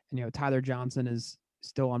 So, and, Tyler Johnson is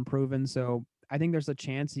still unproven. So I think there's a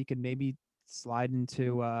chance he could maybe slide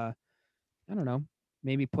into, I don't know,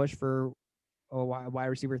 maybe push for a wide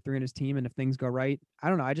receiver 3 in his team. And if things go right, I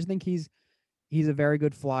don't know. I just think he's a very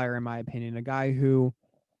good flyer, in my opinion. A guy who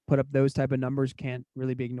put up those type of numbers can't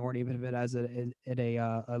really be ignored, even if it has at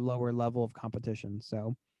a lower level of competition.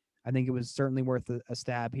 So I think it was certainly worth a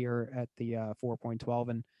stab here at the 4.12.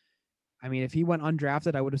 And I mean, if he went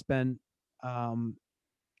undrafted, I would have spent, I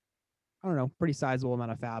don't know, pretty sizable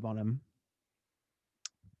amount of fab on him.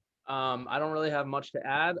 I don't really have much to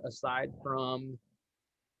add aside from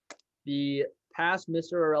the past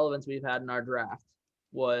Mr. Irrelevance we've had in our draft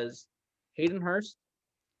was Hayden Hurst,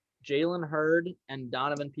 Jalen Hurd, and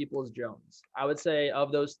Donovan Peoples-Jones. I would say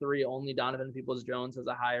of those 3, only Donovan Peoples-Jones has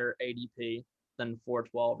a higher ADP than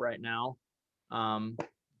 412 right now. So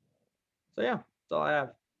yeah, that's all I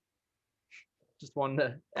have. Just wanted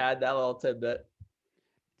to add that little tidbit.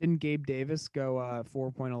 Didn't Gabe Davis go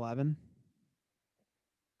 4.11?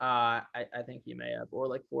 I think he may have, or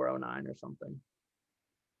like 409 or something.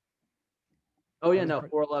 Oh yeah, no,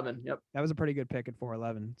 411. Yep, that was a pretty good pick at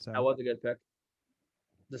 411. So that was a good pick.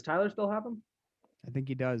 Does Tyler still have him? I think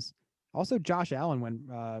he does. Also, Josh Allen went.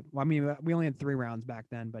 Well, I mean, we only had 3 rounds back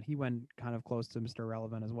then, but he went kind of close to Mr.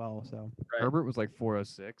 Irrelevant as well. So Right. Herbert was like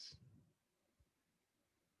 406,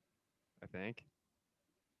 I think.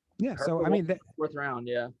 Yeah. Herbert So I mean, 4th round.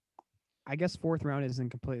 Yeah. I guess 4th round isn't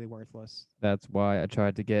completely worthless. That's why I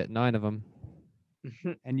tried to get 9 of them.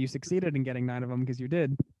 And you succeeded in getting 9 of them because you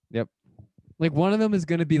did. Yep. Like one of them is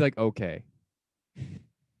going to be like, okay.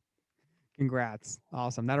 Congrats.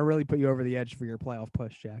 Awesome. That'll really put you over the edge for your playoff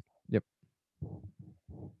push, Jack. Yep.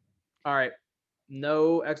 All right.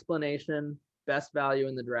 No explanation. Best value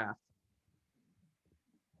in the draft.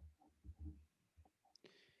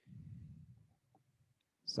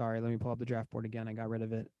 Sorry, let me pull up the draft board again. I got rid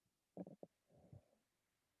of it.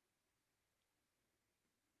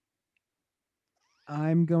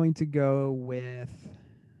 I'm going to go with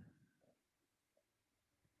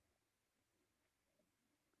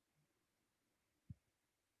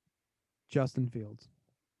Justin Fields.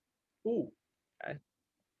 Ooh. Okay.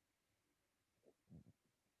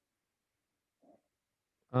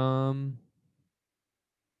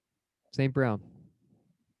 St. Brown.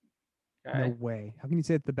 Okay. No way. How can you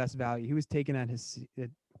say it's the best value? He was taken at his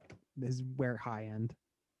where high end.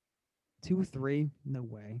 2-3. No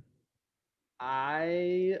way.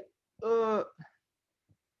 I'm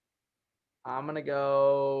gonna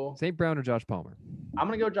go St. Brown or Josh Palmer? I'm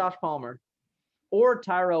gonna go Josh Palmer or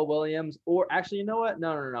Tyrell Williams, or actually, you know what?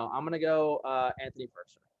 No. I'm gonna go Anthony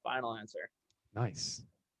Firkser. Final answer. Nice.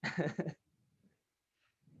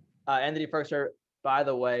 Anthony Firkser, by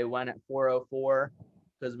the way, went at 404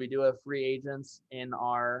 because we do have free agents in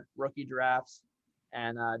our rookie drafts,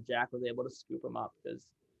 and Jack was able to scoop him up because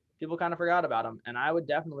people kind of forgot about him, and I would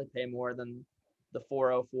definitely pay more than the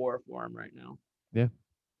 404 for him right now. Yeah.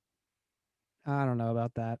 I don't know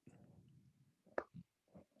about that.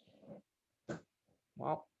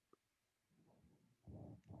 Well,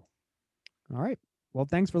 all right. Well,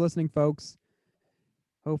 thanks for listening, folks.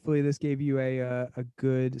 Hopefully, this gave you a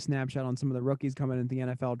good snapshot on some of the rookies coming into the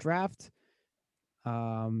NFL draft.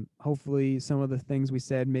 Hopefully, some of the things we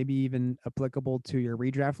said maybe even applicable to your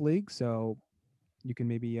redraft league. So you can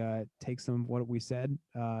maybe take some of what we said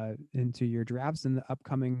into your drafts in the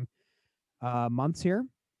upcoming months here.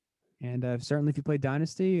 And certainly, if you play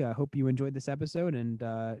Dynasty, I hope you enjoyed this episode. And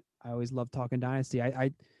I always love talking Dynasty.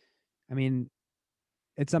 I mean,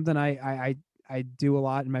 it's something I do a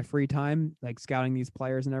lot in my free time, like scouting these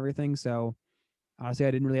players and everything. So honestly,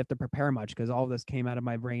 I didn't really have to prepare much because all of this came out of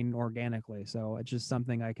my brain organically. So it's just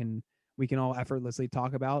something we can all effortlessly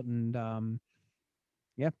talk about. And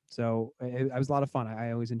yeah, so it was a lot of fun.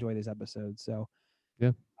 I always enjoy these episodes. So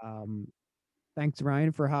yeah. Thanks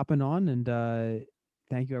Ryan for hopping on, and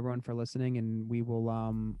Thank you everyone for listening, and we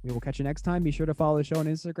will catch you next time. Be sure to follow the show on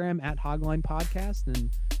Instagram at Hogline Podcast, and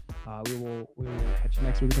we will catch you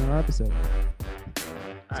next week on our episode.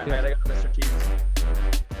 All right, I gotta go, Mr. Cheese.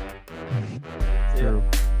 See ya. True.